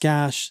greenhouse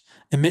gas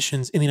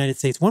emissions in the United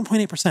States,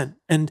 1.8%.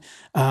 And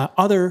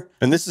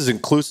And this is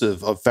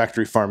inclusive of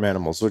factory farm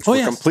animals, which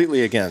we're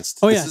completely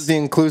against. This is the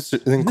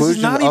inclusion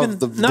of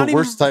the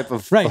worst type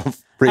of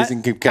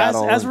raising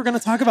cattle. As we're going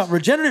to talk about,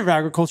 regenerative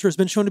agriculture has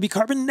been shown to be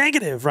carbon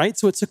negative, right?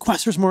 So it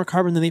sequesters more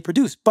carbon than they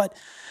produce. But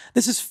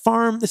this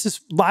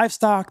is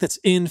livestock that's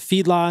in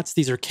feedlots.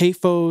 These are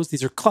CAFOs.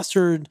 These are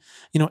clustered,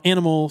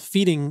 animal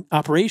feeding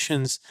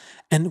operations,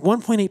 and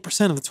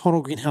 1.8% of the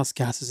total greenhouse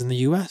gases in the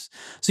U.S.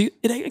 So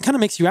it kind of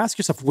makes you ask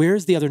yourself,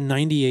 where's the other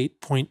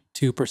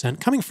 98.2%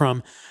 coming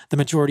from? The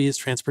majority is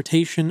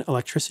transportation,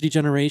 electricity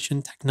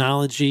generation,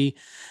 technology,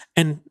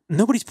 and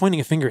nobody's pointing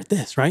a finger at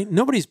this, right?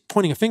 Nobody's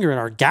pointing a finger at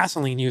our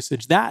gasoline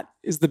usage. That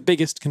is the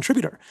biggest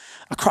contributor.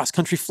 A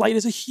cross-country flight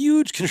is a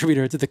huge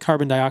contributor to the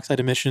carbon dioxide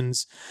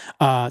emissions,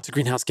 to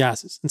greenhouse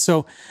gases. And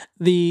so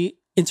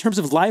in terms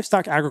of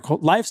livestock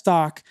agriculture,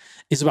 livestock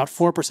is about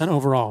 4%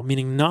 overall,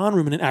 meaning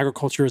non-ruminant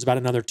agriculture is about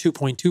another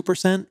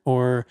 2.2%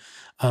 or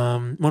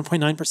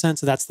 1.9%.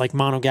 So that's like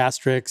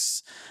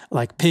monogastrics,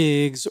 like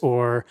pigs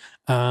or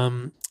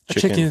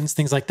chickens,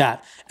 things like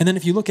that. And then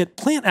if you look at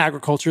plant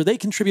agriculture, they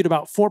contribute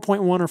about 4.1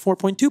 or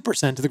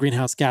 4.2% to the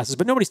greenhouse gases,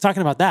 but nobody's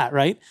talking about that,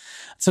 right?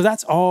 So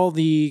that's all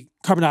the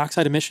carbon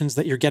dioxide emissions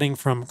that you're getting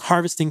from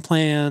harvesting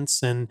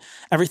plants and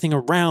everything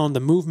around the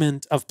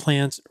movement of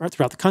plants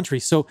throughout the country.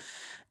 So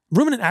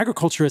ruminant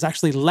agriculture is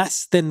actually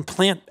less than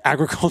plant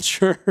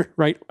agriculture,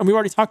 right? And we've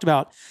already talked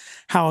about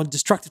how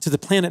destructive to the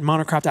planet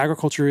monocropped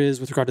agriculture is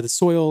with regard to the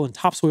soil and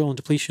topsoil and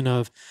depletion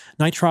of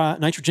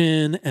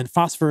nitrogen and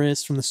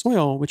phosphorus from the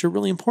soil, which are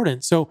really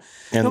important. So,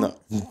 and the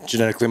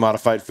genetically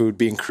modified food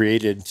being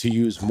created to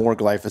use more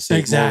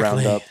glyphosate, more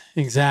Roundup.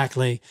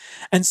 Exactly.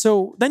 And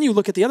so then you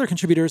look at the other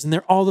contributors, and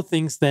they're all the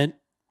things that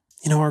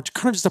are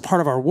kind of just a part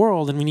of our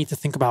world, and we need to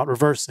think about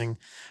reversing: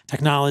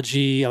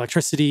 technology,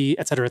 electricity,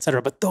 et cetera, et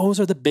cetera. But those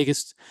are the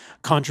biggest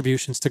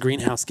contributions to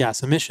greenhouse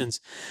gas emissions.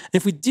 And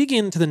if we dig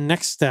into the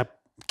next step,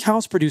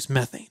 cows produce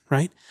methane,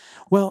 right?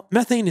 Well,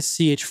 methane is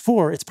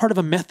CH4. It's part of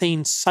a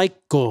methane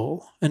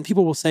cycle. And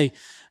people will say,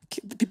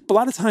 a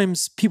lot of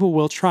times people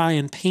will try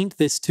and paint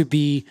this to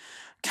be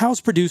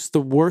cows produce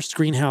the worst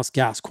greenhouse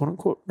gas, quote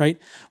unquote, right?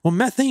 Well,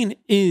 methane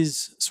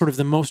is sort of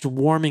the most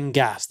warming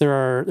gas.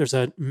 There's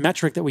a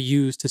metric that we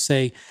use to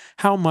say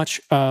how much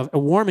of a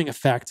warming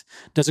effect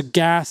does a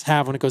gas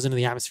have when it goes into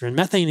the atmosphere. And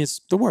methane is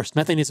the worst.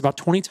 Methane is about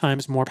 20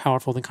 times more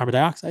powerful than carbon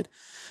dioxide.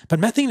 But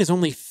methane is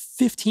only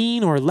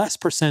 15 or less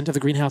 % of the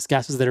greenhouse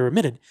gases that are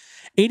emitted.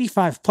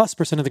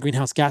 85+% of the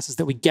greenhouse gases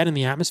that we get in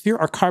the atmosphere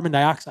are carbon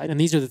dioxide. And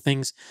these are the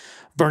things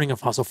burning of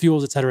fossil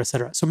fuels, et cetera, et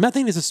cetera. So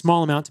methane is a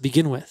small amount to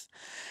begin with.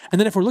 And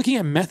then if we're looking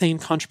at methane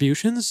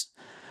contributions,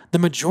 the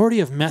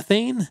majority of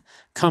methane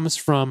comes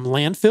from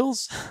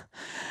landfills.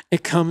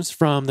 It comes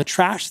from the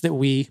trash that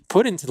we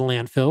put into the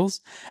landfills,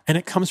 and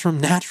it comes from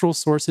natural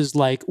sources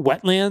like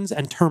wetlands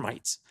and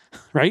termites,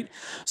 right?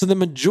 So the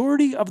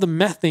majority of the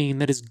methane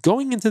that is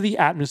going into the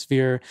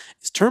atmosphere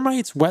is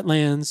termites,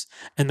 wetlands,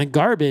 and the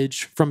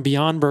garbage from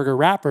Beyond Burger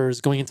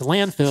wrappers going into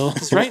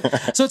landfills,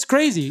 right? So it's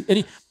crazy.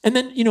 And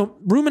then,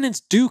 ruminants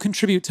do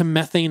contribute to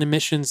methane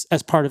emissions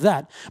as part of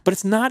that, but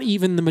it's not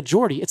even the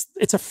majority.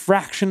 It's a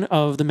fraction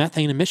of the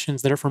methane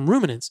emissions that are from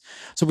ruminants.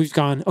 So we've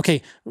gone,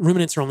 okay,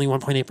 ruminants are only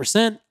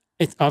 1.8%.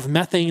 Of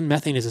methane.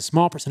 Methane is a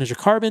small percentage of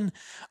carbon.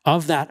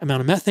 Of that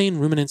amount of methane,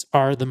 ruminants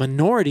are the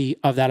minority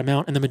of that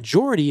amount, and the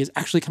majority is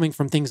actually coming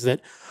from things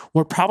that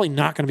we're probably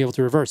not going to be able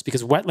to reverse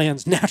because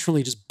wetlands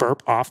naturally just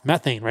burp off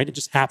methane, right? It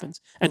just happens.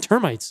 And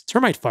termite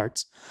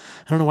farts.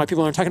 I don't know why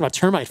people aren't talking about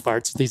termite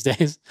farts these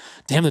days.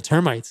 Damn the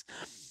termites.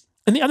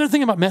 And the other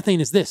thing about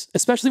methane is this,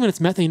 especially when it's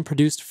methane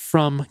produced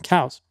from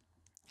cows.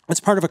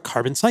 It's part of a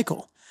carbon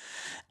cycle.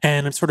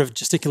 And I'm sort of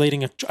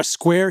gesticulating a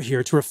square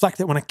here to reflect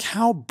that when a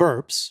cow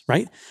burps,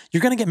 right,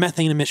 you're going to get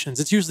methane emissions.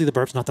 It's usually the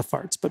burps, not the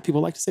farts, but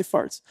people like to say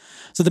farts.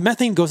 So the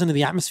methane goes into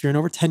the atmosphere, and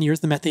over 10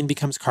 years, the methane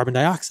becomes carbon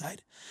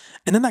dioxide.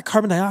 And then that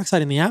carbon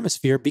dioxide in the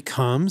atmosphere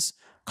becomes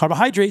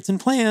carbohydrates in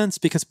plants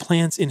because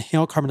plants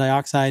inhale carbon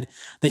dioxide.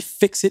 They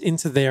fix it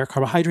into their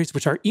carbohydrates,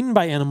 which are eaten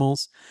by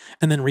animals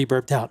and then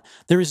reburped out.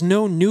 There is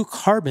no new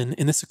carbon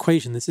in this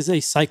equation. This is a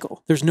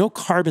cycle. There's no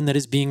carbon that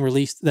is being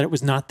released that it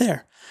was not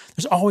there.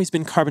 There's always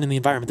been carbon in the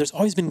environment. There's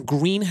always been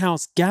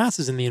greenhouse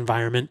gases in the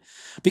environment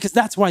because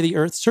that's why the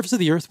surface of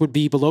the earth would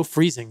be below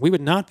freezing. We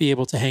would not be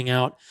able to hang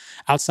out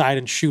outside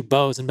and shoot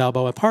bows in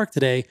Balboa Park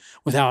today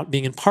without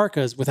being in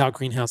parkas without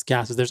greenhouse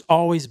gases. There's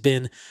always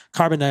been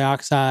carbon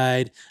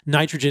dioxide,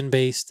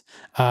 nitrogen-based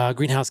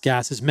greenhouse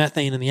gases,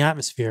 methane in the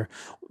atmosphere.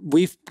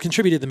 We've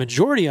contributed the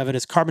majority of it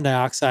as carbon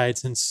dioxide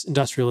since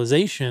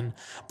industrialization,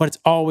 but it's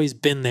always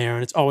been there,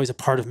 and it's always a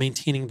part of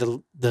maintaining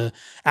the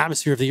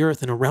atmosphere of the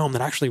earth in a realm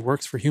that actually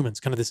works for humans.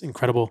 Kind of this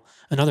incredible,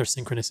 another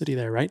synchronicity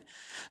there, right?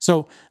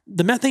 So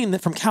the methane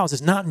from cows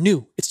is not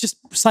new. It's just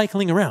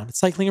cycling around. It's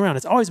cycling around.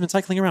 It's always been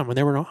cycling around. When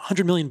there were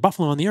 100 million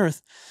buffalo on the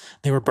earth,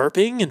 they were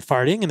burping and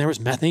farting, and there was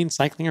methane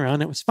cycling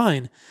around. It was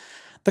fine.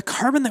 The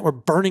carbon that we're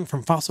burning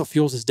from fossil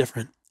fuels is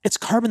different. It's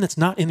carbon that's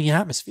not in the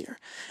atmosphere.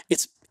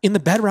 It's in the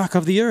bedrock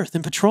of the earth,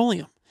 in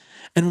petroleum.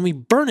 And when we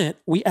burn it,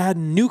 we add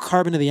new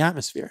carbon to the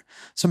atmosphere.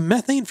 So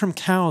methane from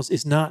cows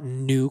is not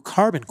new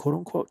carbon, quote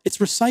unquote. It's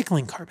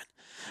recycling carbon.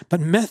 But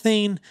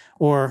methane,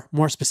 or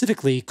more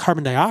specifically,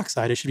 carbon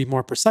dioxide, it should be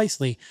more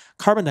precisely,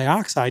 carbon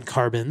dioxide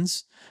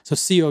carbons, so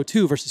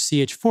CO2 versus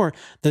CH4,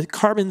 the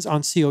carbons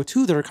on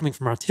CO2 that are coming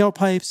from our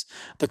tailpipes,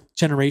 the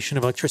generation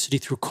of electricity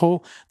through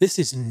coal, this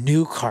is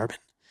new carbon.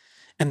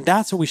 And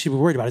that's what we should be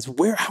worried about is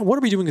what are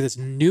we doing with this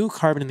new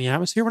carbon in the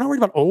atmosphere? We're not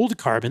worried about old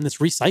carbon that's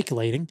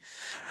recycling.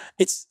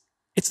 It's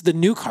the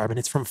new carbon.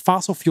 It's from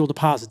fossil fuel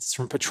deposits. It's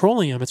from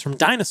petroleum. It's from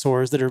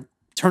dinosaurs that are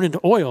turned into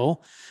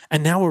oil.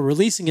 And now we're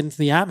releasing it into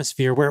the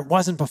atmosphere where it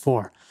wasn't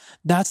before.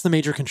 That's the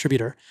major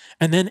contributor.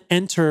 And then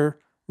enter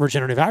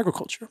regenerative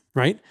agriculture,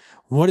 right?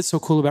 What is so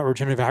cool about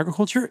regenerative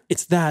agriculture?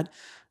 It's that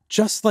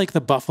just like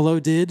the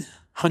buffalo did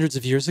hundreds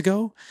of years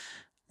ago,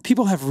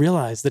 people have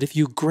realized that if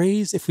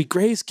we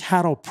graze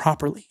cattle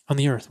properly on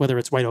the earth, whether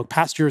it's White Oak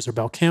Pastures or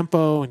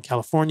Belcampo in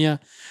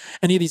California,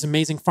 any of these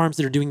amazing farms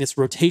that are doing this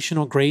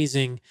rotational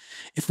grazing,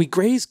 if we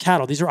graze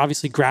cattle, these are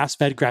obviously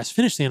grass-fed,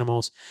 grass-finished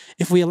animals,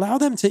 if we allow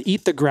them to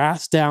eat the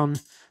grass down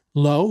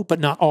low, but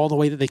not all the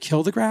way that they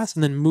kill the grass,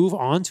 and then move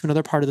on to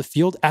another part of the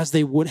field as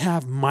they would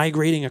have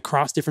migrating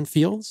across different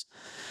fields,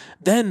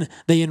 then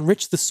they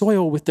enrich the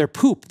soil with their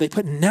poop. They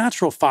put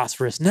natural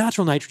phosphorus,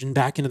 natural nitrogen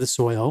back into the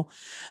soil.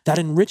 That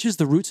enriches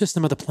the root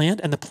system of the plant,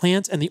 and the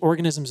plant and the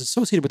organisms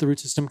associated with the root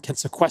system can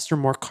sequester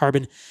more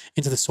carbon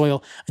into the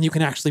soil, and you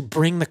can actually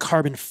bring the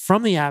carbon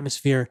from the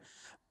atmosphere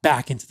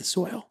back into the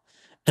soil.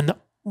 And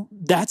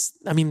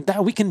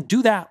we can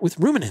do that with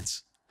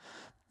ruminants.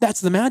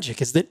 That's the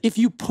magic, is that if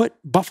you put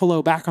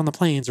buffalo back on the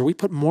plains, or we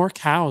put more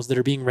cows that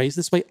are being raised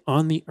this way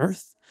on the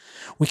earth,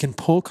 we can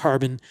pull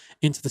carbon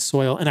into the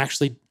soil and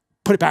actually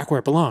put it back where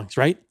it belongs,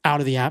 right?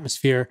 Out of the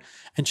atmosphere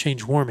and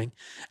change warming.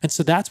 And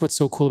so that's what's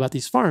so cool about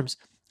these farms.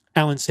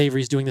 Alan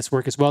Savory's doing this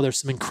work as well.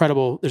 There's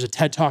a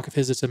TED talk of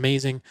his that's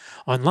amazing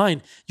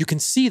online. You can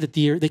see that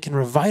they can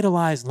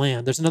revitalize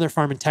land. There's another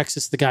farm in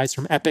Texas. The guys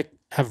from Epic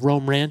have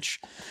Rome Ranch.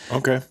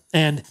 Okay.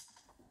 And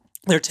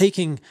they're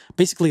taking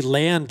basically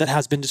land that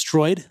has been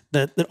destroyed,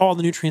 that all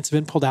the nutrients have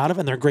been pulled out of,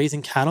 and they're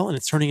grazing cattle, and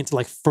it's turning into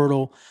like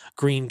fertile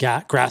green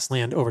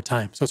grassland over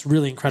time. So it's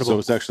really incredible. So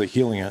it's actually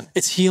healing it.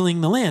 It's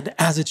healing the land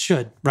as it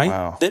should, right?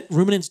 Wow. That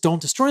ruminants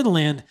don't destroy the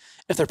land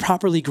if they're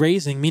properly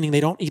grazing, meaning they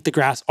don't eat the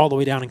grass all the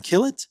way down and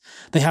kill it.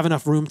 They have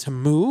enough room to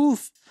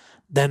move,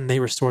 then they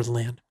restore the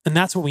land. And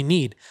that's what we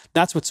need.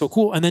 That's what's so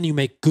cool. And then you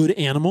make good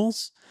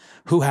animals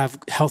who have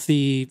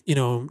healthy,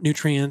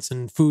 nutrients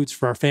and foods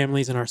for our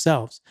families and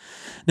ourselves.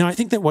 Now, I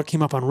think that what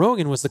came up on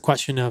Rogan was the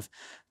question of,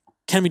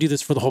 can we do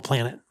this for the whole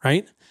planet,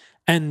 right?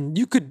 And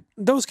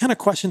those kind of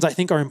questions I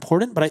think are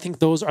important, but I think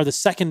those are the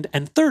second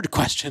and third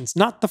questions,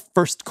 not the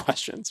first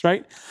questions,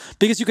 right?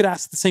 Because you could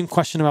ask the same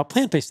question about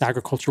plant-based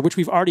agriculture, which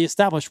we've already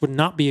established would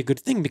not be a good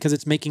thing because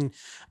it's making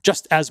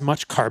just as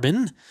much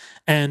carbon,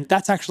 and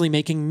that's actually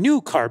making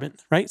new carbon,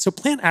 right? So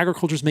plant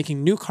agriculture is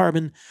making new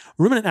carbon,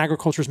 ruminant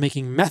agriculture is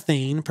making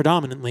methane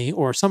predominantly,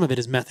 or some of it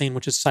is methane,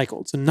 which is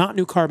cycled. So not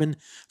new carbon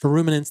for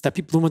ruminants, the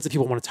ones that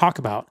people want to talk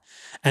about.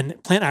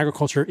 And plant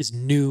agriculture is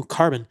new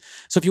carbon.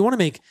 So if you want to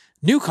make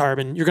new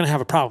carbon, you're going to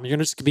have a problem. You're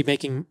going to just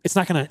be it's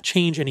not going to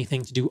change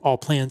anything to do all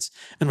plants,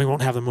 and we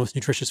won't have the most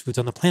nutritious foods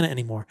on the planet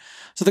anymore.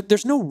 So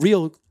there's no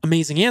real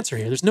amazing answer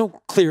here. There's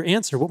no clear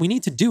answer. What we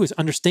need to do is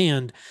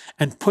understand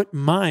and put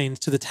mind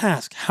to the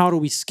task. How do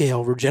we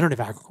scale regenerative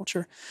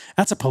agriculture?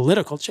 That's a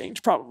political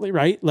change probably,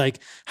 right? Like,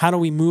 how do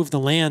we move the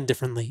land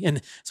differently?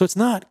 And so it's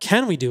not,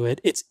 can we do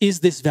it? It's, is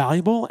this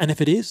valuable? And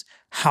if it is,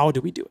 how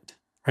do we do it,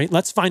 right?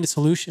 Let's find a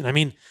solution. I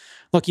mean,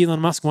 look, Elon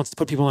Musk wants to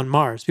put people on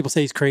Mars. People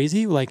say he's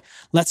crazy. Like,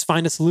 let's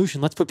find a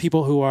solution. Let's put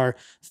people who are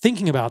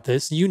thinking about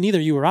this. Neither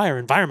you or I are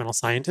environmental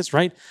scientists,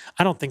 right?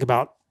 I don't think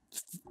about,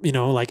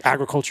 like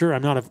agriculture.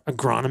 I'm not an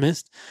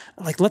agronomist.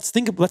 Like, let's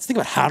think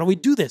about how do we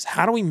do this?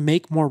 How do we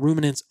make more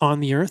ruminants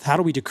on the earth? How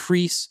do we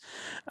decrease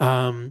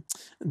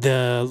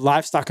the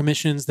livestock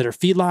emissions that are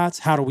feedlots?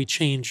 How do we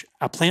change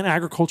plant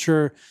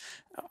agriculture?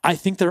 I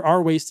think there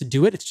are ways to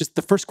do it. It's just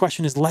the first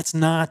question is, let's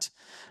not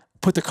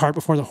put the cart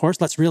before the horse.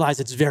 Let's realize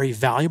it's very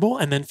valuable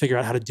and then figure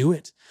out how to do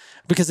it,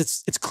 because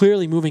it's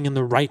clearly moving in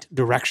the right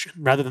direction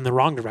rather than the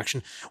wrong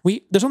direction.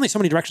 There's only so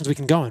many directions we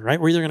can go in, right?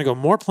 We're either going to go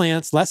more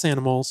plants, less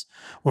animals,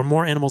 or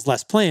more animals,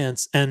 less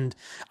plants. And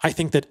I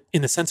think that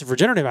in the sense of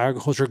regenerative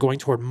agriculture, going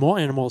toward more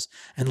animals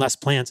and less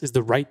plants is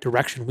the right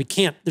direction.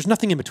 There's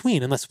nothing in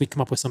between unless we come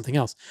up with something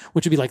else,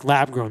 which would be like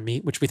lab-grown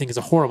meat, which we think is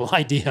a horrible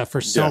idea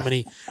for so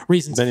many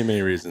reasons.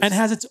 Many reasons. And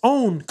has its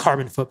own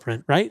carbon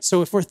footprint, right?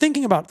 So if we're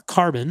thinking about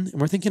carbon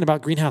and we're thinking about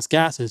greenhouse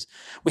gases,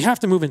 we have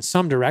to move in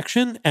some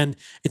direction. And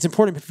it's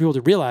important for people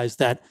to realize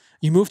that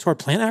you move toward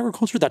plant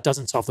agriculture, that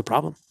doesn't solve the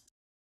problem.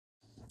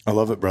 I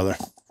love it, brother.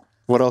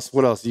 What else?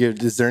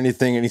 Is there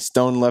any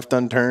stone left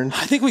unturned?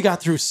 I think we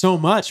got through so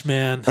much,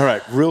 man. All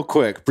right, real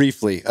quick,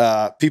 briefly.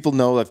 People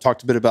know I've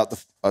talked a bit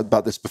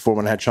about this before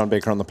when I had Sean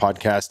Baker on the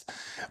podcast.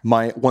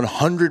 My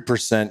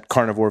 100%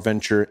 carnivore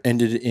venture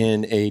ended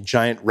in a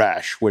giant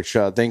rash, which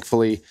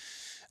thankfully,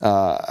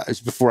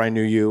 before I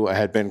knew you, I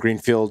had Ben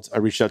Greenfield. I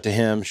reached out to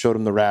him, showed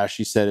him the rash.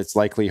 He said it's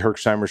likely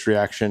Herxheimer's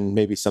reaction.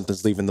 Maybe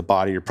something's leaving the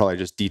body. You're probably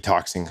just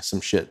detoxing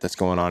some shit that's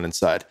going on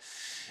inside.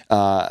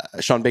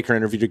 Sean Baker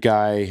interviewed a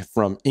guy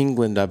from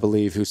England, I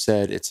believe, who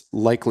said it's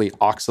likely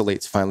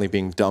oxalates finally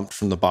being dumped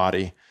from the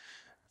body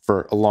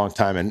for a long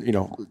time.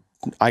 And,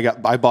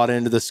 I bought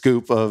into the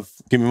scoop of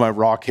give me my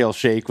raw kale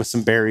shake with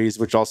some berries,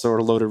 which also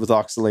are loaded with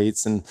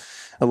oxalates, and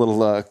a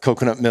little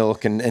coconut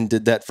milk, and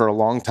did that for a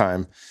long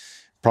time,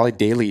 probably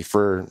daily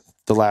for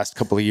the last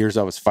couple of years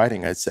I was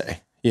fighting, I'd say,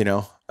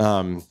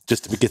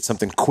 just to get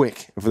something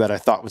quick that I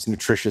thought was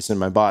nutritious in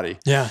my body.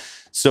 Yeah.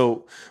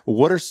 So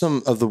what are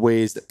some of the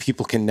ways that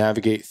people can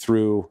navigate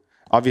through?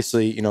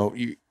 Obviously,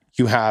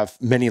 you have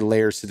many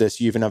layers to this.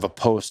 You even have a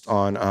post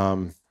on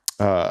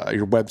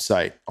your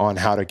website on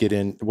how to get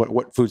in,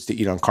 what foods to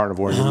eat on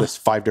carnivore, and you list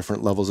 5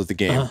 different levels of the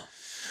game.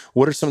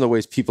 What are some of the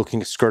ways people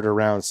can skirt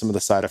around some of the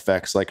side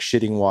effects, like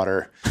shitting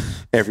water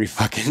every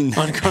fucking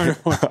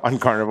on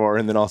carnivore,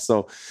 and then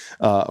also,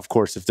 of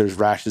course, if there's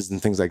rashes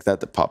and things like that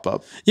pop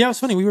up. Yeah, it was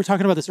funny. We were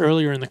talking about this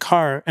earlier in the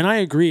car, and I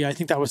agree. I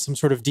think that was some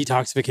sort of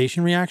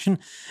detoxification reaction.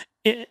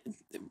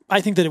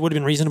 I think that it would have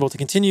been reasonable to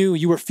continue.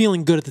 You were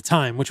feeling good at the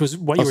time, which was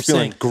what you were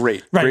saying.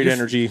 Great, right, great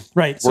energy.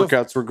 Right,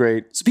 workouts were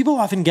great. So people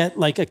often get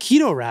like a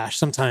keto rash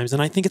sometimes,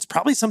 and I think it's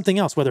probably something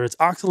else, whether it's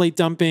oxalate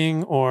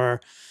dumping or,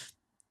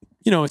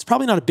 it's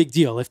probably not a big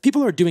deal. If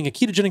people are doing a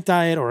ketogenic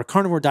diet or a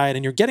carnivore diet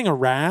and you're getting a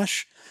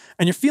rash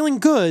and you're feeling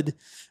good,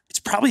 it's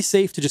probably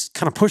safe to just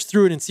kind of push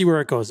through it and see where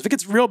it goes. If it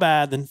gets real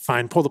bad, then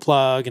fine, pull the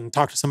plug and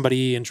talk to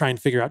somebody and try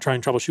and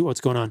troubleshoot what's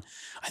going on.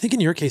 I think in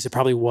your case, it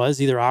probably was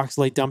either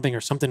oxalate dumping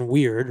or something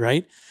weird,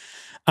 right?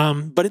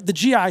 But the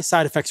GI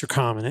side effects are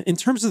common. In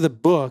terms of the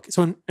book,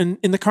 so in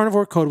the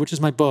Carnivore Code, which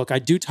is my book, I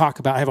do talk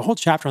about, I have a whole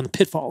chapter on the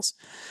pitfalls.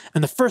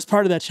 And the first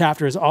part of that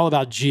chapter is all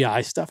about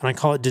GI stuff. And I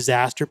call it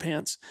disaster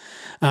pants.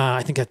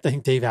 I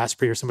think Dave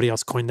Asprey or somebody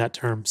else coined that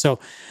term. So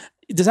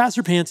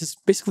disaster pants is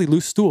basically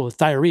loose stool. It's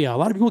diarrhea. A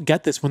lot of people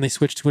get this when they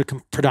switch to a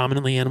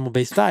predominantly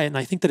animal-based diet. And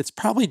I think that it's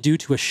probably due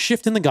to a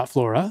shift in the gut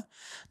flora,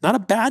 not a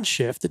bad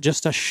shift,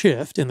 just a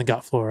shift in the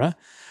gut flora.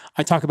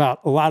 I talk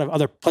about a lot of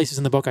other places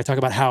in the book. I talk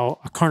about how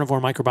a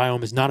carnivore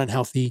microbiome is not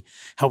unhealthy,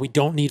 how we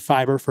don't need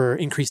fiber for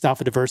increased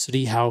alpha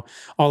diversity, how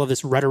all of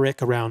this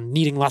rhetoric around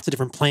needing lots of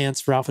different plants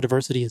for alpha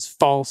diversity is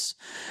false.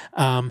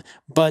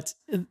 But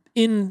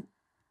in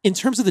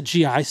terms of the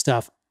GI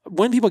stuff,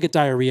 when people get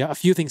diarrhea, a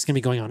few things can be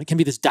going on. It can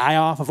be this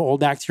die-off of old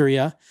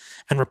bacteria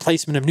and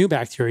replacement of new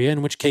bacteria,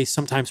 in which case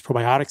sometimes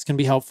probiotics can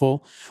be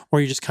helpful, or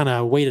you just kind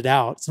of wait it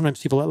out.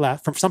 Sometimes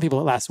for some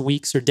people it lasts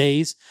weeks or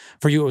days.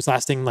 For you, it was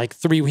lasting like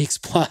 3 weeks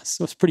plus,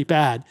 so it's pretty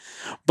bad.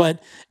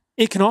 But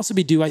it can also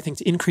be due, I think,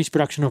 to increased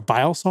production of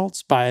bile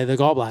salts by the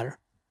gallbladder.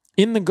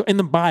 In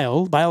the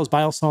bile is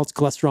bile salts,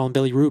 cholesterol, and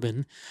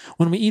bilirubin.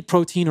 When we eat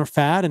protein or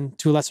fat, and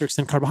to a lesser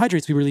extent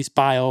carbohydrates, we release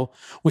bile,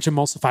 which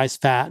emulsifies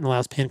fat and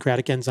allows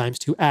pancreatic enzymes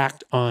to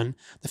act on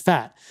the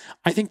fat.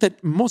 I think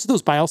that most of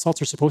those bile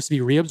salts are supposed to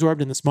be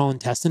reabsorbed in the small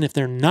intestine. If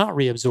they're not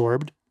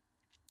reabsorbed,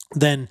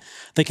 then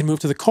they can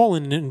move to the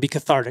colon and be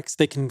cathartics.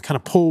 They can kind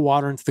of pull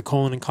water into the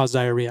colon and cause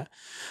diarrhea.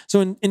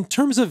 So in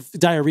terms of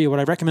diarrhea,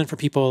 what I recommend for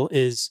people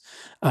is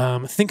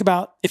think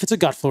about if it's a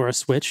gut flora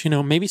switch,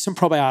 maybe some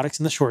probiotics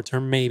in the short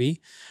term,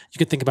 maybe. You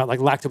could think about like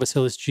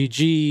Lactobacillus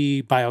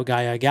GG,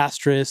 BioGaia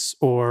Gastris,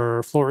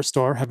 or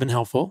Florastor have been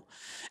helpful.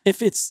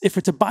 If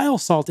it's a bile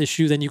salt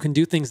issue, then you can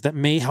do things that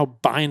may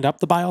help bind up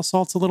the bile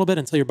salts a little bit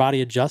until your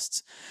body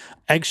adjusts.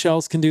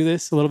 Eggshells can do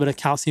this. A little bit of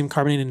calcium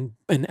carbonate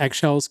in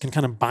eggshells can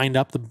kind of bind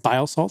up the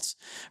bile salts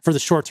for the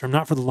short term,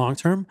 not for the long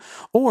term.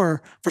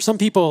 Or for some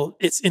people,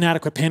 it's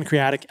inadequate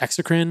pancreatic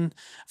exocrine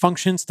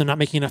functions. They're not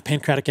making enough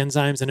pancreatic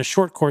enzymes, and a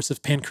short course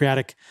of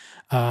pancreatic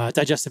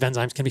digestive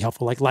enzymes can be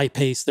helpful, like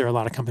lipase. There are a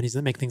lot of companies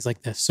that make things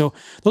like this. So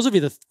those would be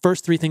the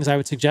first 3 things I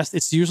would suggest.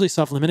 It's usually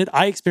self-limited.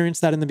 I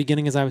experienced that in the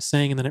beginning, as I was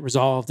saying, and then it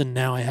resolved. And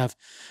now I have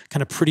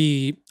kind of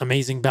pretty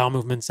amazing bowel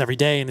movements every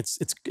day. And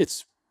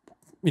it's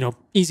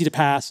easy to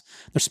pass.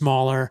 They're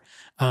smaller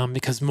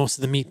because most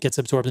of the meat gets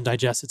absorbed and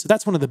digested. So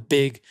that's one of the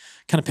big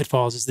kind of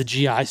pitfalls is the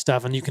GI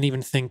stuff. And you can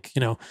even think,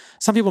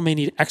 some people may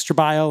need extra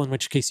bile, in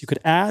which case you could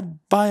add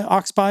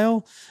ox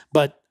bile.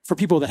 But for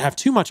people that have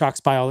too much ox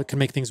bile, it can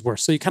make things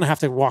worse. So you kind of have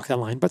to walk that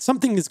line. But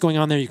something is going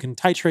on there. You can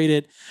titrate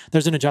it.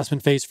 There's an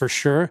adjustment phase for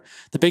sure.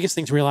 The biggest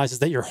thing to realize is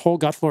that your whole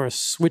gut flora is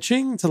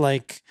switching to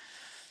like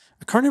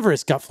a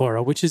carnivorous gut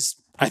flora, which is,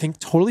 I think,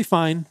 totally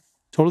fine,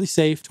 totally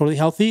safe, totally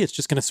healthy. It's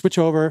just going to switch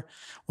over.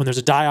 When there's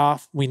a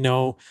die-off, we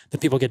know that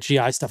people get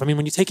GI stuff. I mean,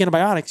 when you take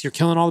antibiotics, you're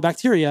killing all the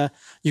bacteria.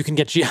 You can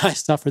get GI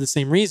stuff for the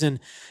same reason.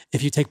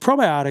 If you take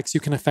probiotics,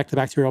 you can affect the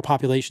bacterial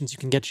populations. You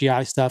can get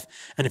GI stuff.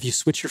 And if you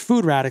switch your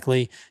food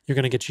radically, you're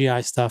going to get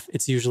GI stuff.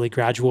 It's usually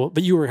gradual.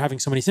 But you were having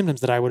so many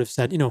symptoms that I would have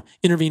said,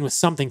 intervene with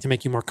something to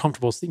make you more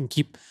comfortable so you can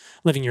keep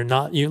living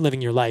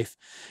your life.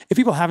 If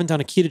people haven't done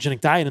a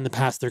ketogenic diet in the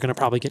past, they're going to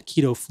probably get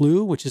keto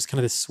flu, which is kind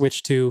of this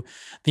switch to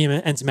the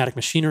enzymatic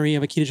machinery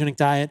of a ketogenic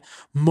diet.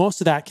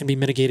 Most of that can be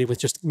mitigated with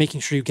just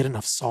making sure you get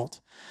enough salt.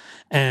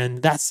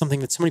 And that's something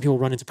that so many people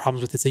run into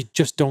problems with, is they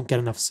just don't get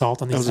enough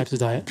salt on these types of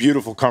diet.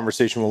 Beautiful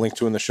conversation we'll link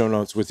to in the show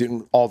notes with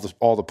all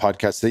the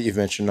podcasts that you've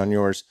mentioned on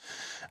yours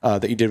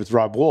that you did with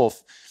Rob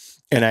Wolf.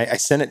 And I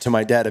sent it to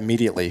my dad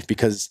immediately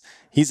because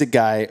he's a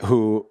guy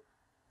who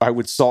I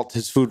would salt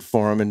his food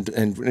for him, and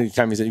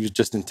anytime he was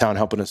just in town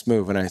helping us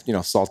move, and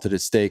I salted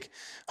his steak,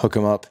 hook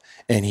him up,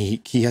 and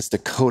he has to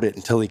coat it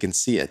until he can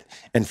see it.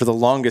 And for the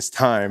longest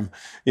time,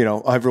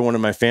 everyone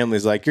in my family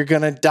is like, "You're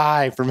gonna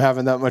die from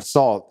having that much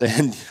salt."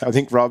 And I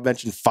think Rob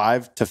mentioned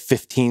 5 to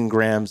 15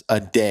 grams a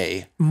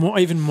day.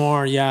 Even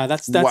more, yeah.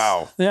 That's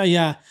wow.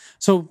 Yeah.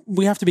 So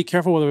we have to be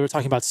careful whether we're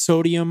talking about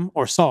sodium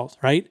or salt,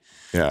 right?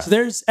 Yeah. So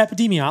there's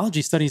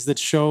epidemiology studies that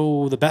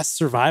show the best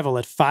survival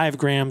at 5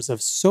 grams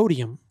of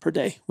sodium per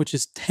day, which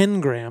is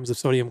 10 grams of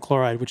sodium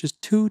chloride, which is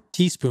 2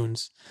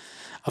 teaspoons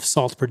of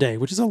salt per day,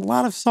 which is a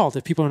lot of salt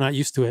if people are not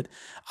used to it.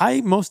 I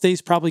most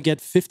days probably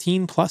get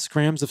 15 plus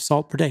grams of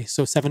salt per day,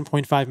 so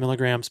 7.5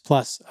 milligrams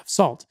plus of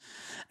salt.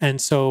 And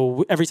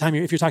so every time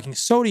if you're talking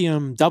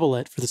sodium, double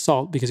it for the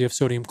salt because you have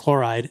sodium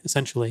chloride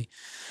essentially.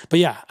 But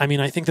yeah, I mean,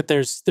 I think that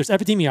there's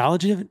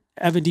epidemiologic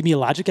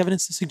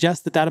evidence to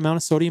suggest that amount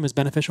of sodium is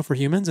beneficial for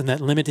humans, and that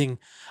limiting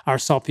our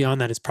salt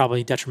beyond that is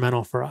probably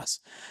detrimental for us.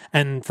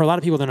 And for a lot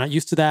of people, they're not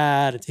used to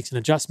that. It takes an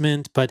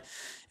adjustment. But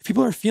if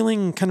people are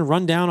feeling kind of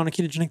run down on a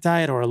ketogenic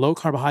diet or a low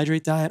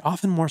carbohydrate diet,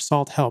 often more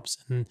salt helps.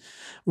 And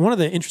one of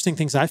the interesting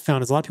things I've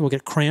found is a lot of people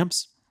get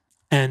cramps.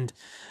 And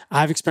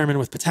I've experimented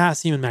with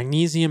potassium and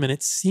magnesium, and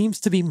it seems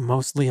to be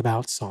mostly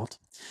about salt.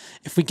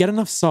 If we get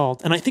enough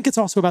salt, and I think it's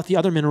also about the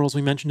other minerals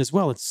we mentioned as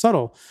well, it's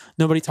subtle.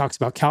 Nobody talks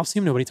about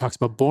calcium, nobody talks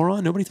about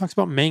boron, nobody talks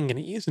about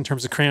manganese in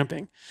terms of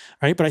cramping,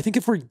 right? But I think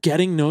if we're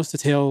getting nose to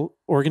tail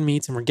organ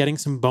meats and we're getting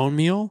some bone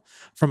meal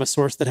from a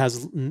source that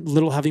has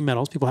little heavy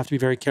metals, people have to be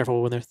very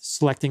careful when they're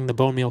selecting the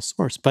bone meal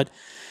source. But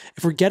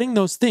if we're getting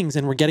those things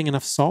and we're getting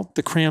enough salt,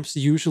 the cramps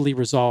usually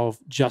resolve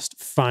just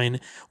fine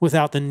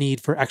without the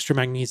need for extra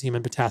magnesium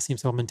and potassium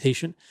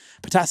supplementation.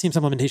 Potassium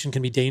supplementation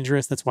can be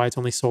dangerous. That's why it's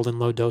only sold in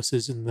low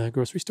doses in the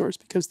grocery stores,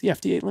 because the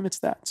FDA limits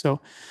that. So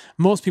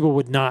most people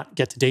would not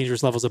get to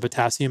dangerous levels of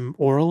potassium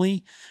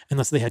orally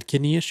unless they had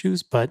kidney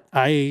issues. But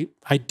I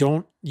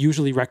don't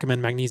usually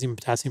recommend magnesium and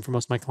potassium for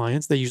most of my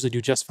clients. They usually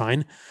do just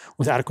fine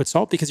with adequate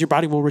salt because your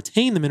body will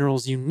retain the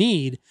minerals you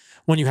need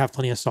when you have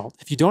plenty of salt.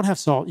 If you don't have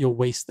salt, you'll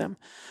waste them.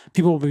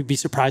 People will be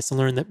surprised to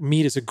learn that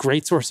meat is a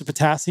great source of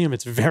potassium.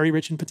 It's very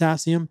rich in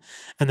potassium.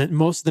 And that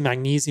most of the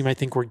magnesium I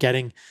think we're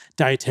getting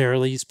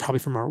dietarily is probably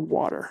from our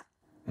water.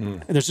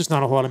 There's just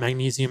not a whole lot of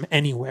magnesium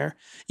anywhere.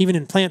 Even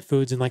in plant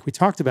foods, and like we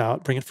talked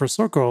about, bring it for a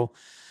circle,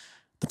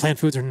 the plant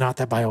foods are not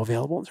that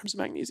bioavailable in terms of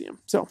magnesium.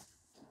 So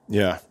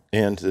yeah.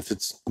 And if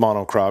it's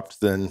monocropped,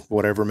 then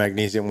whatever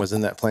magnesium was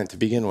in that plant to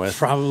begin with,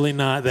 probably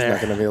not there.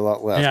 There's not going to be a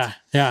lot left. Yeah.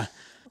 Yeah.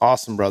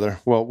 Awesome, brother.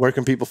 Well, where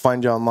can people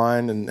find you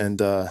online and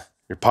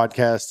your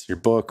podcast, your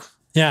book?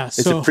 Yeah.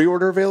 Is it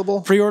pre-order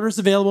available? Pre-order is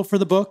available for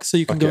the book. So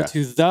you can go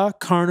to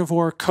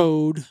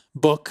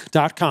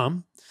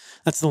thecarnivorecodebook.com.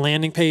 That's the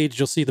landing page.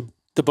 You'll see the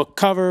book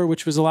cover,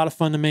 which was a lot of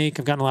fun to make.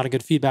 I've gotten a lot of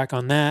good feedback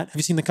on that. Have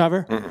you seen the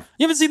cover? Mm-mm.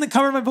 You haven't seen the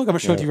cover of my book? I'm going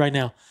to show it to you right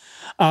now.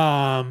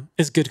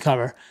 It's a good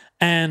cover.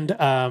 And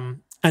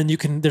you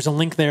can, there's a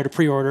link there to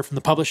pre-order from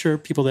the publisher.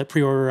 People that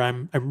pre-order,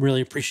 I'm really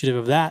appreciative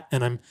of that.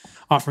 And I'm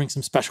offering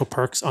some special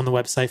perks on the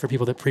website for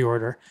people that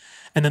pre-order.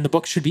 And then the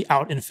book should be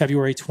out in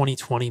February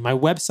 2020. My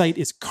website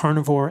is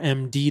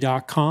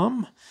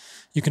carnivoremd.com.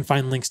 You can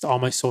find links to all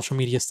my social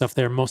media stuff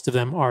there. Most of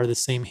them are the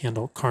same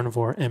handle,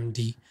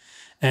 carnivoremd.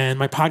 And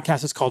my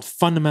podcast is called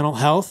Fundamental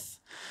Health.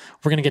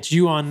 We're going to get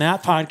you on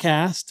that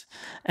podcast.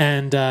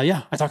 And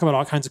I talk about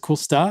all kinds of cool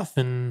stuff,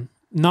 and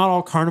not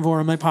all carnivore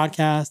on my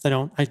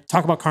podcast. I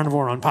talk about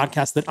carnivore on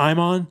podcasts that I'm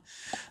on.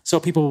 So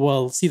people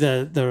will see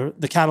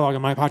the catalog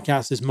of my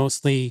podcast is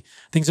mostly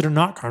things that are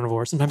not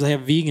carnivore. Sometimes I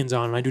have vegans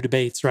on and I do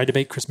debates, or I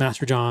debate Chris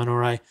Masterjohn,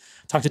 or I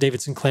talk to David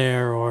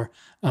Sinclair or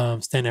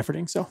Stan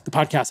Efferding. So the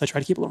podcast, I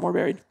try to keep a little more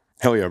varied.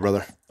 Hell yeah,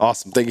 brother.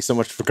 Awesome. Thank you so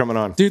much for coming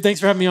on. Dude, thanks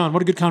for having me on.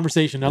 What a good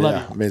conversation. I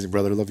love you. Amazing,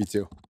 brother. Love you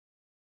too.